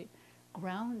actually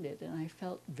grounded, and I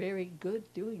felt very good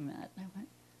doing that. And I went,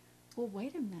 well,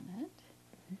 wait a minute.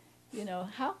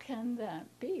 How can that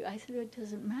be? I said, it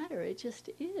doesn't matter. It just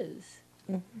is.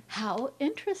 Mm-hmm. How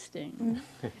interesting.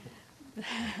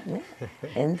 Mm-hmm. Yeah,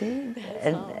 indeed.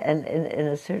 And in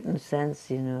a certain sense,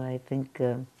 I think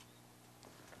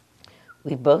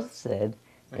we both said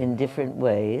in different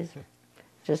ways,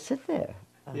 just sit there.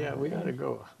 Yeah, we ought to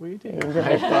go. We did.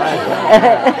 High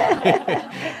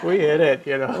five. We hit it,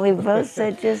 We both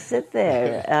said, just sit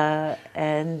there.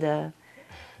 And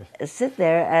sit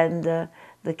there and...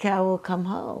 the cow will come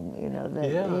home, you don't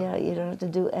have to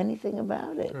do anything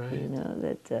about it, right.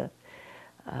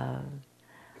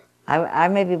 I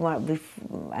maybe want,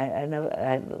 I know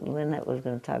Lynette was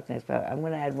going to talk next, but I'm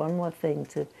going to add one more thing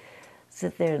to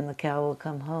sit there and the cow will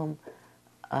come home.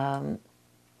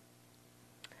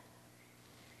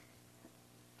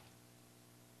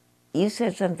 You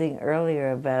said something earlier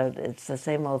about it's the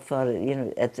same old thought, so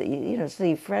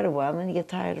you fret a while and then you get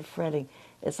tired of fretting.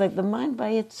 It's like the mind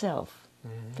by itself.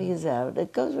 Mm-hmm. Figures out.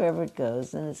 It goes wherever it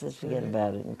goes, and it says, forget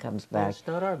about it, and comes back. Well, it's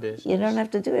not our business. You don't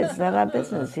have to do it. It's not our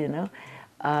business,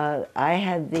 I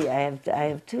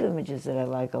have two images that I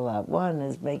like a lot. One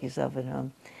is make yourself at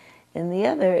home, and the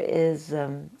other is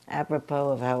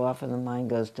apropos of how often the mind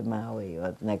goes to Maui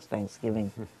or next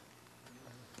Thanksgiving.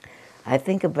 I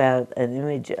think about an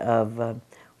image of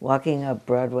walking up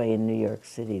Broadway in New York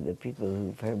City. The people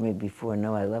who've heard me before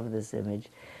know I love this image.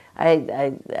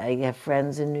 I have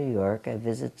friends in New York. I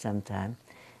visit sometime,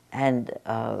 and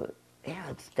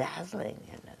it's dazzling.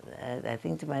 I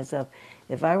think to myself,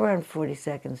 if I were on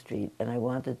 42nd Street and I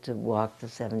wanted to walk to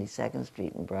 72nd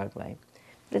Street in Broadway,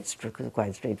 it's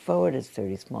quite straightforward. It's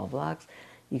 30 small blocks.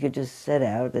 You could just set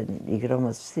out and you could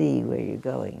almost see where you're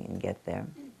going and get there.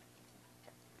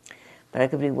 But I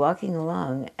could be walking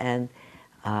along and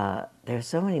there are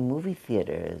so many movie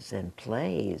theaters and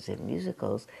plays and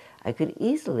musicals. I could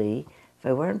easily, if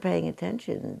I weren't paying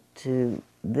attention to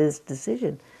this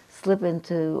decision, slip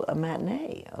into a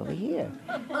matinee over here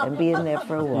and be in there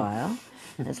for a while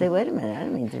and say, wait a minute, I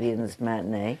didn't mean to be in this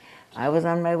matinee. I was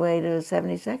on my way to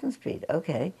 72nd Street.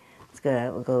 Okay, let's go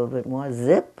out, we'll go a little bit more.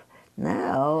 Zip,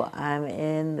 now I'm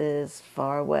in this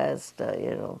Far West,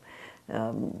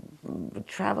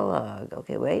 travelogue.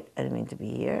 Okay, wait, I didn't mean to be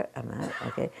here. I'm out.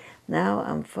 Okay, now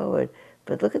I'm forward.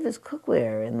 But look at this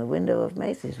cookware in the window of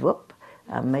Macy's. Whoop,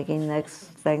 I'm making next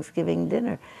Thanksgiving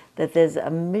dinner. That there's a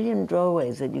million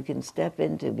doorways that you can step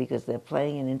into because they're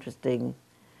playing an interesting,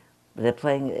 it's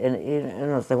like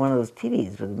one of those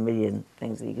TVs with a million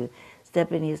things that you can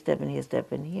step in here, step in here,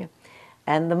 step in here.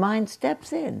 And the mind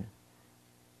steps in.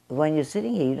 When you're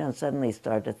sitting here, you don't suddenly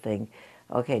start to think,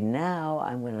 okay, now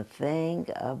I'm going to think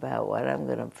about what I'm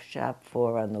going to shop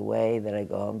for on the way that I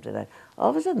go home tonight. All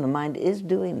of a sudden, the mind is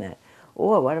doing that.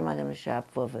 Or what am I going to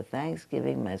shop for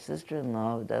Thanksgiving? My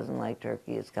sister-in-law who doesn't like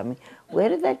turkey is coming. Where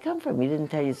did that come from? You didn't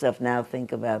tell yourself, now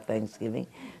think about Thanksgiving.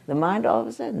 The mind all of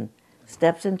a sudden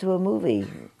steps into a movie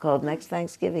called Next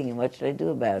Thanksgiving, and what should I do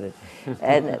about it?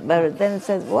 But then it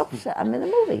says, whoops, I'm in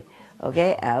the movie.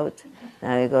 Okay, out.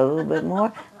 Now you go a little bit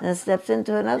more, and it steps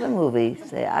into another movie.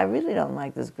 Say, I really don't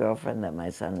like this girlfriend that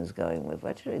my son is going with.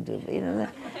 What should I do? You know,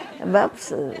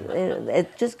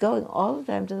 it's just going all the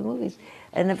time to the movies.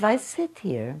 And if I sit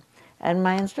here, and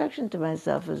my instruction to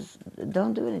myself is,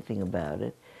 don't do anything about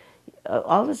it,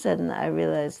 all of a sudden I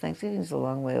realize Thanksgiving's a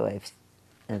long way away,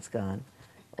 and it's gone.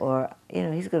 Or, you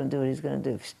know, he's going to do what he's going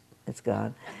to do, it's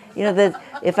gone. You know, that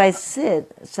if I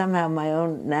sit, somehow my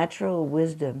own natural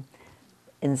wisdom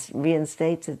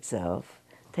reinstates itself,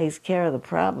 takes care of the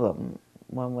problem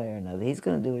one way or another. He's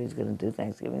going to do what he's going to do.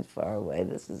 Thanksgiving's far away.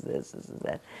 This is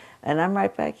that. And I'm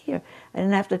right back here. I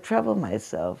didn't have to trouble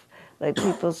myself. Like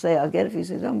people say, I'll get it if you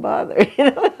say, don't bother.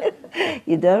 You know?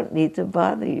 You don't need to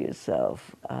bother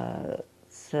yourself.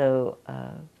 There's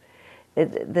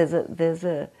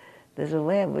a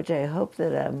way in which I hope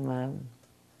that I'm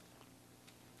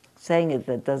saying it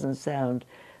that doesn't sound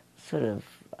sort of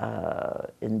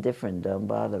indifferent, don't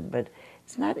bother, but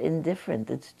it's not indifferent,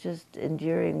 it's just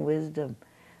enduring wisdom.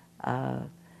 A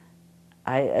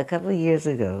couple of years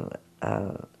ago,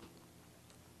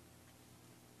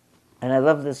 and I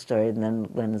love this story, and then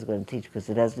Lynn is going to teach, because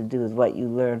it has to do with what you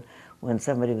learn when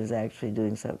somebody was actually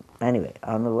doing something. Anyway,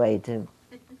 on the way to,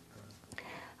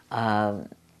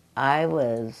 I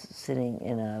was sitting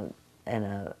in a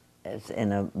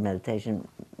meditation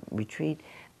retreat,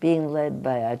 being led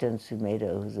by Ajahn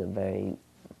Sumedho, who's a very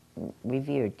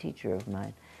revered teacher of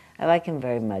mine. I like him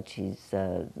very much. He's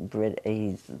lived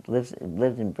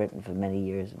in Britain for many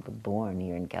years, but born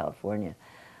here in California.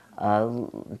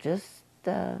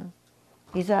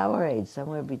 He's our age,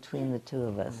 somewhere between the two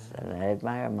of us, and I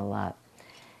admire him a lot.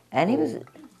 And he was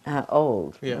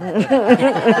old. Yeah.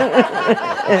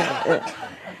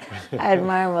 I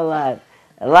admire him a lot.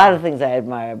 A lot of things I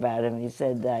admire about him. He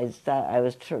said, I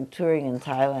was touring in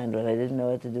Thailand when I didn't know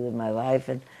what to do with my life,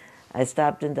 and I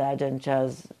stopped into Ajahn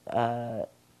Chah's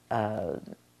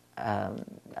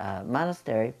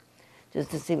monastery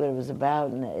just to see what it was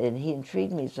about, and he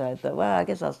intrigued me, so I thought, well, I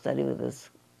guess I'll study with this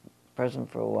person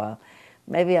for a while.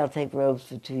 Maybe I'll take robes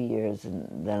for 2 years,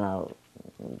 and then I'll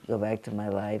go back to my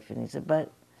life. And he said,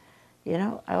 but, you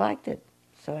know, I liked it,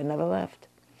 so I never left.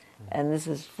 And this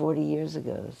is 40 years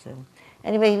ago. So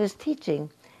anyway, he was teaching,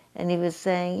 and he was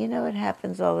saying, you know, it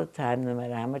happens all the time, no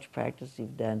matter how much practice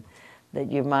you've done,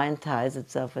 that your mind ties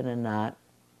itself in a knot,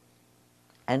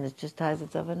 and it just ties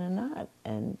itself in a knot,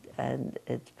 and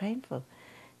it's painful.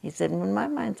 He said, when my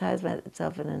mind ties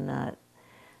itself in a knot,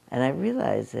 and I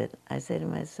realize it, I say to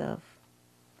myself,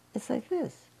 it's like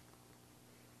this.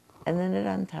 And then it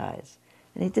unties.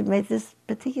 And he did make this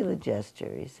particular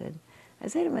gesture. He said, I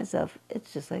say to myself,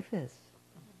 it's just like this.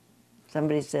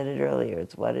 Somebody said it earlier,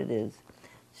 it's what it is.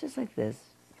 It's just like this.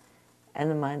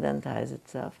 And the mind unties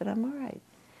itself, and I'm all right.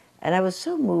 And I was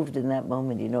so moved in that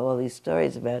moment, you know, all these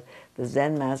stories about the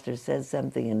Zen master says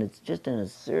something, and it's just in a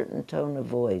certain tone of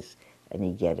voice, and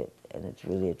you get it, and it's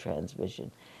really a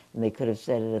transmission. And they could have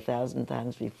said it 1,000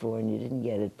 times before, and you didn't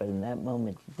get it, but in that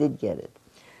moment, you did get it.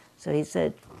 So he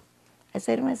said, I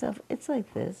say to myself, it's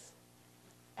like this,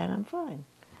 and I'm fine.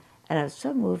 And I was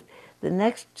so moved. The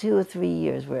next 2 or 3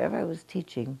 years, wherever I was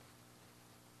teaching,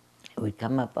 it would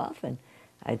come up often.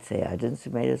 I'd say, Ajahn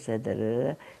Sumedho said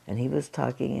da-da-da, and he was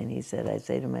talking, and he said, I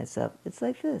say to myself, it's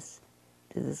like this.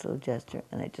 Did this little gesture,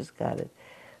 and I just got it.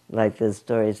 Like the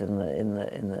stories in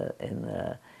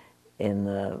the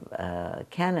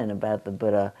canon about the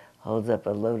Buddha holds up a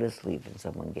lotus leaf and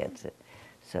someone gets it.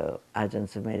 So Ajahn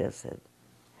Sumedho said.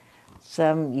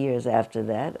 Some years after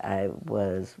that, I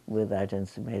was with Ajahn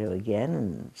Sumedho again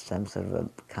in some sort of a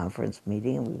conference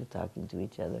meeting, and we were talking to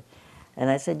each other. And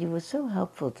I said, you were so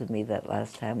helpful to me that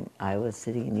last time I was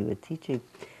sitting and you were teaching.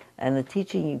 And the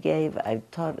teaching you gave, I've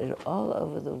taught it all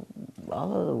over the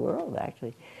world,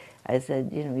 actually. I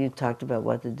said, you know, you talked about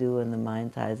what to do when the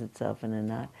mind ties itself in a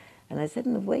knot. And I said,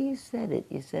 in the way you said it,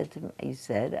 I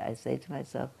say to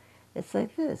myself, it's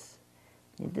like this.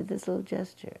 You did this little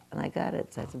gesture, and I got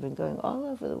it. So I've been going all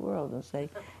over the world and saying,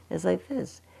 it's like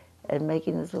this, and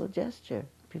making this little gesture.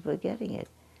 People are getting it.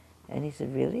 And he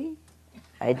said, really?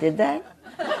 I did that?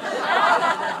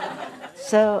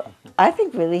 So I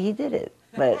think really he did it,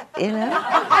 but, you know,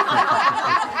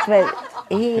 but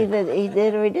he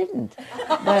did or he didn't.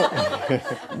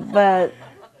 But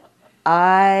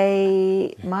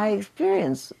my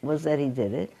experience was that he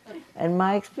did it, and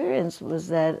my experience was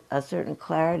that a certain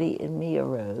clarity in me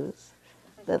arose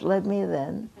that led me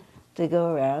then to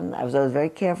go around. I was always very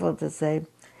careful to say,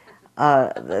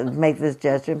 make this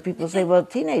gesture, and people say, well,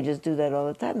 teenagers do that all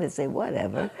the time. They say,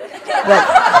 whatever.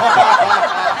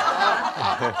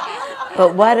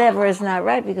 But whatever is not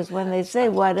right, because when they say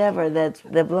whatever,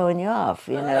 they're blowing you off.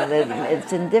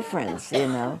 It's indifference.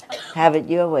 Have it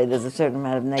your way. There's a certain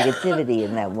amount of negativity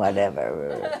in that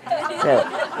whatever. So,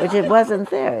 which it wasn't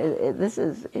there. This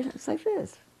is. It's like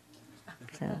this.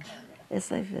 So, it's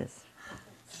like this.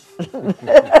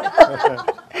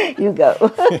 You go.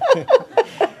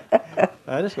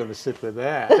 I just want to sit with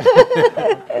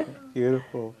that.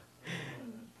 Beautiful.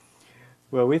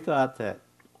 Well, we thought that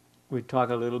we'd talk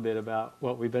a little bit about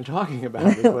what we've been talking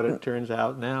about, is what it turns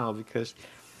out now, because,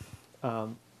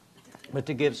 but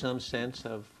to give some sense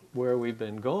of where we've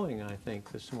been going, I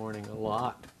think, this morning a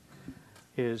lot,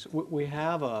 is we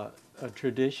have a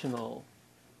traditional,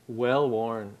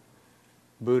 well-worn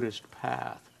Buddhist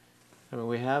path. I mean,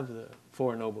 we have the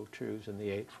Four Noble Truths and the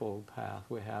Eightfold Path.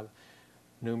 We have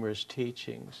numerous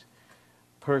teachings.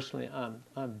 Personally,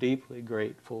 I'm deeply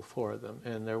grateful for them,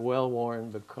 and they're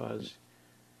well-worn because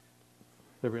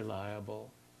they're reliable.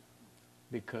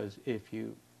 Because if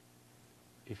you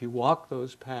walk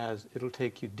those paths, it'll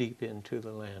take you deep into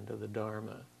the land of the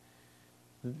Dharma.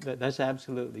 That's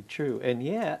absolutely true. And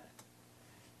yet,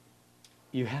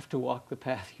 you have to walk the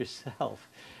path yourself.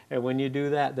 And when you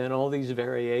do that, then all these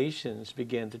variations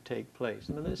begin to take place.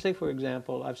 I mean, let's say, for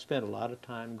example, I've spent a lot of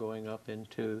time going up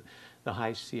into the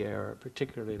High Sierra,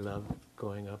 particularly love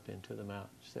going up into the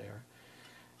mountains there.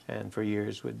 And for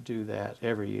years would do that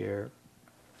every year.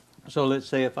 So let's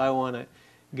say if I want to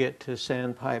get to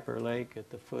Sandpiper Lake at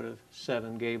the foot of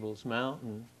Seven Gables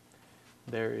Mountain,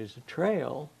 there is a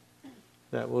trail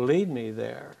that will lead me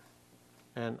there.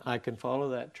 And I can follow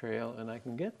that trail and I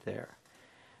can get there.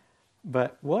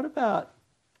 But what about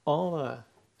all the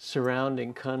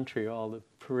surrounding country, all the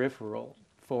peripheral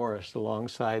forest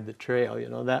alongside the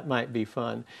trail? That might be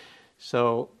fun.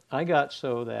 So I got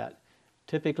so that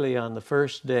typically on the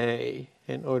first day,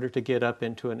 in order to get up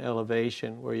into an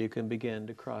elevation where you can begin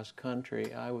to cross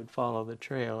country, I would follow the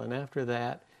trail. And after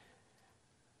that,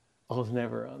 I was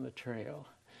never on the trail.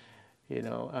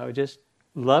 I just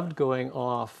loved going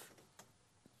off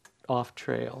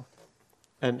trail.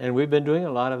 And we've been doing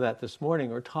a lot of that this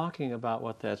morning. We're talking about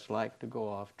what that's like to go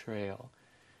off trail.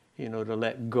 To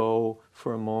let go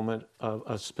for a moment of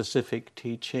a specific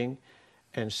teaching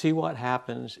and see what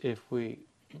happens if we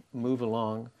move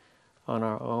along on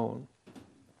our own.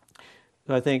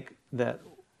 So I think that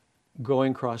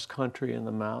going cross country in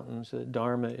the mountains, the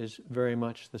Dharma is very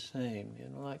much the same.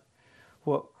 Like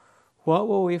what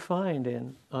will we find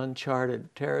in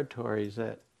uncharted territories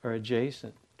that are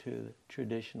adjacent to the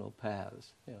traditional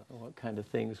paths? What kind of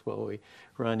things will we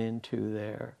run into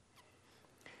there?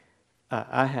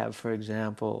 I have, for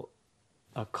example,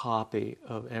 a copy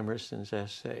of Emerson's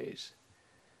essays.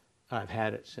 I've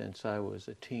had it since I was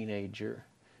a teenager.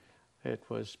 It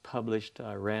was published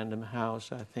at Random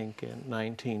House, I think, in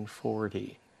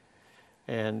 1940.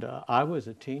 And I was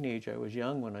a teenager. I was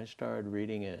young when I started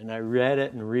reading it. And I read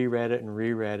it and reread it and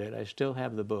reread it. I still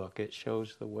have the book. It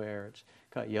shows the wear. It's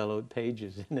got yellowed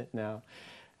pages in it now.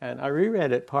 And I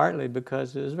reread it partly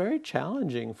because it was very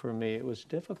challenging for me. It was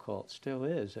difficult, still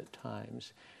is at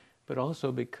times. But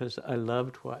also because I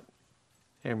loved what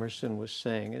Emerson was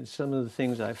saying. And some of the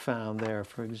things I found there,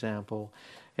 for example,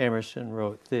 Emerson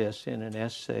wrote this in an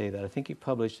essay that I think he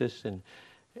published this in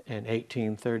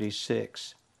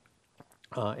 1836.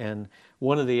 And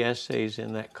one of the essays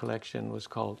in that collection was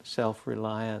called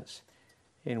Self-Reliance,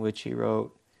 in which he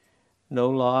wrote,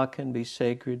 "No law can be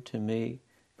sacred to me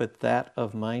but that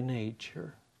of my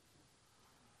nature."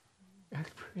 That's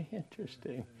pretty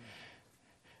interesting.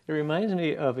 It reminds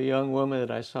me of a young woman that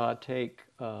I saw take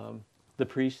the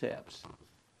precepts.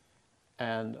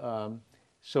 And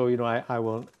so, I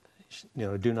will,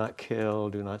 do not kill,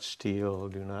 do not steal,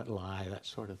 do not lie, that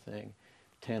sort of thing.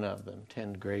 10 of them,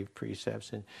 10 grave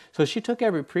precepts. And so she took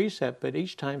every precept, but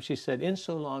each time she said, in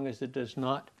so long as it does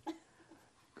not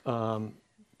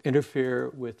interfere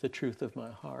with the truth of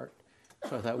my heart.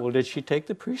 So I thought, well, did she take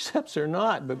the precepts or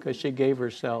not? Because she gave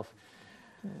herself,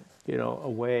 a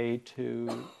way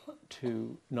to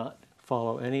not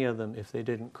follow any of them if they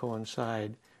didn't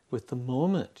coincide with the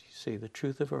moment. You see, the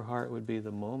truth of her heart would be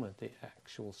the moment, the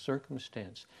actual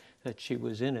circumstance that she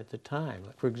was in at the time.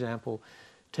 Like, for example,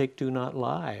 take do not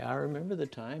lie. I remember the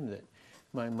time that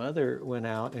my mother went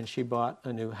out and she bought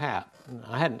a new hat. And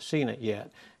I hadn't seen it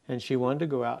yet. And she wanted to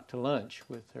go out to lunch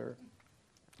with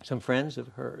some friends of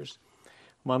hers.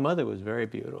 My mother was very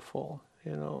beautiful,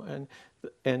 and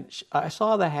I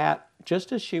saw the hat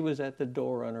just as she was at the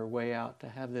door on her way out to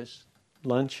have this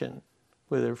luncheon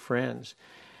with her friends.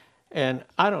 And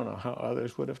I don't know how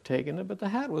others would have taken it, but the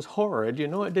hat was horrid.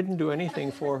 It didn't do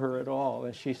anything for her at all.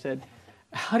 And she said,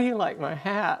 "How do you like my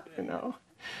hat?"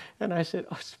 And I said,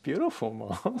 oh, it's beautiful,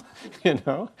 Mom, you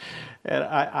know. And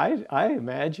I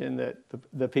imagine that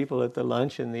the people at the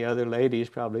lunch and the other ladies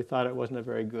probably thought it wasn't a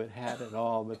very good hat at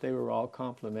all, but they were all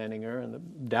complimenting her. And the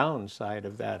downside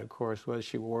of that, of course, was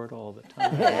she wore it all the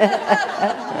time.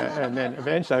 And then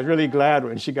eventually I was really glad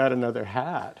when she got another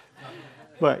hat.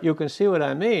 But you can see what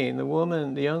I mean.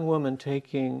 The young woman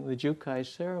taking the Jukai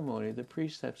ceremony, the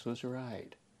precepts was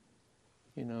right.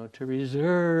 You know, to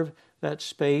reserve that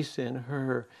space in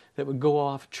her that would go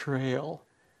off trail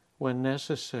when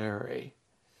necessary.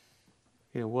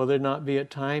 You know, will there not be a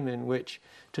time in which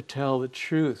to tell the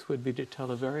truth would be to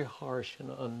tell a very harsh and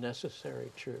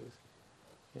unnecessary truth?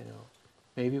 You know,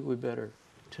 maybe it would be better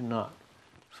to not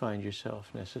find yourself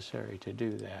necessary to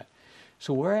do that.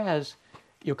 So whereas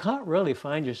you can't really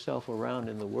find yourself around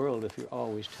in the world if you're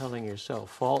always telling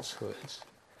yourself falsehoods.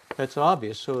 That's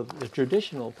obvious. So the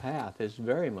traditional path is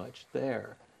very much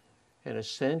there and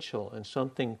essential and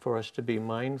something for us to be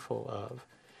mindful of.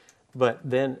 But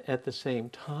then at the same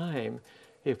time,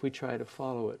 if we try to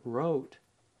follow it rote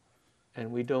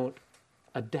and we don't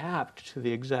adapt to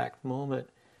the exact moment,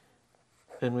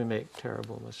 then we make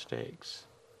terrible mistakes.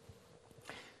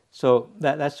 So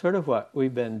that's sort of what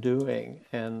we've been doing,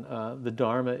 and the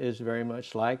Dharma is very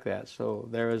much like that. So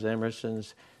there is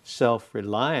Emerson's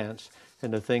self-reliance,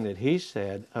 and the thing that he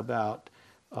said about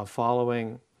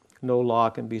following, no law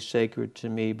can be sacred to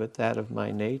me but that of my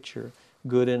nature.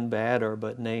 Good and bad are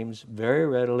but names very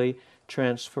readily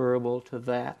transferable to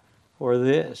that or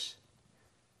this,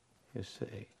 you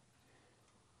see.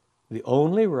 The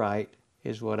only right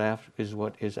is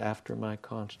what is after my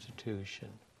constitution.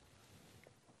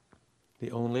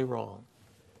 The only wrong,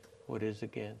 what is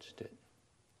against it.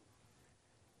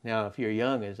 Now, if you're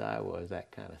young as I was, that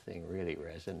kind of thing really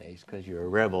resonates because you're a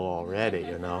rebel already,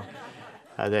 you know.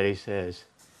 That he says,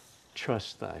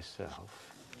 trust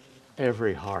thyself.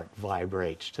 Every heart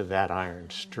vibrates to that iron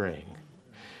string.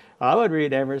 I would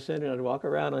read Emerson and I'd walk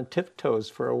around on tiptoes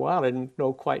for a while. I didn't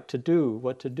know what to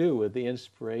do with the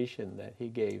inspiration that he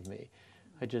gave me.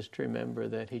 I just remember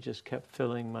that he just kept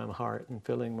filling my heart and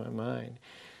filling my mind.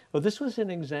 Well, this was an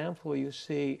example, you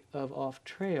see, of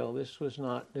off-trail. This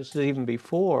is even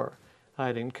before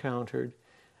I'd encountered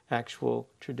actual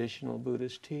traditional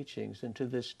Buddhist teachings. And to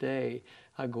this day,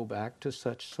 I go back to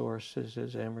such sources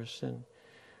as Emerson,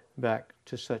 back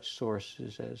to such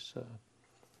sources as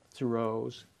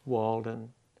Thoreau's, Walden,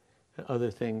 and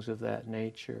other things of that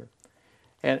nature.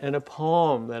 And a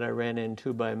poem that I ran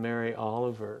into by Mary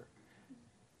Oliver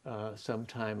some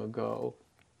time ago.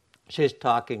 She's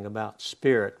talking about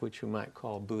spirit, which we might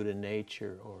call Buddha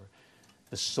nature or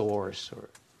the source or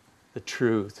the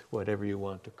truth, whatever you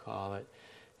want to call it.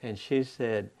 And she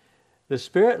said, the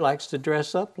spirit likes to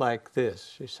dress up like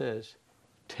this. She says,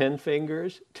 10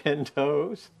 fingers, 10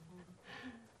 toes.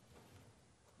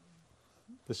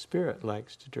 The spirit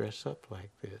likes to dress up like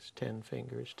this, 10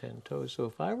 fingers, 10 toes. So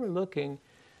if I were looking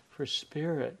for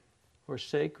spirit or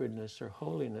sacredness or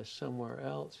holiness somewhere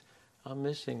else, I'm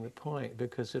missing the point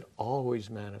because it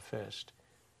always manifests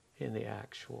in the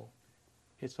actual.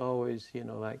 It's always,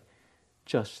 like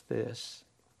just this.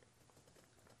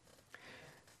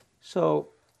 So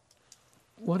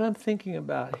what I'm thinking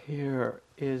about here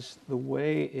is the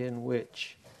way in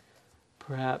which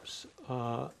perhaps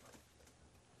Zenkai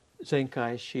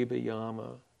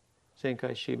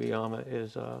Shibayama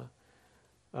is a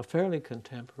fairly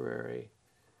contemporary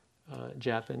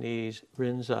Japanese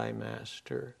Rinzai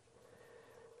master.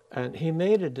 And he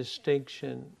made a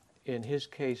distinction in his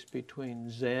case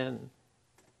between Zen,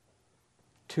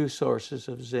 two sources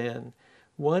of Zen.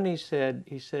 One, he said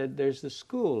there's the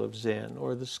school of Zen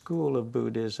or the school of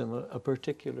Buddhism, a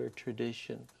particular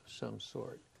tradition of some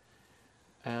sort.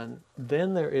 And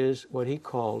then there is what he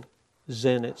called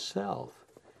Zen itself,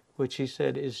 which he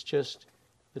said is just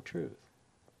the truth.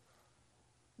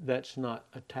 That's not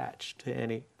attached to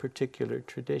any particular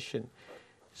tradition.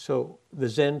 So the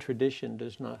Zen tradition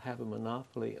does not have a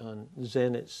monopoly on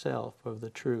Zen itself, of the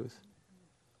truth,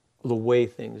 the way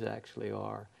things actually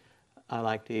are. I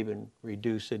like to even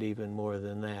reduce it even more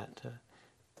than that to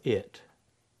it.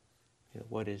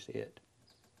 What is it?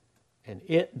 And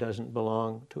it doesn't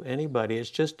belong to anybody. It's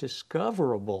just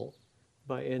discoverable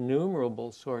by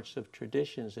innumerable sorts of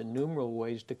traditions, innumerable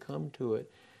ways to come to it.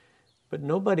 But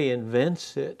nobody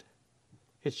invents it.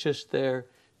 It's just there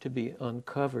to be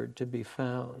uncovered, to be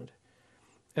found.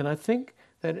 And I think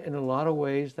that in a lot of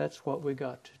ways that's what we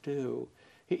got to do.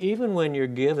 Even when you're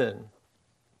given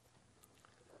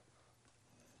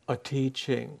a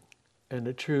teaching and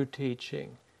a true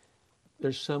teaching,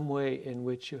 there's some way in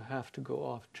which you have to go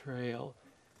off trail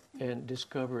and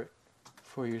discover it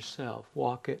for yourself,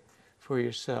 walk it for for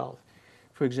yourself.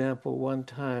 For example, one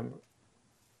time,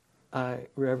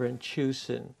 Reverend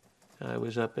Chusen, I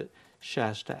was up at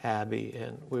Shasta Abbey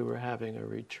and we were having a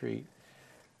retreat,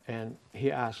 and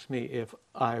he asked me if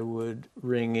I would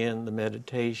ring in the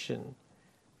meditation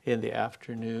in the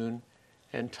afternoon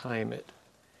and time it.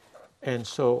 And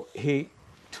so he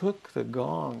took the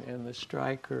gong and the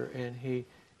striker and he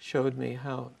showed me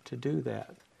how to do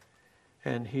that.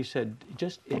 And he said,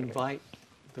 just invite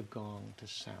the gong to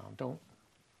sound.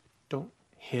 Don't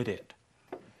hit it.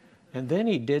 And then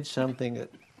he did something that,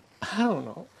 I don't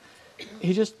know,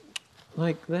 he just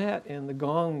like that, and the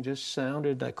gong just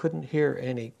sounded. I couldn't hear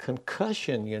any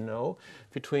concussion,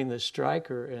 between the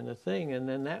striker and the thing, and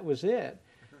then that was it.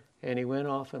 And he went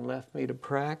off and left me to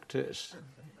practice.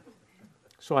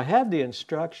 So I had the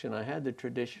instruction, I had the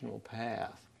traditional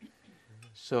path.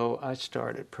 So I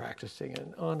started practicing,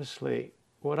 and honestly,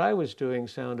 what I was doing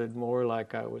sounded more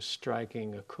like I was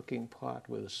striking a cooking pot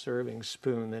with a serving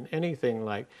spoon than anything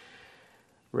like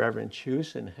Reverend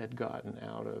Chusen had gotten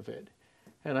out of it.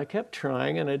 And I kept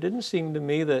trying, and it didn't seem to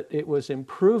me that it was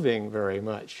improving very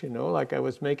much, like I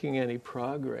was making any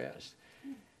progress.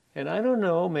 And I don't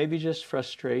know, maybe just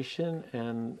frustration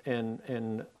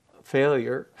and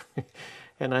failure.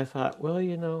 And I thought, well,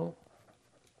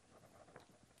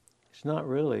 it's not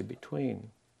really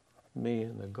between me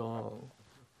and the gong.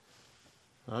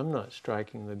 I'm not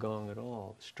striking the gong at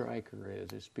all. The striker is.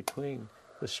 It's between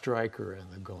the striker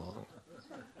and the gong.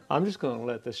 I'm just going to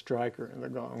let the striker and the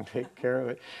gong take care of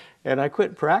it. And I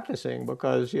quit practicing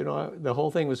because, the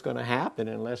whole thing was going to happen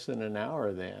in less than an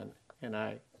hour then. And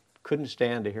I couldn't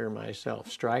stand to hear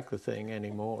myself strike the thing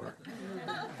anymore.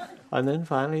 And then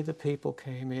finally the people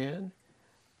came in.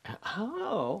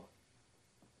 Oh,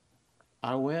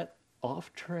 I went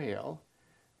off trail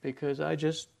because I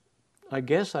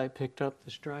guess I picked up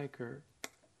the striker,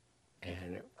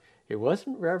 and it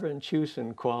wasn't Reverend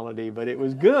Chusen quality, but it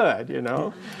was good,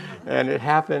 and it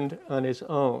happened on its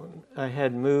own. I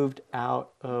had moved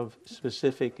out of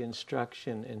specific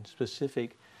instruction and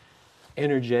specific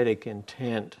energetic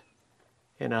intent,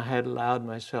 and I had allowed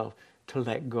myself to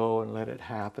let go and let it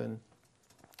happen.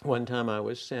 One time I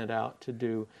was sent out to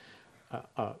do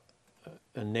a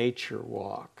nature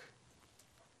walk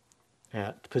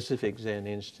at Pacific Zen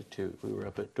Institute. We were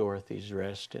up at Dorothy's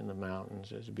Rest in the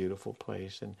mountains. It was a beautiful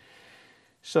place. And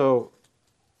so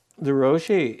the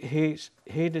Roshi,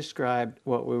 he described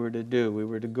what we were to do. We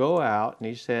were to go out, and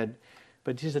he said,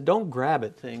 don't grab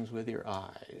at things with your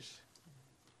eyes.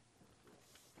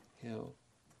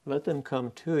 Let them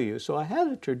come to you. So I had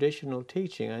a traditional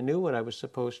teaching. I knew what I was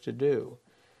supposed to do,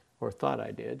 or thought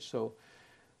I did. So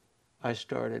I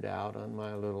started out on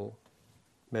my little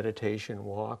meditation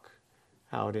walk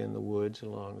out in the woods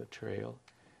along the trail.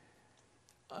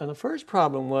 And the first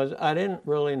problem was I didn't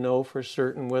really know for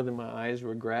certain whether my eyes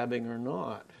were grabbing or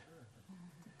not.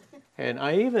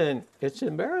 And it's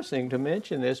embarrassing to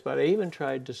mention this, but I even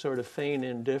tried to sort of feign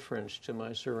indifference to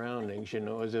my surroundings,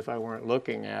 as if I weren't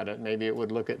looking at it. Maybe it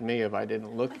would look at me if I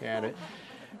didn't look at it.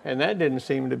 And that didn't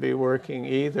seem to be working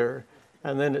either.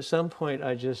 And then at some point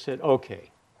I just said, okay,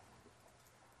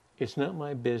 it's not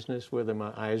my business whether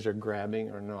my eyes are grabbing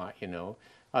or not,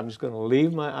 I'm just going to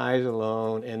leave my eyes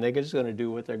alone, and they're just going to do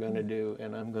what they're going to do,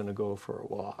 and I'm going to go for a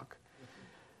walk.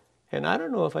 And I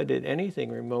don't know if I did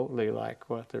anything remotely like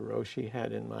what the Roshi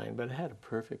had in mind, but I had a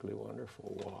perfectly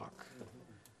wonderful walk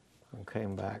and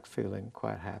came back feeling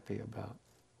quite happy about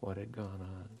what had gone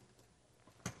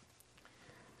on.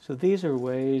 So these are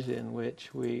ways in which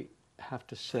we have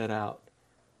to set out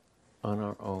on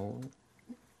our own.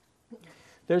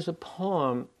 There's a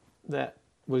poem that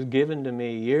was given to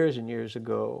me years and years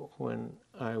ago when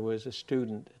I was a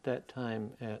student at that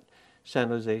time at San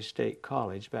Jose State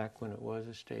College, back when it was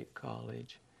a state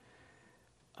college.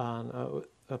 A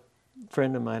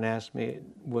friend of mine asked me,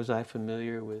 was I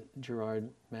familiar with Gerard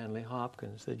Manley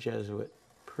Hopkins, the Jesuit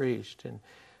priest? And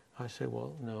I said,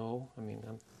 well, no.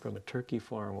 I'm from a turkey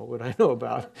farm. What would I know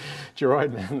about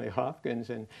Gerard Manley Hopkins?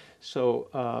 And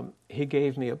so he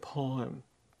gave me a poem.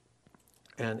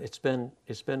 And it's been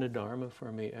a dharma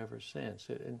for me ever since.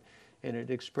 And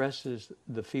it expresses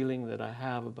the feeling that I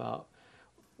have about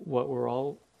what we're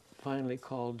all finally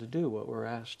called to do, what we're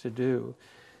asked to do.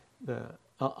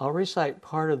 I'll recite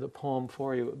part of the poem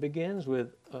for you. It begins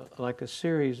with like a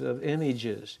series of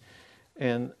images.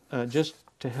 And just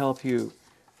to help you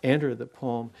enter the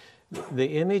poem,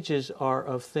 the images are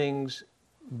of things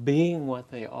being what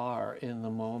they are in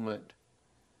the moment.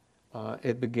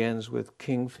 It begins with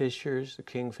kingfishers. The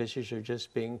kingfishers are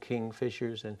just being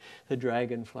kingfishers, and the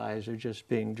dragonflies are just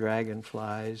being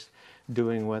dragonflies,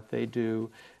 doing what they do.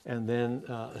 And then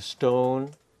a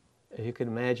stone you can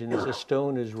imagine as a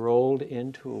stone is rolled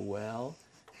into a well,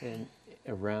 and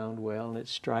a round well, and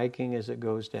it's striking as it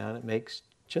goes down. It makes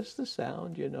just the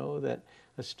sound, that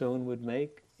a stone would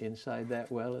make inside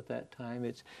that well at that time.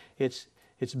 It's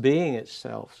being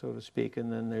itself, so to speak.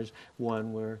 And then there's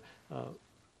one where a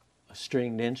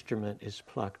stringed instrument is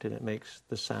plucked, and it makes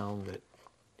the sound that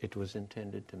it was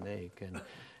intended to make.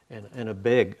 And a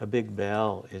big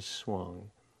bell is swung,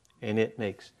 and it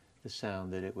makes the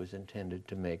sound that it was intended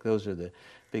to make. Those are the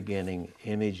beginning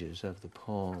images of the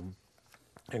poem,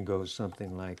 and goes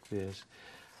something like this.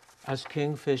 As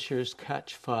kingfishers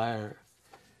catch fire,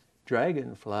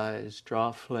 dragonflies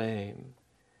draw flame,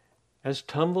 as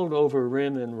tumbled over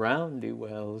rim and roundy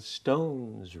wells,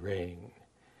 stones ring.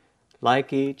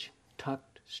 Like each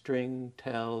tucked string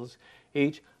tells,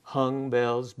 each hung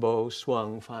bell's bow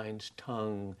swung finds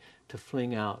tongue to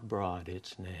fling out broad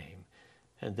its name.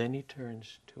 And then he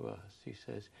turns to us. He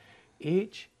says,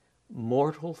 each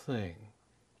mortal thing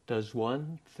does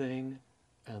one thing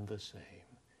and the same.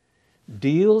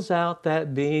 Deals out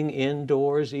that being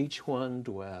indoors each one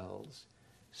dwells.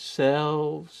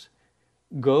 Selves,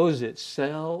 goes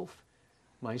itself,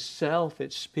 myself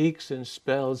it speaks and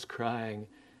spells, crying,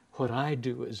 what I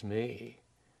do is me,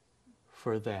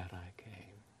 for that I came.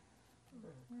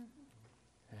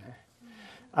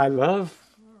 I love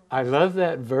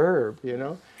that verb,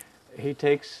 He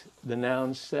takes the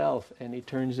noun self and he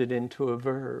turns it into a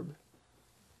verb.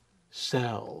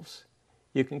 Selves.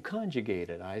 You can conjugate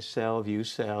it. I salve, you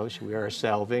salve, we are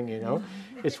salving,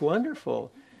 It's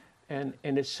wonderful. And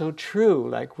it's so true,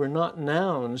 like we're not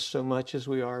nouns so much as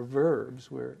we are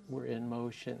verbs. We're in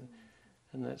motion.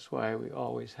 And that's why we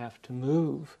always have to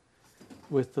move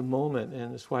with the moment.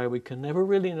 And it's why we can never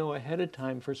really know ahead of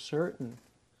time for certain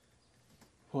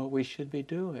what we should be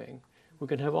doing. We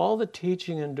can have all the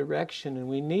teaching and direction, and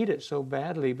we need it so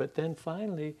badly, but then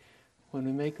finally, when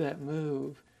we make that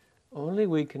move, only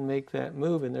we can make that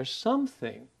move, and there's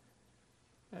something.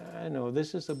 I know,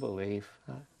 this is a belief.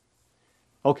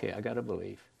 Okay, I got a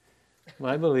belief.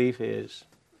 My belief is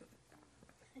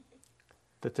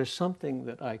that there's something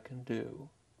that I can do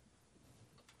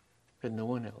that no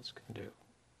one else can do.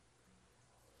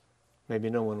 Maybe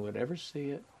no one would ever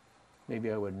see it.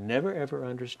 Maybe I would never ever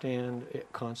understand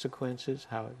consequences,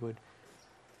 how it would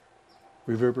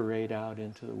reverberate out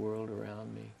into the world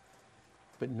around me.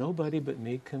 But nobody but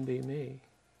me can be me.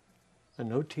 And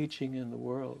no teaching in the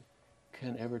world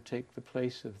can ever take the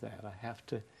place of that.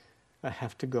 I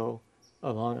have to go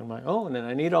along on my own, and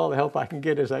I need all the help I can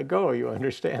get as I go. You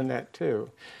understand that too.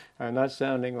 I'm not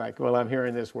sounding like, well, I'm here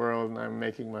in this world and I'm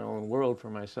making my own world for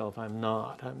myself. I'm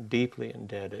not. I'm deeply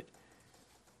indebted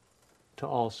to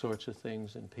all sorts of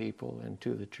things and people and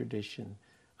to the tradition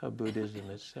of Buddhism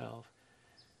itself.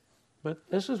 But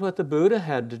this is what the Buddha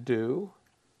had to do.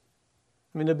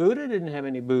 I mean, the Buddha didn't have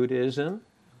any Buddhism.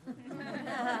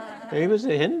 He was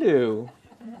a Hindu.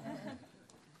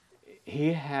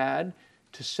 He had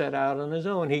to set out on his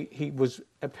own. He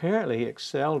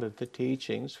excelled at the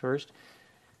teachings. First,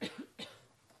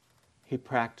 he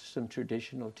practiced some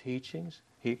traditional teachings.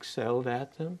 He excelled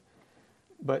at them.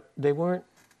 But they weren't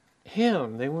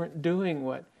him. They weren't doing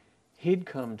what he'd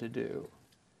come to do.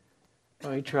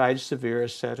 Well, he tried severe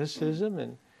asceticism,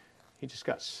 and he just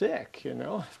got sick,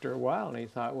 after a while. And he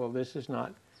thought, well, this is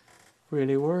not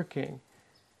really working.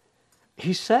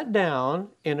 He sat down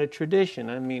in a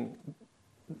tradition. I mean,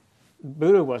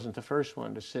 Buddha wasn't the first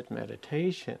one to sit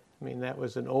meditation. I mean, that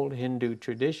was an old Hindu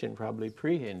tradition, probably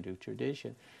pre-Hindu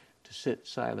tradition, to sit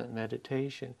silent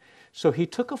meditation. So he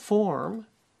took a form,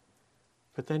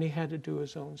 but then he had to do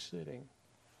his own sitting.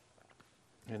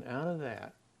 And out of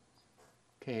that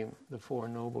came the Four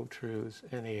Noble Truths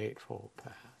and the Eightfold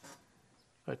Path.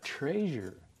 A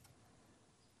treasure.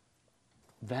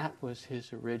 That was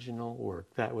his original work.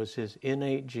 That was his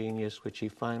innate genius, which he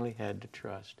finally had to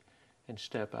trust and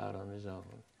step out on his own.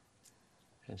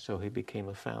 And so he became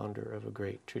a founder of a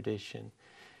great tradition.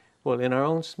 Well, in our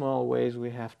own small ways,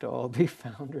 we have to all be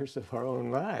founders of our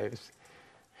own lives,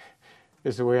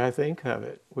 is the way I think of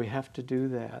it. We have to do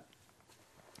that.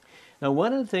 Now,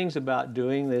 one of the things about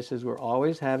doing this is we're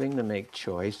always having to make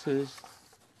choices,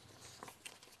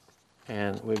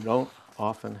 and we don't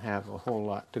often have a whole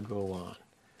lot to go on.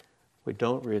 We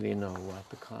don't really know what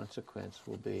the consequence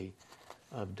will be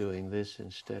of doing this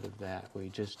instead of that. We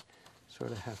just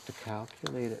sort of have to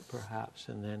calculate it perhaps,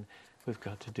 and then we've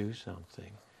got to do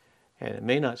something. And it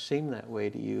may not seem that way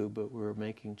to you, but we're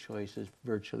making choices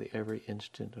virtually every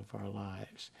instant of our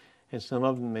lives. And some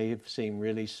of them may seem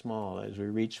really small as we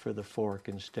reach for the fork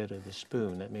instead of the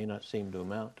spoon. That may not seem to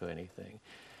amount to anything,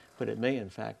 but it may in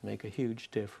fact make a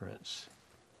huge difference.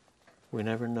 We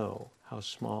never know how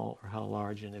small or how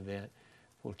large an event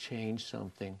will change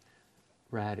something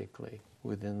radically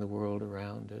within the world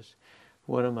around us.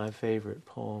 One of my favorite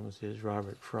poems is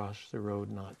Robert Frost's The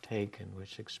Road Not Taken,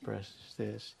 which expresses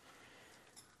this.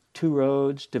 Two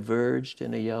roads diverged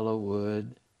in a yellow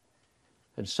wood,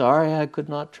 and sorry I could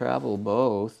not travel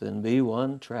both, and be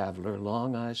one traveler,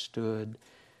 long I stood,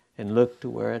 and looked to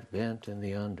where it bent in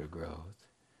the undergrowth.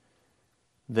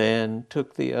 Then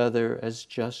took the other as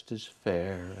just as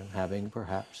fair, and having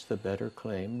perhaps the better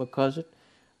claim, because it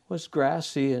was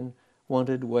grassy and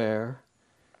wanted wear.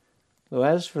 Though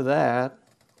as for that,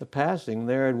 the passing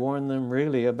there had worn them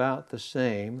really about the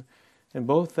same, and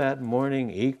both that morning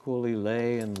equally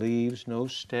lay, and leaves no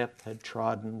step had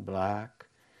trodden black.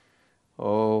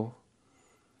 Oh,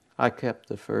 I kept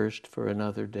the first for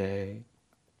another day.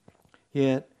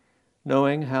 Yet,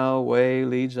 knowing how way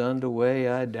leads unto way,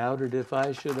 I doubted if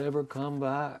I should ever come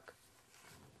back.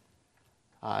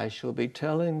 I shall be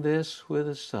telling this with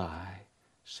a sigh,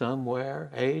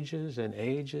 somewhere, ages and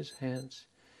ages hence.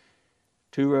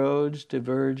 Two roads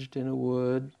diverged in a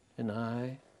wood, and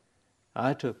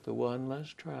I took the one less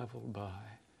traveled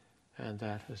by, and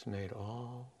that has made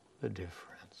all the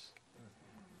difference.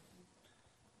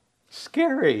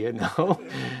 Scary, you know,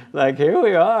 like here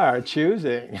we are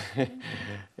choosing,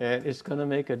 and it's going to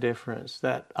make a difference.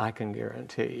 That I can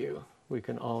guarantee you. We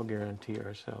can all guarantee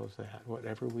ourselves that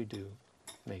whatever we do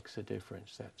makes a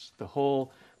difference. That's the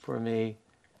whole, for me,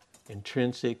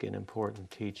 intrinsic and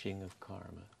important teaching of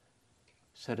karma.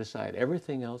 Set aside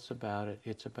everything else about it.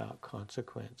 It's about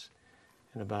consequence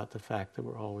and about the fact that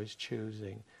we're always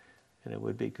choosing, and it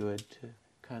would be good to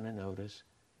kind of notice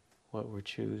what we're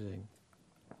choosing.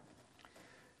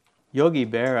 Yogi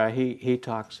Berra, he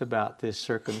talks about this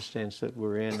circumstance that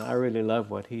we're in. I really love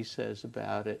what he says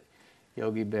about it.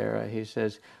 Yogi Berra, he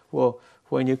says, well,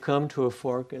 when you come to a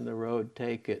fork in the road,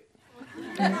 take it.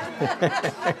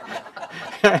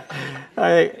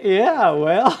 Yeah,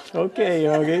 well, okay,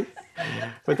 Yogi.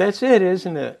 But that's it,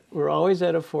 isn't it? We're always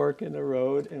at a fork in the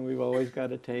road, and we've always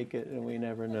got to take it, and we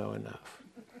never know enough.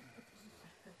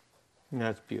 And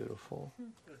that's beautiful.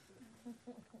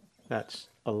 That's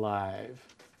alive.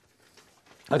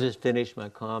 I'll just finish my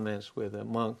comments with a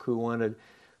monk who wanted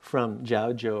from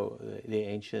Jiaozhou, the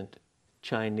ancient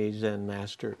Chinese Zen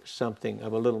master, something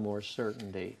of a little more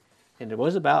certainty. And it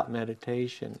was about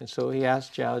meditation. And so he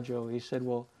asked Jiaozhou, he said,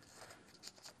 well,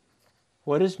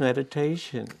 what is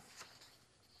meditation?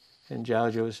 And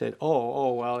Jiaozhou said,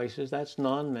 well, he says, that's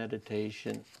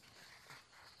non-meditation.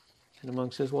 And the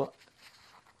monk says, well,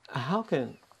 how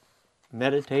can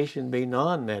meditation be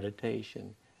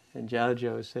non-meditation? And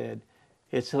Jiaozhou said,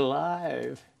 it's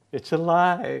alive. It's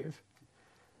alive.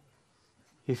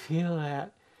 You feel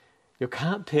that? You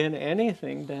can't pin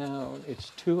anything down. It's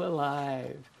too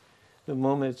alive. The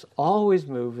moment's always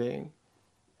moving.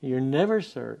 You're never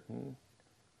certain.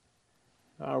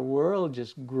 Our world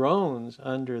just groans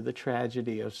under the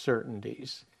tragedy of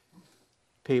certainties.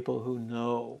 People who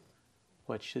know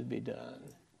what should be done,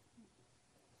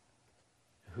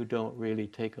 who don't really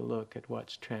take a look at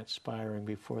what's transpiring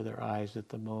before their eyes at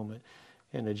the moment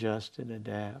and adjust and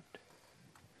adapt.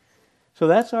 So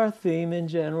that's our theme in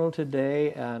general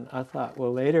today, and I thought,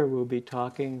 well, later we'll be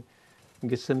talking,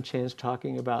 get some chance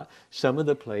talking about some of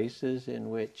the places in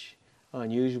which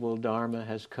unusual Dharma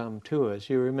has come to us.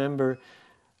 You remember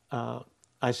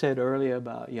I said earlier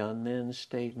about Yan Min's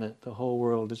statement, the whole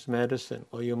world is medicine.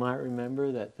 Well, you might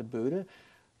remember that the Buddha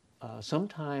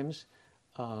sometimes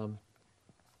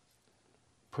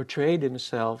portrayed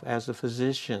himself as a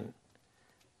physician,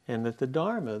 and that the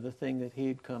Dharma, the thing that he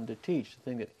had come to teach, the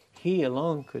thing that he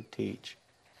alone could teach,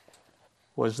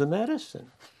 was the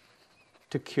medicine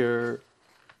to cure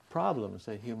problems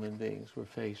that human beings were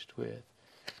faced with.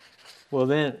 Well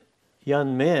then,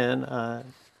 Yan Min,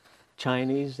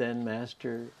 Chinese Zen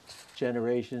master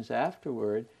generations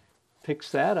afterward,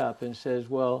 picks that up and says,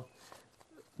 well,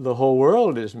 the whole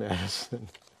world is medicine.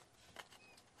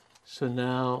 So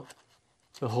now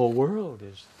the whole world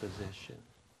is the physician.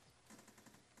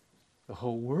 The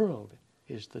whole world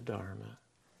is the Dharma.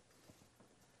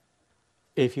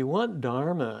 If you want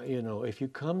Dharma, if you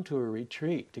come to a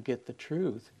retreat to get the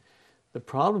truth, the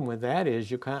problem with that is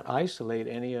you can't isolate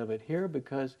any of it here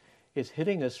because it's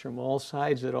hitting us from all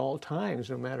sides at all times,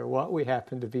 no matter what we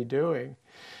happen to be doing.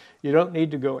 You don't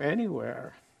need to go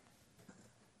anywhere,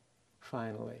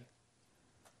 finally,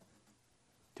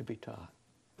 to be taught.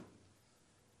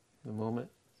 The moment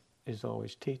is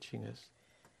always teaching us.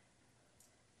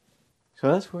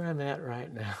 So that's where I'm at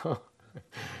right now.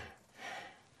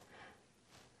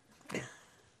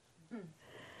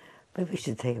 Maybe we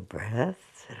should take a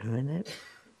breath in a minute.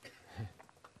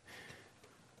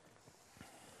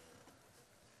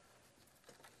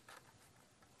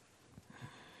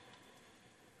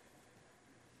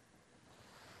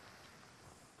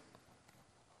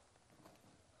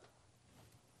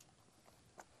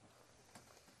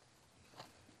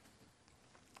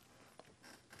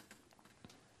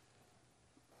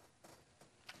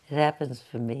 It happens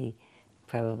for me,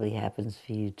 probably happens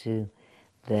for you too,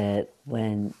 that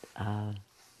when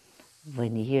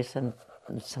you hear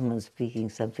someone speaking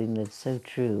something that's so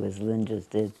true, as Lin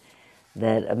just did,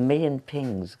 that a million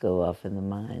pings go off in the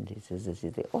mind. He says this,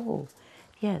 you think, oh,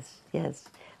 yes, yes.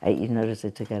 You notice I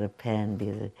took out a pen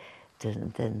because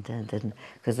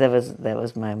because that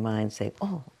was my mind saying,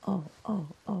 oh, oh, oh,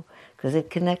 oh, because it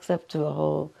connects up to a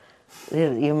whole.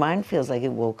 Your mind feels like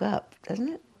it woke up, doesn't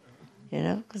it? You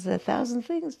know, because there are 1,000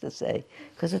 things to say,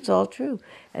 because it's all true,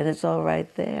 and it's all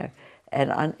right there.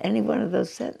 And on any one of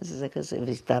those sentences, because if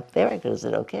you stopped there, I could have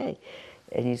said, okay.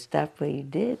 And you stopped where you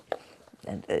did.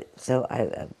 And so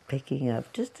I'm picking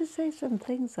up just to say some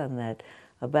things on that,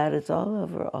 about it's all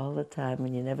over all the time,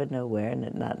 and you never know where,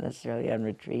 and not necessarily on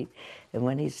retreat. And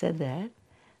when he said that,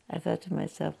 I thought to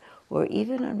myself, or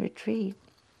even on retreat,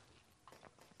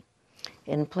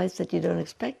 in a place that you don't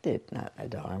expect it, not a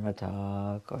Dharma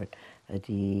talk or a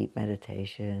deep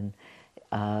meditation.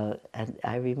 And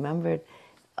I remembered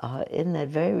in that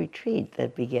very retreat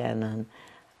that began on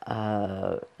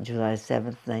July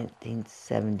 7th,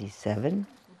 1977,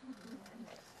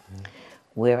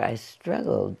 where I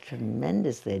struggled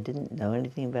tremendously. I didn't know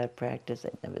anything about practice.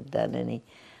 I'd never done any.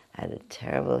 I had a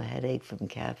terrible headache from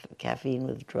caffeine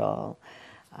withdrawal.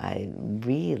 I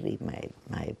really,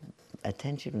 my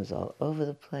attention was all over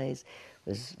the place. It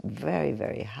was very,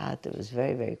 very hot. It was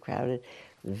very, very crowded.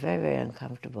 It was very, very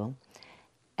uncomfortable.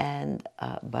 And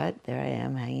but there I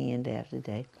am, hanging in day after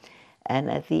day. And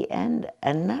at the end,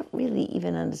 and not really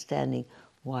even understanding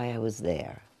why I was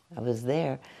there. I was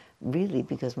there really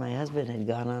because my husband had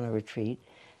gone on a retreat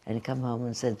and come home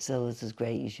and said, "Syl, this is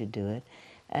great, you should do it."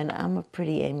 And I'm a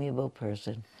pretty amiable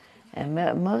person. And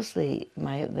mostly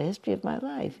the history of my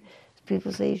life,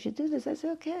 people say you should do this. I say,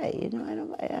 okay, you know,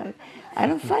 I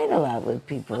don't fight a lot with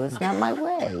people. It's not my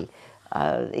way.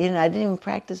 You know, I didn't even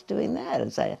practice doing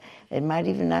that. It might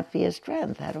even not be a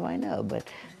strength. How do I know? But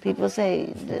people say,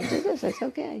 do this. I said,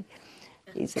 okay.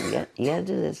 He said, you got to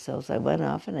do this. So I went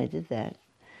off and I did that.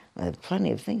 I had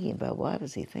plenty of thinking about why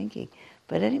was he thinking.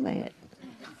 But anyway,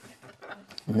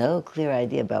 no clear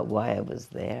idea about why I was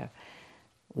there.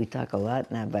 We talk a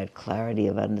lot now about clarity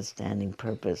of understanding,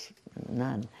 purpose,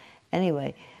 none.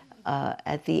 Anyway,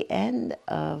 at the end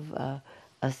of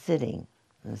a sitting,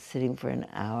 I was sitting for an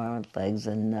hour, my legs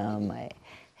are numb, my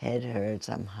head hurts,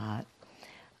 I'm hot.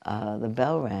 The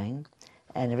bell rang,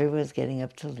 and everyone was getting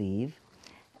up to leave,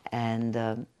 and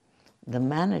the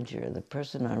manager, the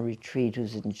person on retreat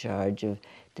who's in charge of,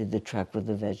 did the truck with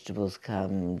the vegetables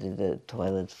come, did the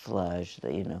toilets flush,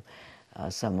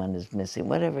 someone is missing,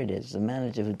 whatever it is, the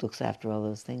manager who looks after all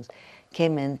those things,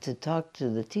 came in to talk to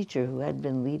the teacher who had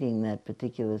been leading that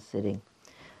particular sitting.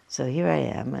 So here I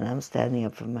am, and I'm standing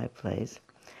up from my place,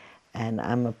 and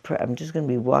I'm just going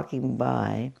to be walking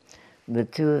by the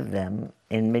two of them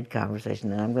in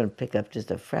mid-conversation, and I'm going to pick up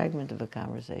just a fragment of a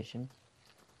conversation.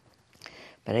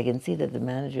 But I can see that the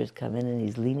manager has come in, and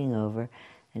he's leaning over,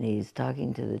 and he's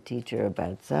talking to the teacher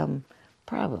about some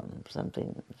problem,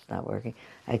 something that's not working.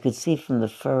 I could see from the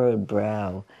furrowed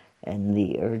brow and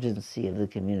the urgency of the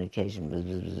communication,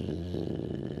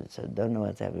 so don't know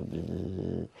what's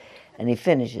happening. And he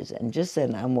finishes, and just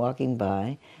then I'm walking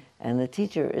by, and the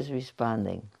teacher is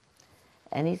responding.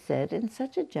 And he said in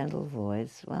such a gentle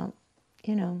voice, well,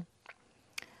 you know,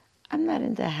 I'm not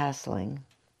into hassling.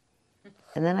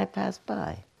 And then I passed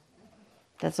by.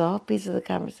 That's the whole piece of the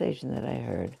conversation that I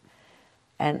heard.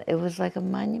 And it was like a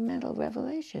monumental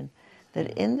revelation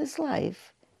that in this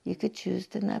life, you could choose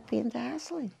to not be into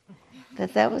hassling.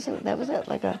 That was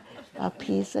like a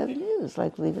piece of news,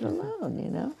 like leave it alone, you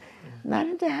know. Not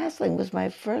into hassling was my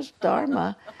first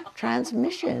Dharma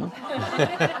transmission.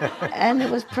 And it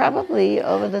was probably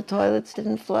over the toilets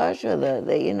didn't flush or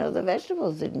the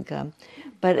vegetables didn't come.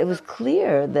 But it was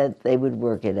clear that they would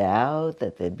work it out,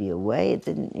 that there'd be a way. It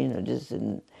didn't,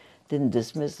 didn't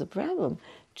dismiss the problem.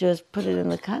 Just put it in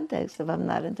the context of I'm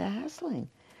not into hassling.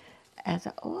 And I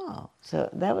thought, oh, so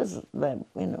that was,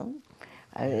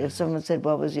 if someone said,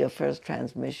 what was your first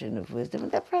transmission of wisdom?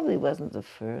 That probably wasn't the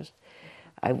first.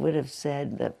 I would have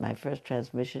said that my first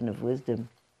transmission of wisdom,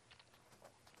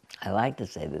 I like to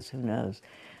say this, who knows,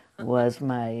 was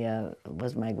my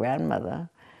grandmother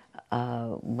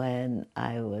when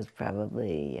I was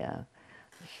probably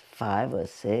 5 or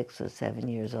 6 or 7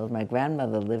 years old. My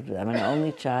grandmother lived with, I'm an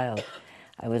only child.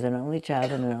 I was an only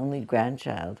child and an only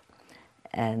grandchild.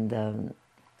 And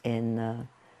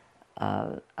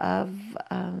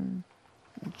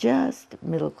just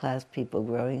middle-class people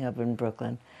growing up in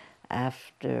Brooklyn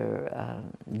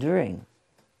during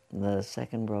the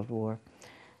Second World War.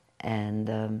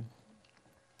 And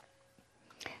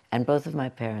And both of my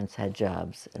parents had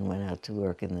jobs and went out to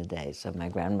work in the day. So my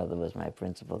grandmother was my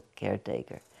principal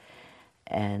caretaker.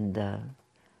 And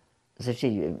so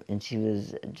she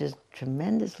was just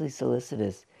tremendously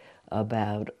solicitous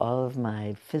about all of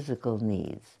my physical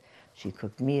needs. She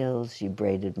cooked meals, she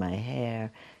braided my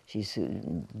hair, she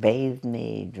bathed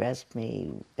me, dressed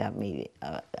me, got me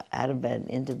out of bed,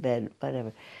 into bed,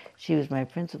 whatever. She was my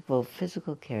principal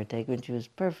physical caretaker, and she was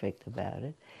perfect about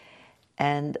it.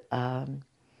 And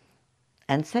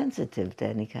sensitive to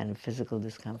any kind of physical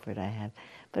discomfort I had.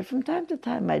 But from time to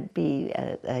time I'd be,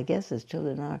 I guess as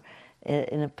children are,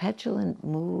 in a petulant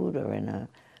mood or in a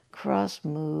cross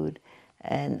mood,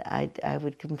 and I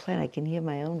would complain. I can hear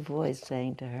my own voice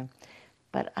saying to her,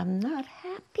 "But I'm not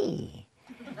happy."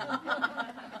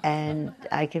 And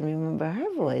I can remember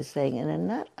her voice saying in a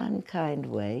not unkind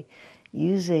way,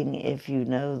 using, if you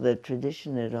know the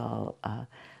tradition at all,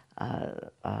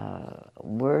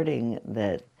 wording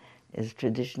that is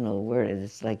traditional word.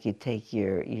 It's like you take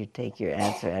your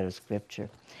answer out of scripture.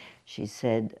 She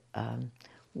said,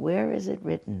 "Where is it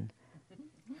written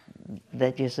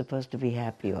that you're supposed to be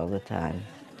happy all the time?"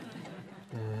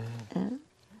 You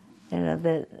know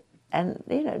that, and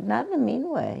not in a mean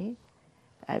way,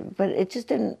 but it just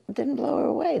didn't blow her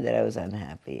away that I was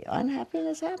unhappy.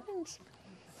 Unhappiness happens.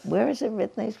 Where is it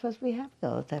written that you're supposed to be happy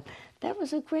all the time? That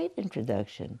was a great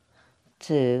introduction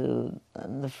to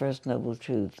the first noble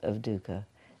truth of dukkha.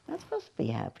 Not supposed to be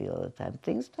happy all the time.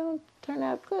 Things don't turn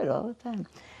out good all the time.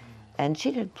 And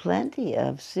she'd had plenty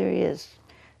of serious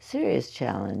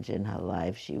challenge in her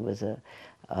life. She was her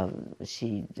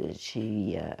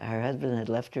husband had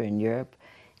left her in Europe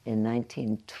in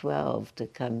 1912 to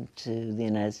come to the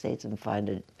United States and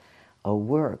find a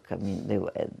work. I mean,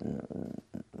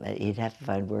 he'd have to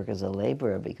find work as a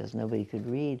laborer because nobody could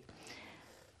read.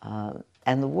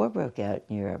 And the war broke out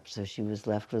in Europe, so she was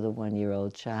left with a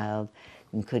 1-year-old child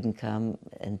and couldn't come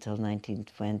until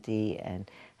 1920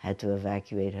 and had to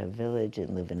evacuate her village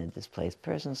and live in a displaced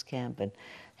persons camp, and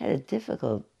had a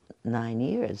difficult 9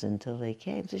 years until they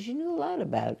came. So she knew a lot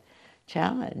about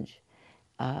challenge.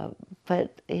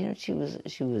 But she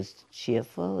was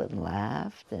cheerful and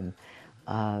laughed and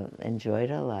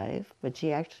enjoyed her life, but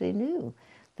she actually knew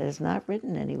that it's not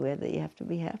written anywhere that you have to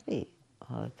be happy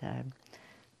all the time.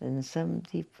 In some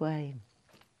deep way.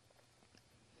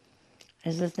 I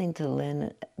was listening to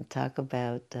Lin talk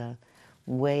about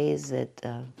ways that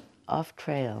off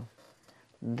trail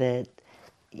that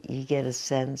you get a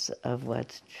sense of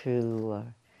what's true,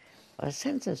 or a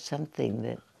sense of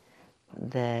something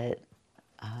that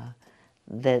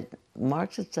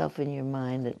marks itself in your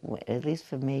mind. That, at least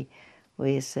for me, where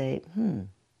you say,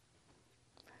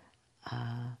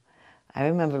 I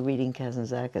remember reading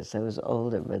Kazantzakis. I was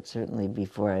older, but certainly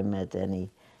before I met any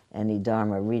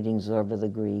Dharma, reading Zorba the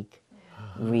Greek,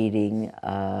 reading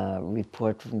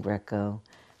Report from Greco.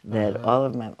 That all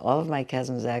of my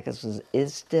Kazantzakis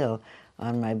is still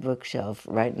on my bookshelf,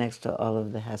 right next to all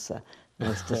of the Hessa,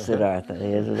 next to Siddhartha.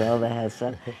 Here's all the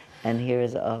Hessa, and here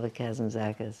is all the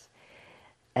Kazantzakis.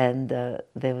 And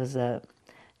there was I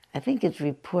think it's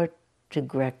Report to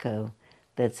Greco,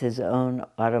 that's his own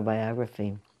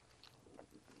autobiography.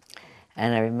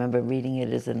 And I remember reading it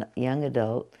as a young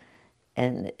adult,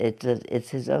 and it's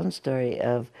his own story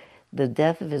of the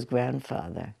death of his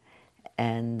grandfather.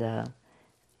 And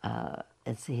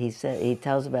he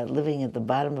tells about living at the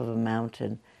bottom of a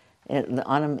mountain, in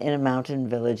a mountain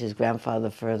village, his grandfather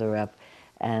further up,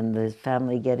 and the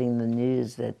family getting the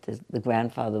news that the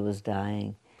grandfather was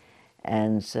dying.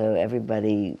 And so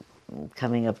everybody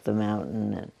coming up the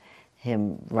mountain, and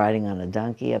him riding on a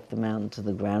donkey up the mountain to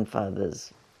the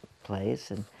grandfather's place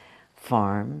and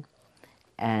farm,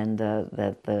 and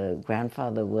that the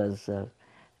grandfather was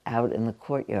out in the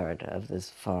courtyard of this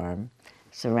farm,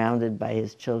 surrounded by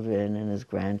his children and his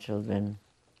grandchildren.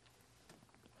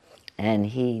 And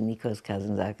Nikos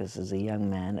Kazantzakis, is a young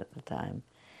man at the time,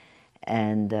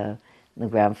 and the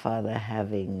grandfather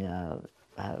having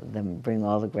them bring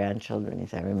all the grandchildren. He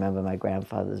said, "I remember my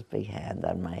grandfather's big hand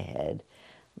on my head,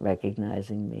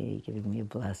 recognizing me, giving me a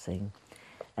blessing."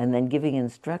 And then giving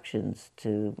instructions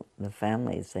to the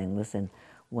family, saying, "Listen,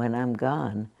 when I'm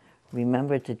gone,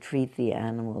 remember to treat the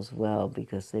animals well,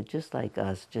 because they're just like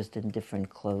us, just in different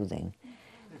clothing.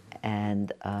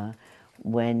 And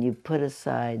when you put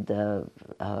aside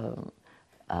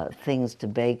things to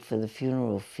bake for the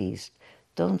funeral feast,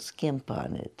 don't skimp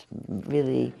on it.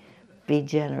 Really be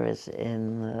generous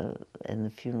in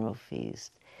the funeral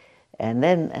feast." And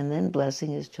then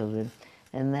blessing his children,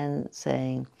 and then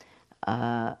saying,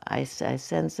 I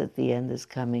sense that the end is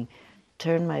coming.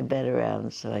 Turn my bed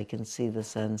around so I can see the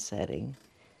sun setting.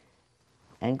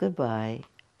 And goodbye.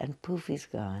 and poof, he's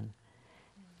gone.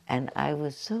 And I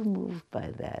was so moved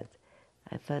by that.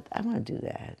 I thought, I want to do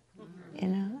that. You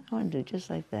know, I want to do just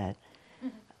like that.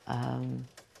 I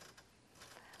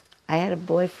had a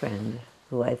boyfriend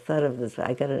who I thought of this.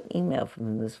 I got an email from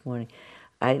him this morning.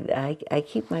 I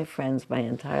keep my friends my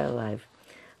entire life.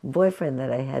 A boyfriend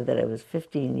that I had that I was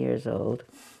 15 years old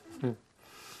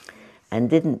and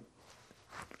didn't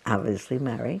obviously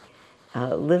marry,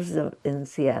 lives in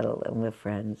Seattle, and we're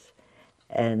friends.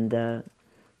 And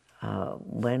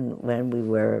when we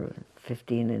were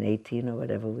 15 and 18 or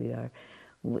whatever we are,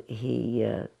 he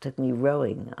took me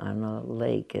rowing on a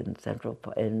lake in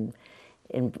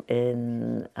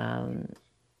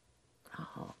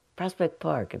Prospect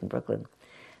Park in Brooklyn.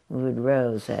 We would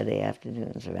row Saturday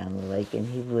afternoons around the lake, and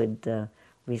he would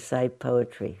recite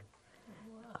poetry.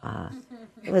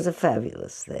 It was a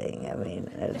fabulous thing. I mean,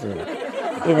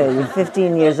 you know, you're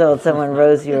 15 years old, someone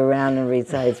rows you around and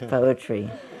recites poetry.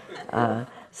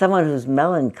 Someone who's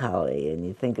melancholy, and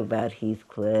you think about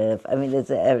Heathcliff. I mean, it's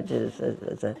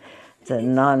a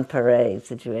non-parade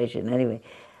situation. Anyway,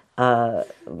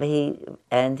 he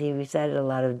recited a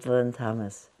lot of Dylan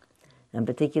Thomas, and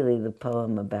particularly the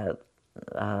poem about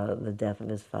the death of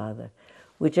his father,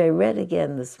 which I read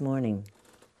again this morning.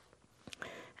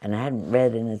 And I hadn't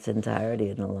read in its entirety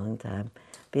in a long time,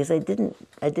 because I didn't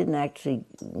actually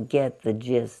get the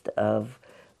gist of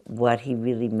what he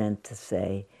really meant to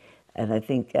say. And I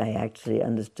think I actually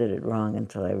understood it wrong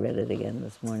until I read it again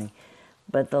this morning.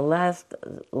 But the last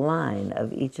line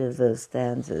of each of those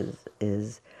stanzas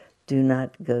is, "Do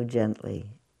not go gently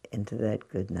into that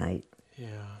good night."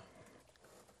 Yeah.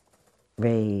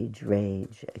 Rage,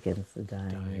 rage against the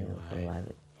dying of the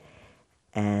light.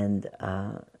 And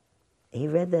he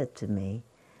read that to me,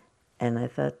 and I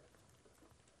thought,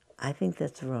 I think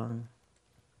that's wrong.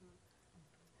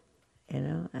 You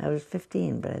know, I was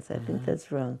 15, but I said, I think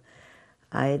that's wrong.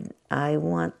 I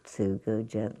want to go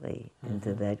gently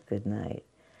into that good night,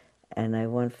 and I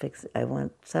want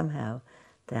somehow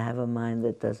to have a mind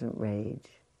that doesn't rage.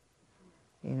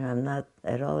 You know, I'm not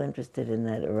at all interested in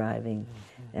that arriving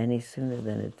any sooner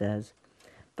than it does.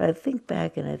 But I think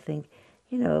back and I think,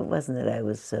 you know, it wasn't that I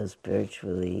was so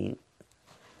spiritually,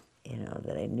 you know,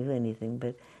 that I knew anything,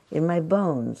 but in my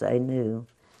bones I knew.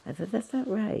 I thought, that's not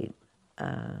right.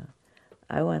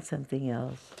 I want something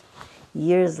else.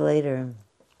 Years later,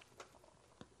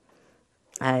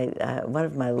 one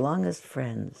of my longest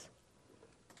friends,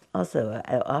 also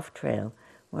off trail,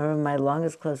 one of my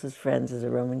longest, closest friends is a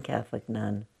Roman Catholic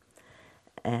nun.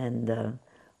 And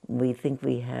we think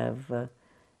we've had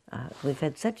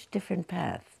such different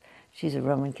paths. She's a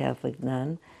Roman Catholic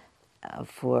nun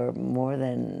for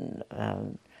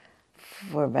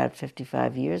about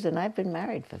 55 years, and I've been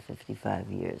married for 55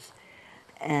 years.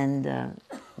 And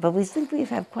but we think we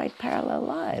have quite parallel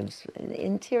lives,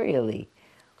 interiorly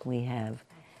we have.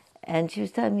 And she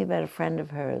was telling me about a friend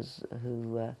of hers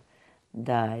who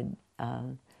died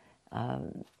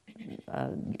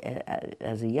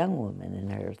as a young woman in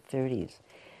her 30s.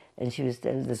 And she was,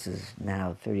 this is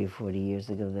now 30 or 40 years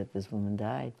ago that this woman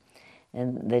died,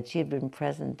 and that she had been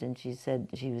present, and she said,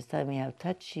 she was telling me how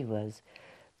touched she was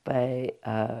by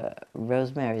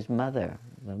Rosemary's mother,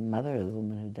 the mother of the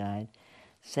woman who died,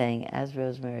 saying, as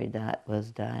Rosemary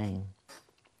was dying,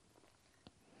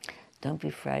 "Don't be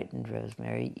frightened,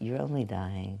 Rosemary, you're only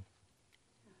dying."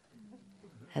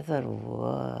 I thought,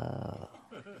 whoa.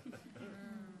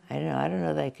 I don't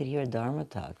know that I could hear a Dharma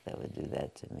talk that would do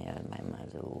that to me. My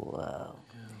mind said, whoa.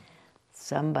 Yeah.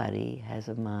 Somebody has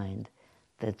a mind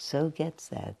that so gets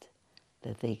that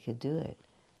they could do it.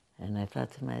 And I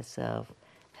thought to myself,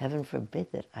 heaven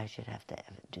forbid that I should have to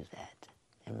ever do that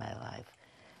in my life.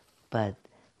 But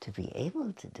to be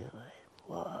able to do it,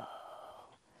 whoa.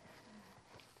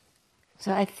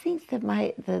 So I think that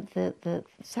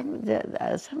some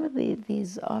of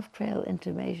these off-trail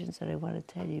intimations that I want to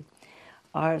tell you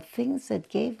are things that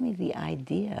gave me the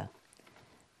idea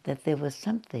that there was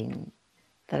something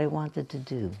that I wanted to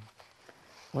do,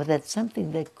 or that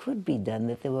something that could be done,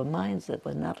 that there were minds that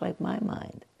were not like my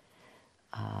mind,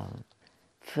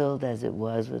 filled as it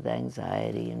was with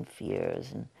anxiety and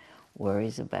fears and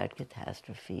worries about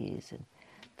catastrophes, and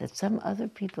that some other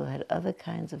people had other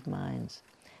kinds of minds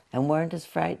and weren't as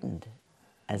frightened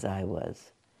as I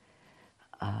was.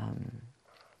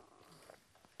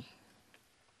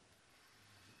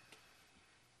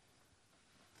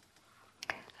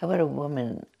 I had a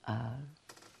woman,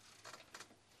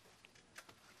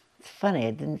 it's funny,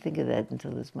 I didn't think of that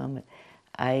until this moment.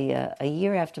 A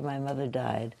year after my mother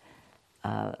died,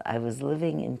 I was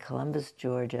living in Columbus,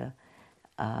 Georgia.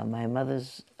 My mother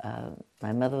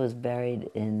was buried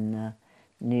in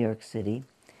New York City,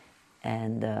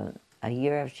 And a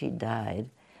year after she died,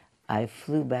 I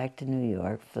flew back to New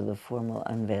York for the formal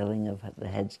unveiling of the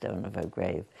headstone of her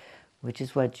grave, which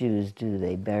is what Jews do.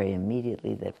 They bury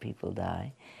immediately that people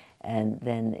die. And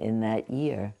then in that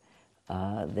year,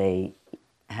 they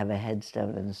have a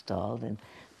headstone installed, and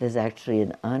there's actually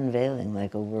an unveiling,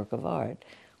 like a work of art,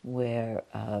 where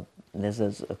there's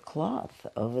a cloth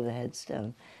over the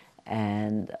headstone,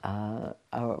 and our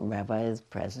rabbi is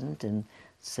present and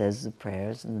says the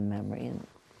prayers in the memory and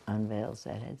unveils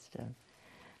that headstone.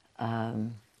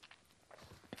 And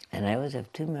I always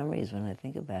have two memories when I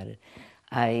think about it.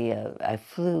 I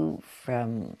flew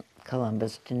from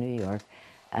Columbus to New York,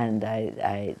 and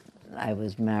I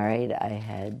was married. I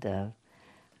had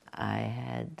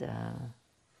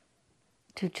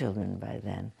 2 children by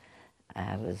then.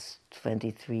 I was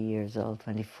 23 years old,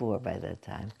 24 by that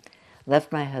time.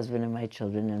 Left my husband and my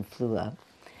children and flew up.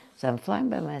 So I'm flying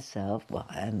by myself, well,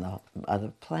 and the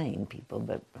other plane people,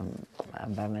 but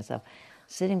I'm by myself,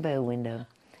 sitting by a window.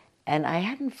 And I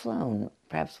hadn't flown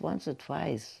perhaps once or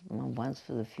twice, once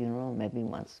for the funeral, maybe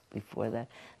once before that.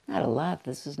 Not a lot.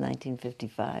 This is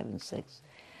 1955 and 6.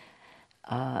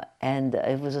 And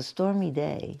it was a stormy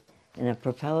day in a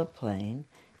propeller plane,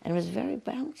 and it was very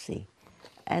bouncy.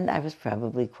 And I was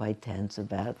probably quite tense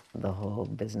about the whole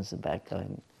business about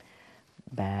going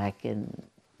back and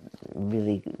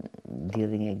really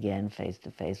dealing again face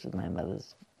to face with my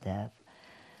mother's death.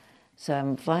 So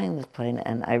I'm flying this plane,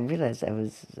 and I realized I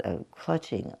was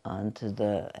clutching onto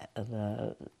the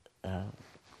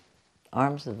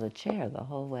arms of the chair the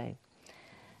whole way,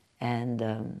 and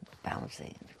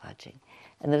bouncing and clutching.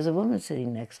 And there was a woman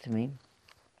sitting next to me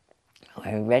who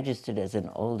I registered as an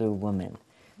older woman.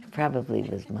 She probably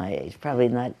was my age, probably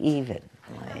not even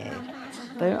my age,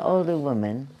 but an older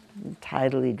woman,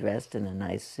 tidily dressed in a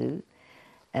nice suit.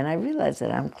 And I realized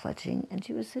that I'm clutching, and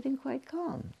she was sitting quite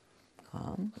calm,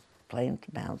 plane's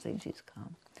bouncing, she's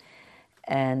calm.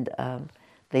 And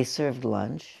they served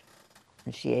lunch,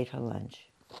 and she ate her lunch.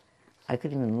 I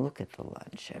couldn't even look at the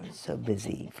lunch. I was so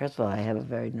busy. First of all, I have a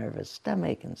very nervous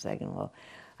stomach, and second of all,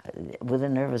 with a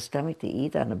nervous stomach to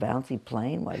eat on a bouncy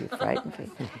plane while you're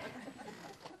frightened.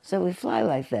 So we fly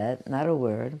like that, not a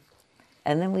word,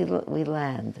 and then we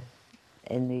land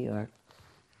in New York.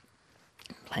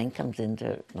 Plane comes in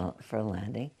for a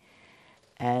landing,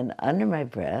 and under my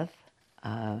breath,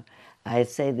 I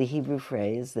say the Hebrew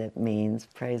phrase that means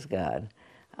praise God.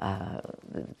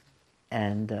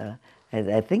 And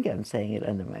I think I'm saying it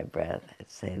under my breath. I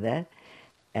say that.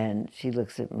 And she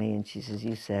looks at me and she says,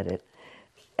 "You said it."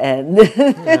 And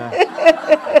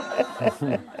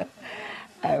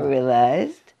I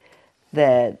realized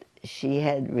that she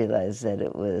had realized that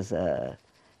it was a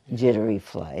jittery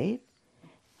flight,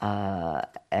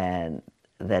 and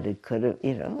that it could have,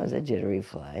 it was a jittery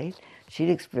flight. She'd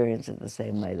experienced it the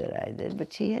same way that I did,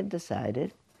 but she had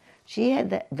decided, she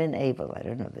had been able, I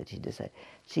don't know that she decided,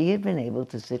 she had been able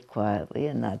to sit quietly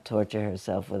and not torture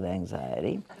herself with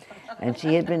anxiety, and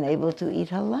she had been able to eat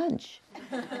her lunch.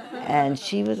 And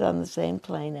she was on the same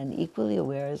plane and equally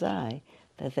aware as I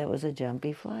that that was a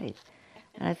jumpy flight.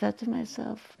 And I thought to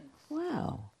myself,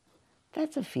 wow,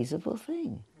 that's a feasible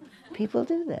thing. People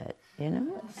do that,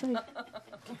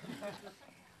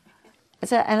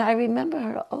 It's like, and I remember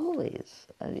her always,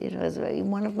 as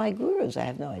one of my gurus. I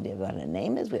have no idea what her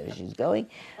name is, where she's going,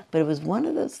 but it was one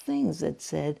of those things that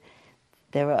said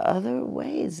there are other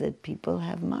ways that people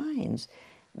have minds,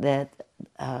 that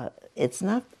it's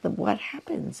not what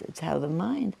happens, it's how the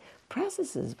mind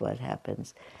processes what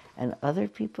happens. And other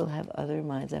people have other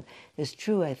minds. It's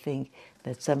true, I think,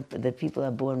 that people are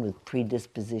born with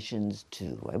predispositions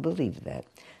too. I believe that.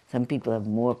 Some people have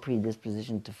more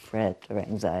predisposition to fret or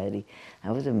anxiety. I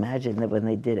always imagine that when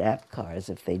they did app cars,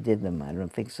 if they did them, I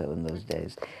don't think so in those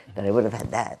days, that I would have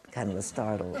had that kind of a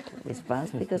startled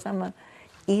response, because I'm a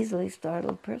easily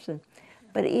startled person.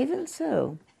 But even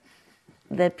so,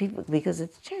 that people, because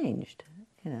it's changed,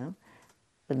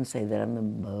 Wouldn't say that I'm the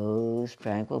most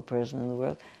tranquil person in the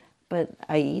world, but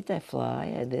I eat, I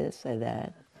fly, I this, I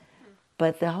that.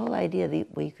 But the whole idea that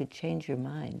you could change your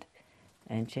mind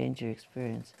and change your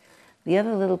experience. The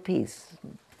other little piece,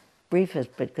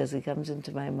 briefest, because it comes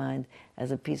into my mind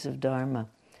as a piece of Dharma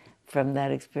from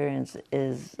that experience,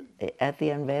 is at the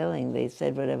unveiling, they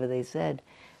said whatever they said,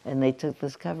 and they took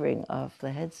this covering off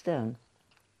the headstone.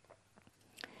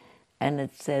 And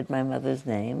it said my mother's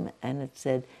name, and it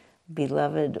said,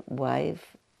 beloved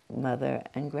wife, mother,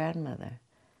 and grandmother.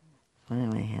 One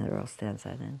of my hands are all stands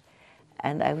out in.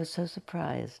 And I was so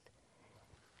surprised,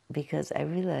 because I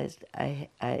realized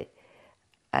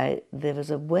there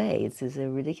was a way, it's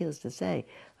ridiculous to say,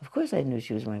 of course I knew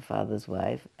she was my father's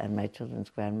wife and my children's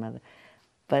grandmother,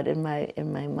 but in my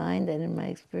mind and in my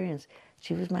experience,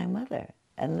 she was my mother.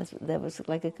 And that was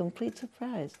like a complete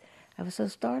surprise. I was so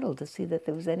startled to see that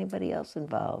there was anybody else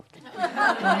involved.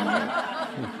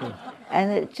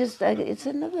 And it just, it's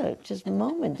another just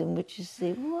moment in which you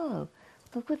see, whoa,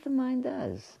 look what the mind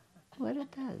does, what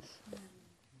it does.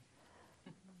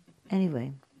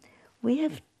 Anyway, we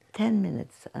have 10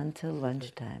 minutes until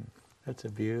lunchtime. That's a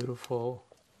beautiful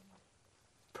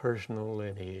personal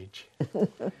lineage.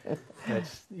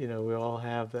 That's, we all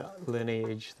have that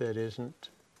lineage that isn't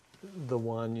the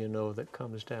one, that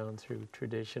comes down through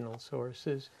traditional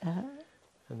sources. Uh-huh.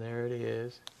 And there it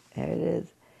is. There it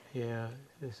is. Yeah,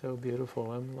 it's so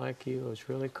beautiful. I'm like you. It's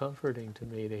really comforting to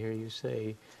me to hear you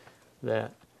say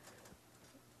that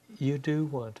you do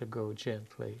want to go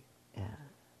gently. Yeah.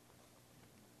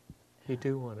 You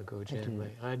do want to go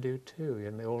gently. I do too.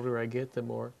 And the older I get, the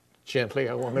more gently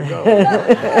I want to go.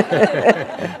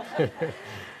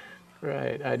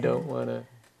 Right. I don't want to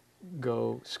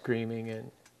go screaming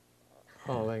and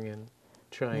hauling and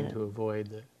trying to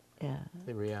avoid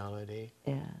the reality.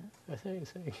 Yeah.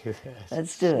 Thank you.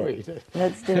 Let's do sweet. it.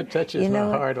 Let's do it. It touches my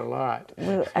heart a lot.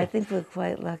 I think we're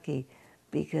quite lucky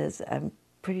because I'm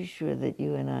pretty sure that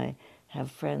you and I have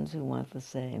friends who want the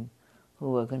same,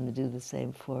 who are going to do the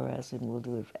same for us, and we'll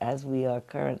do it as we are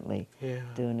currently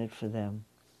doing it for them.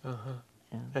 Uh-huh.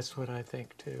 Yeah. That's what I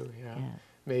think too, yeah. Yeah.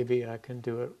 Maybe I can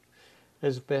do it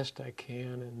as best I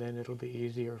can, and then it'll be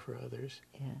easier for others.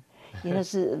 Yeah.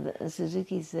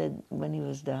 Suzuki said when he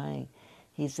was dying,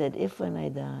 he said, if when I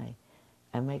die,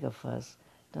 I make a fuss,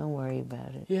 don't worry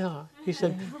about it. Yeah, he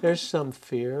said, there's some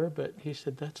fear, but he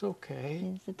said, that's okay.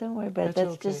 He said, don't worry about it, that's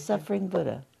okay. just suffering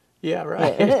Buddha. Yeah,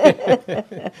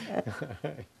 right.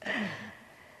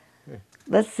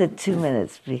 Let's sit 2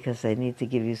 minutes because I need to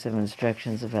give you some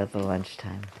instructions about the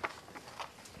lunchtime.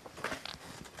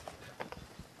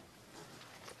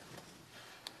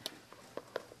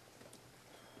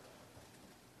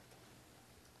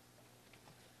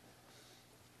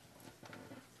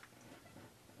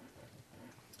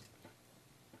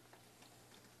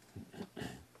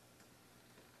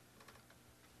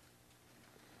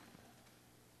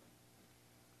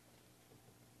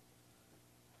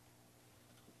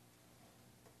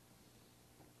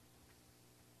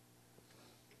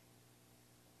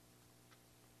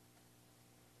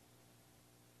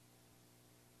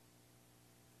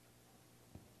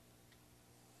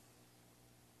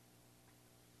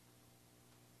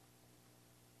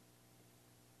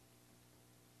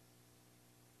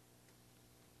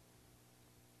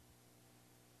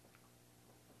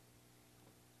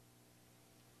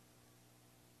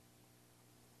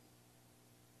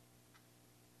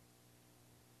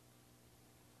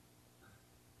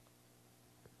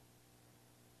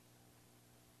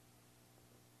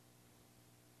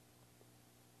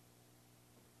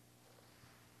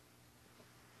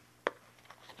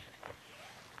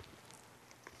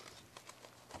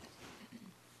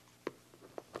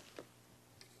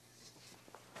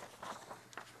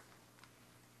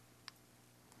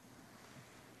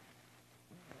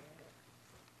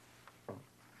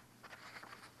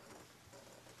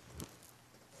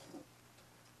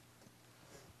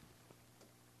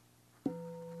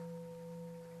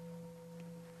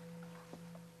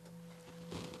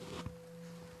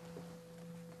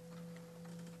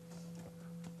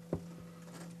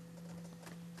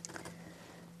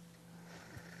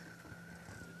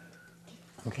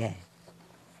 Okay.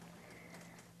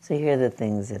 So here are the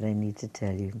things that I need to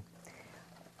tell you.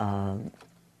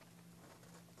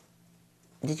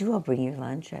 Did you all bring your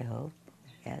lunch, I hope?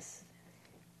 Yes.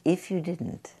 If you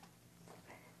didn't,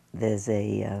 there's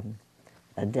a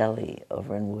deli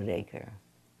over in Woodacre.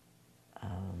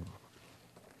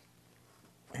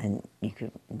 And you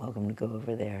could welcome to go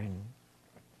over there and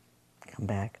come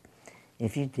back.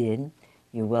 If you did,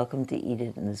 you're welcome to eat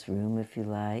it in this room if you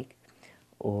like,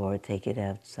 or take it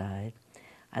outside.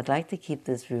 I'd like to keep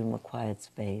this room a quiet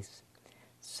space.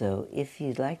 So if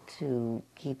you'd like to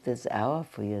keep this hour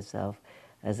for yourself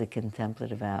as a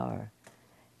contemplative hour,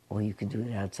 or you could do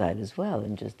it outside as well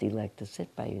and just elect to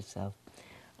sit by yourself,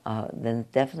 then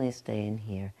definitely stay in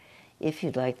here. If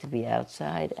you'd like to be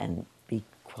outside and be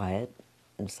quiet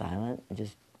and silent and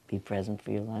just be present for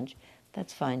your lunch,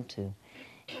 that's fine too.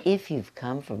 If you've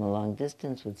come from a long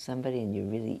distance with somebody and you're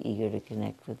really eager to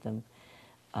connect with them,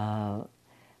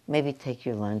 maybe take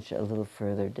your lunch a little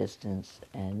further distance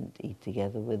and eat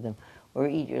together with them, or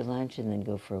eat your lunch and then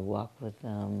go for a walk with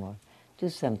them, or do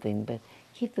something, but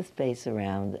keep the space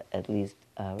around, at least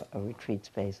a retreat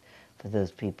space for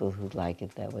those people who like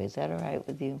it that way. Is that all right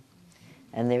with you?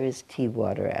 And there is tea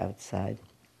water outside.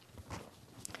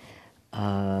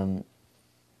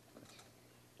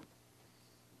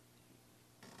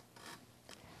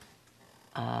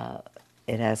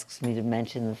 It asks me to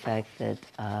mention the fact that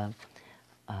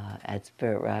at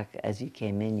Spirit Rock, as you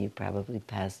came in, you probably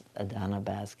passed a dana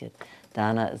basket.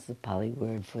 Dana is the Pali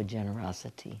word for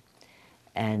generosity.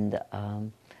 And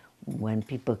when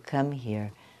people come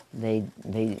here, they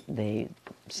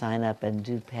sign up and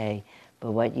do pay,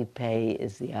 but what you pay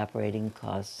is the operating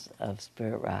costs of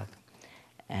Spirit Rock,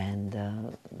 and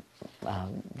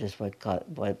just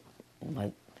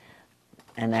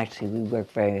and actually we work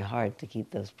very hard to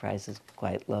keep those prices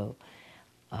quite low.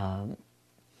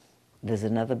 There's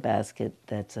another basket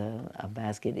that's a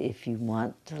basket if you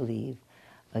want to leave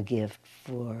a gift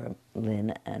for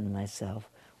Lin and myself.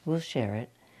 We'll share it.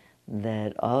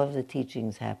 That all of the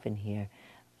teachings happen here.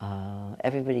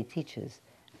 Everybody teaches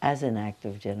as an act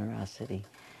of generosity.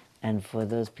 And for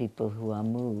those people who are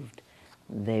moved,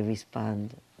 they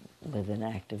respond with an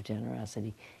act of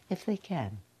generosity, if they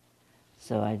can.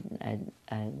 So I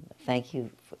thank you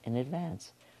in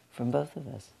advance from both of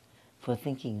us for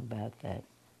thinking about that,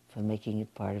 for making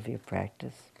it part of your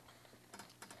practice.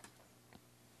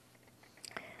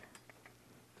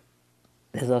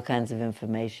 There's all kinds of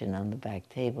information on the back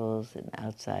tables and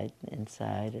outside and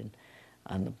inside, and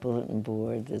on the bulletin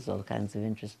board there's all kinds of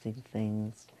interesting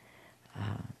things.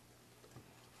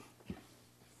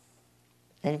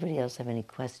 Anybody else have any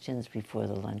questions before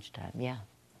the lunchtime? Yeah?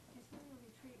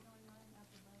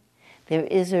 There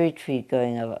is a retreat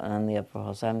going on the upper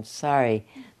hall, so I'm sorry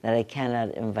that I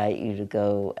cannot invite you to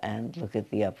go and look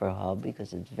at the upper hall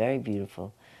because it's very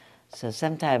beautiful. So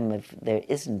sometime if there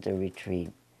isn't a retreat,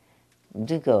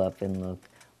 do go up and look.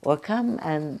 Or come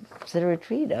and sit a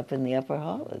retreat up in the upper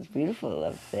hall. It's beautiful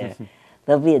up there.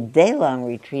 There'll be a day-long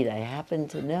retreat, I happen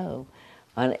to know,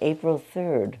 on April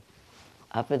 3rd,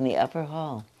 up in the upper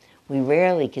hall. We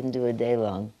rarely can do a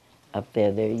day-long up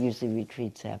there. There are usually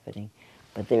retreats happening.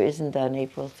 But there isn't on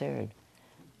April 3rd.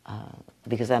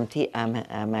 Because I'm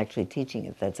actually teaching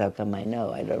it. That's how come I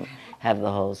know. I don't have the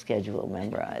whole schedule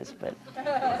memorized, but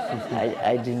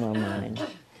I do know mine.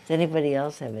 Does anybody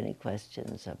else have any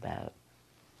questions about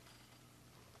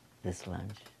this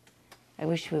lunch? I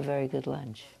wish you a very good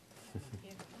lunch.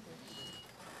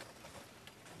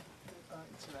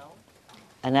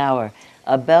 An hour.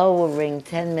 A bell will ring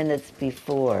 10 minutes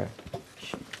before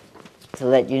to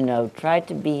let you know. Try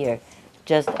to be here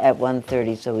just at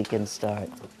 1:30 so we can start.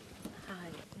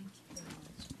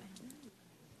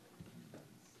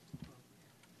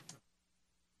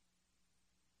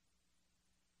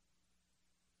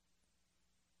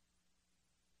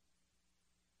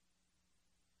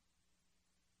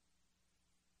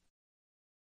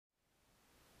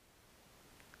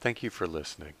 Thank you for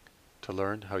listening. To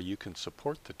learn how you can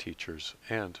support the teachers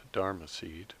and Dharma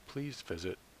Seed, please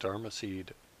visit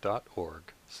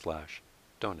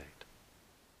dharmaseed.org/donate.